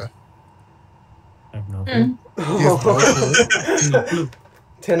 Jamaica? I have no clue. You have no clue?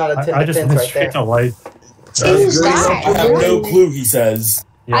 10 out of 10 I just defense went right straight there. to light. I have no clue, he says.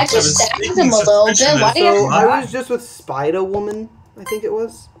 I just stabbed him a little bit. Why do you So have I was just with Spider Woman, I think it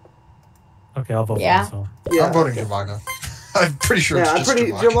was. Okay, I'll vote for Yeah. myself. Yeah, I'm voting Jamaica. I'm pretty sure Yeah, it's I'm just pretty.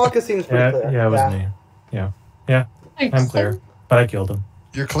 Jamaica. Jamaica seems pretty clear. Yeah, it was me. Yeah. Yeah. I'm clear. But I killed him.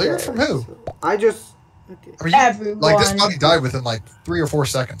 You're clear from who? I just. Okay. I mean, Everyone. like this body died within like 3 or 4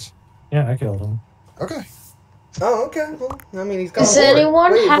 seconds. Yeah, I killed him. Okay. Oh, okay. Well, I mean, he's got. Does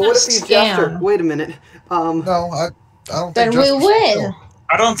anyone Wait, have but what a if he's scan? Jester? Wait a minute. No, I don't Then think we Jester's win. still-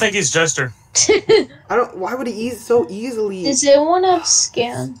 I don't think he's Jester. I don't. Why would he so easily Does anyone have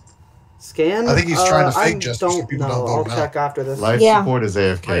scan? scan? I think he's trying to fake I Jester so don't people know. don't vote I'll him out. check after this. Life Yeah. support is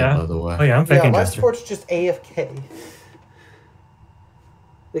AFK, Oh, yeah. by the way. Oh yeah, I'm Yeah, faking life Jester. support's just AFK.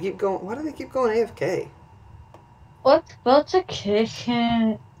 They keep going. Why do they keep going AFK? What's a kick?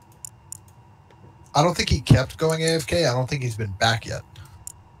 I don't think he kept going AFK. I don't think he's been back yet.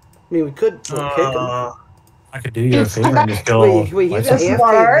 I mean, we could kick him. I could do you a favor and just kill. Wait, he's been myself.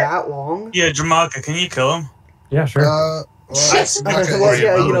 AFK that long? Yeah, Jamaica, can you kill him? Yeah, sure. Well, Well,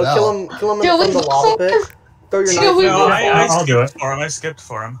 yeah, you know, kill him from the lava pit. Throw your knife. No, I'll do it. For him. I skipped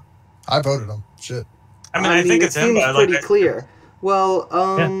for him. I voted him. Shit. I mean, I think it's it him, seems but pretty like, clear. Well,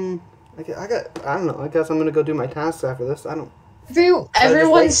 I don't know. I guess I'm gonna go do my tasks after this. I don't.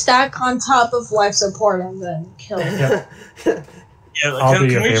 Everyone wait? stack on top of life support and then kill him. yeah, I'll do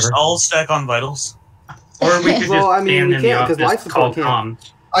you can a we just favor. all stack on vitals? Or we could Well, just I mean, stand we in the can't, 'cause office, life support call can't.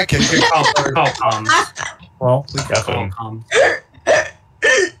 comms. I can We call comms. Well, we Call got comms.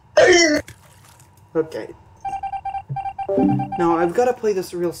 Okay. No, I've got to play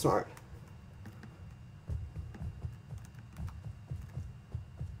this real smart.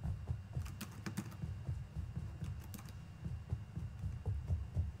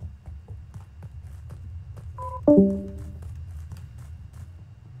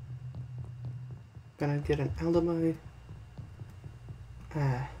 Gonna get an alibi.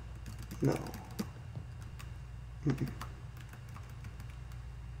 No. Mm-mm.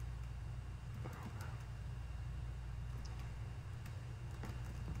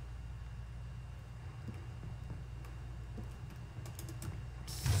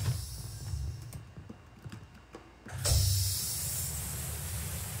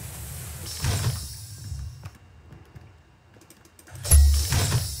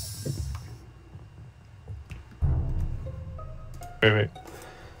 Wait.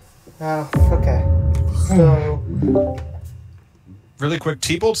 Okay. So, Really quick,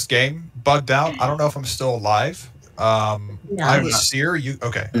 T-Bolt's game bugged out. I don't know if I'm still alive. I was Seer. You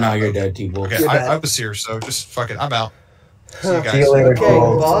okay? No, you're dead, T-Bolt. Okay, You're dead. I was Seer, so just fuck it. I'm out. See you guys. See you later, okay,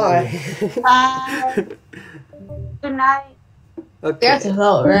 Cole. bye. Good night. We have to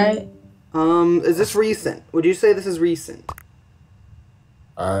vote, right? Is this recent? Would you say this is recent?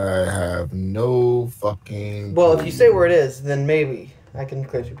 I have no fucking. Well, if you say where it is, then maybe I can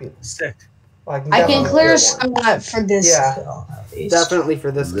clear two people. Sick. Well, I can definitely clear one. Scott for this Yeah. kill, at least. Definitely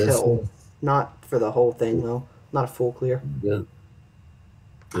for this This kill, one? not for the whole thing though. Not a full clear.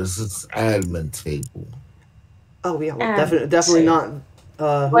 This is admin table. Oh yeah, well, definitely not.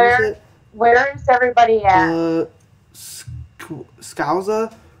 Who is Where it? where is everybody at?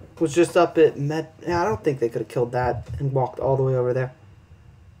 Scouza was just up at Med. Yeah, I don't think they could have killed that and walked all the way over there.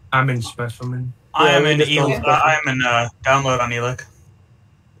 I'm in specimen. I am in just don't download on Elic.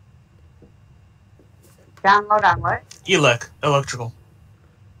 Download on what? Elic, electrical.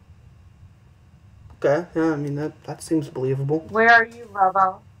 Okay, yeah, I mean that seems believable. Where are you,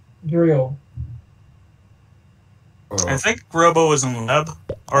 Robo? Drill. I think Robo was in lab.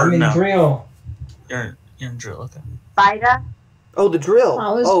 Or I'm in no. drill. You're in drill, okay. Vida? Oh, the drill.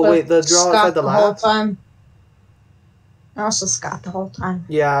 I was Oh with wait, the drill Scott outside the the whole lab. time. I also Scott the whole time.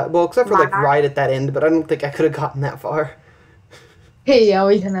 Yeah, well, except for like right at that end, but I don't think I could have gotten that far. Hey, yeah,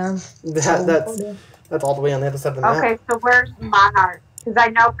 we can have. That's all the way on the other side of the map. Okay, so where's Monarch? Because I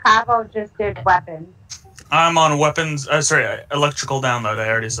know Cabo just did weapons. I'm on weapons. Electrical download. I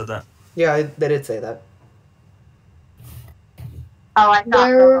already said that. Yeah, they did say that. Oh, I thought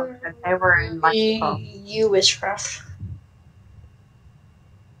Where Robo said they were in electrical. You witchcraft.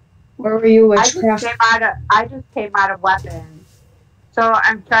 Where were you, witchcraft? I just came out of weapons. So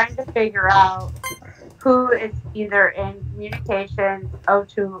I'm trying to figure out who is either in communications,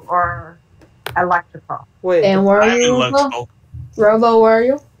 O2, or electrical. Wait, and where are you, Robo? Robo, where are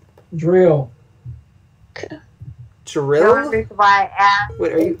you? Drill. Drill? The only reason why I asked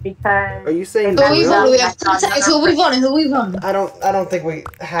Wait, is because Are you saying Who we drill? voted? We have 10 seconds. Who we voted? Who we voted? I don't think we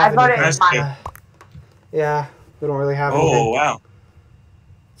have. I voted anything. Monarch. Yeah, we don't really have. Oh, anything. wow.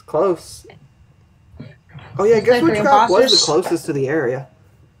 It's close. Oh yeah, I guess Like for Witchcraft was imposters? the closest to the area.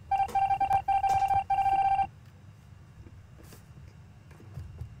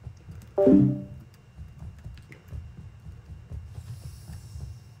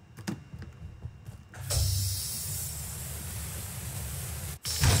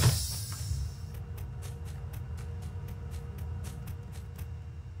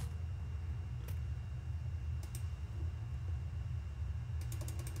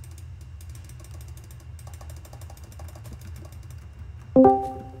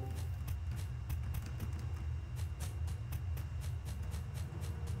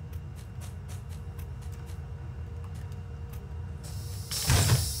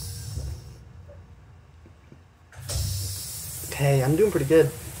 Hey, I'm doing pretty good.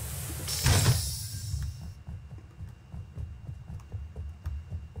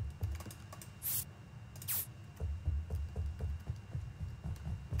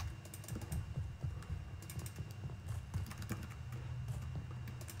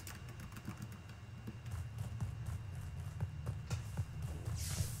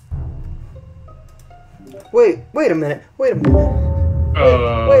 Wait a minute. Wait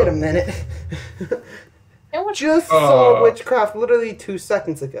a minute. Just saw witchcraft literally 2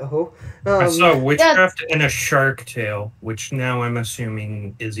 seconds ago. I saw witchcraft and a shark tail, which now I'm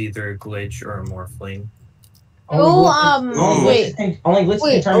assuming is either a glitch or a morphling. Wait. Only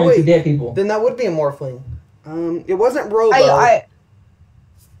glitches can turn into dead people. Then that would be a morphling. It wasn't Robo.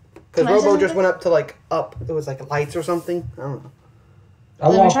 Because Robo just went up to like up. It was like lights or something. I don't know. I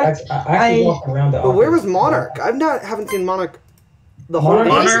actually walked around the But where was Monarch? Haven't seen Monarch the whole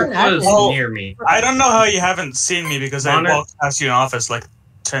Monarch was near me. I don't know how you haven't seen me because I walked past you in office like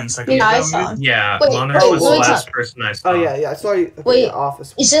 10 seconds ago. I saw. Yeah, Monarch was the last person I saw. Oh yeah, I saw you at Wait, the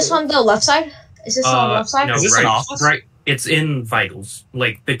office. Is this on the left side? Is this on the left side? No, is this an office? Right, it's in Vitals,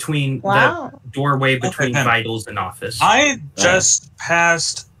 like between the doorway between Vitals and office. I just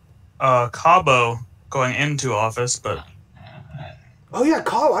passed Cabo going into office, but. Oh yeah,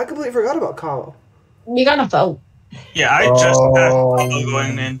 Cabo. I completely forgot about Cabo. You gotta vote. Yeah, I just passed Cabo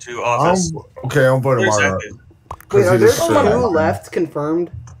going into office. I'm voting Monarch. Wait, are there 2 left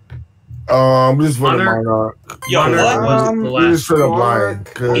confirmed? I'm just voting Monarch. What? Just straight up lying.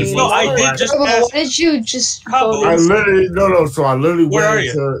 No, I did just pass. Why did you just vote? I literally So I literally Where are went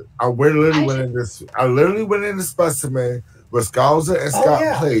into. I literally went into specimen with Scouser and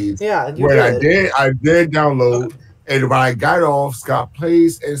Scott plays. Yeah, you when did. I did download. And when I got off, Scott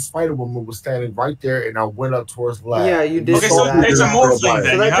Plays and Spider-Woman was standing right there, and I went up towards the lab. Yeah, you did. Okay, so it's a morphling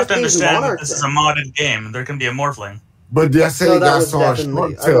then. So you have to understand that this is a modded game. There can be a morphling. But I said I saw a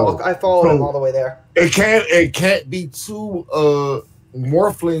short tail. I followed him all the way there. It can't be 2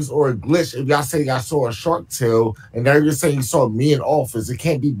 morphlings or a glitch if y'all say I saw a shark tail, and now you're saying you saw me in office. It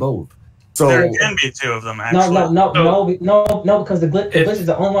can't be both. So there can be 2 of them, actually. No, because the glitch is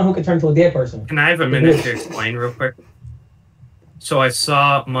the only one who can turn into a dead person. Can I have a minute to explain real quick? So I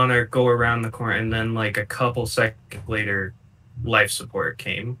saw Monarch go around the corner, and then like a couple seconds later, life support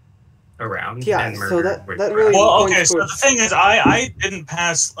came around. Yeah, and so that Witchcraft. really. Well, okay, so the thing is, I didn't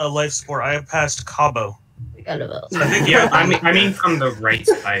pass a life support. I passed Cabo. I think I mean from the right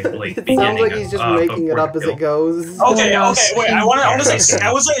side, like It sounds like he's just making it up as it goes. Okay, wait. I want to say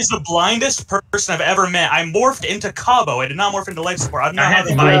Scouser is the blindest person I've ever met. I morphed into Cabo. I did not morph into life support. I've not had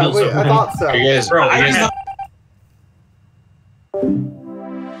Vitals. I thought so.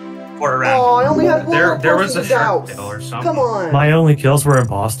 Oh, I only had one more there was a person shark douse. tail or something. Come on. My only kills were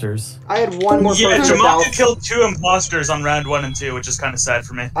imposters. I had one more Yeah, person Jamaka douse. killed 2 imposters on round 1 and 2, which is kind of sad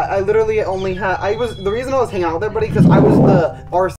for me. I literally only had. The reason I was hanging out with everybody because I was the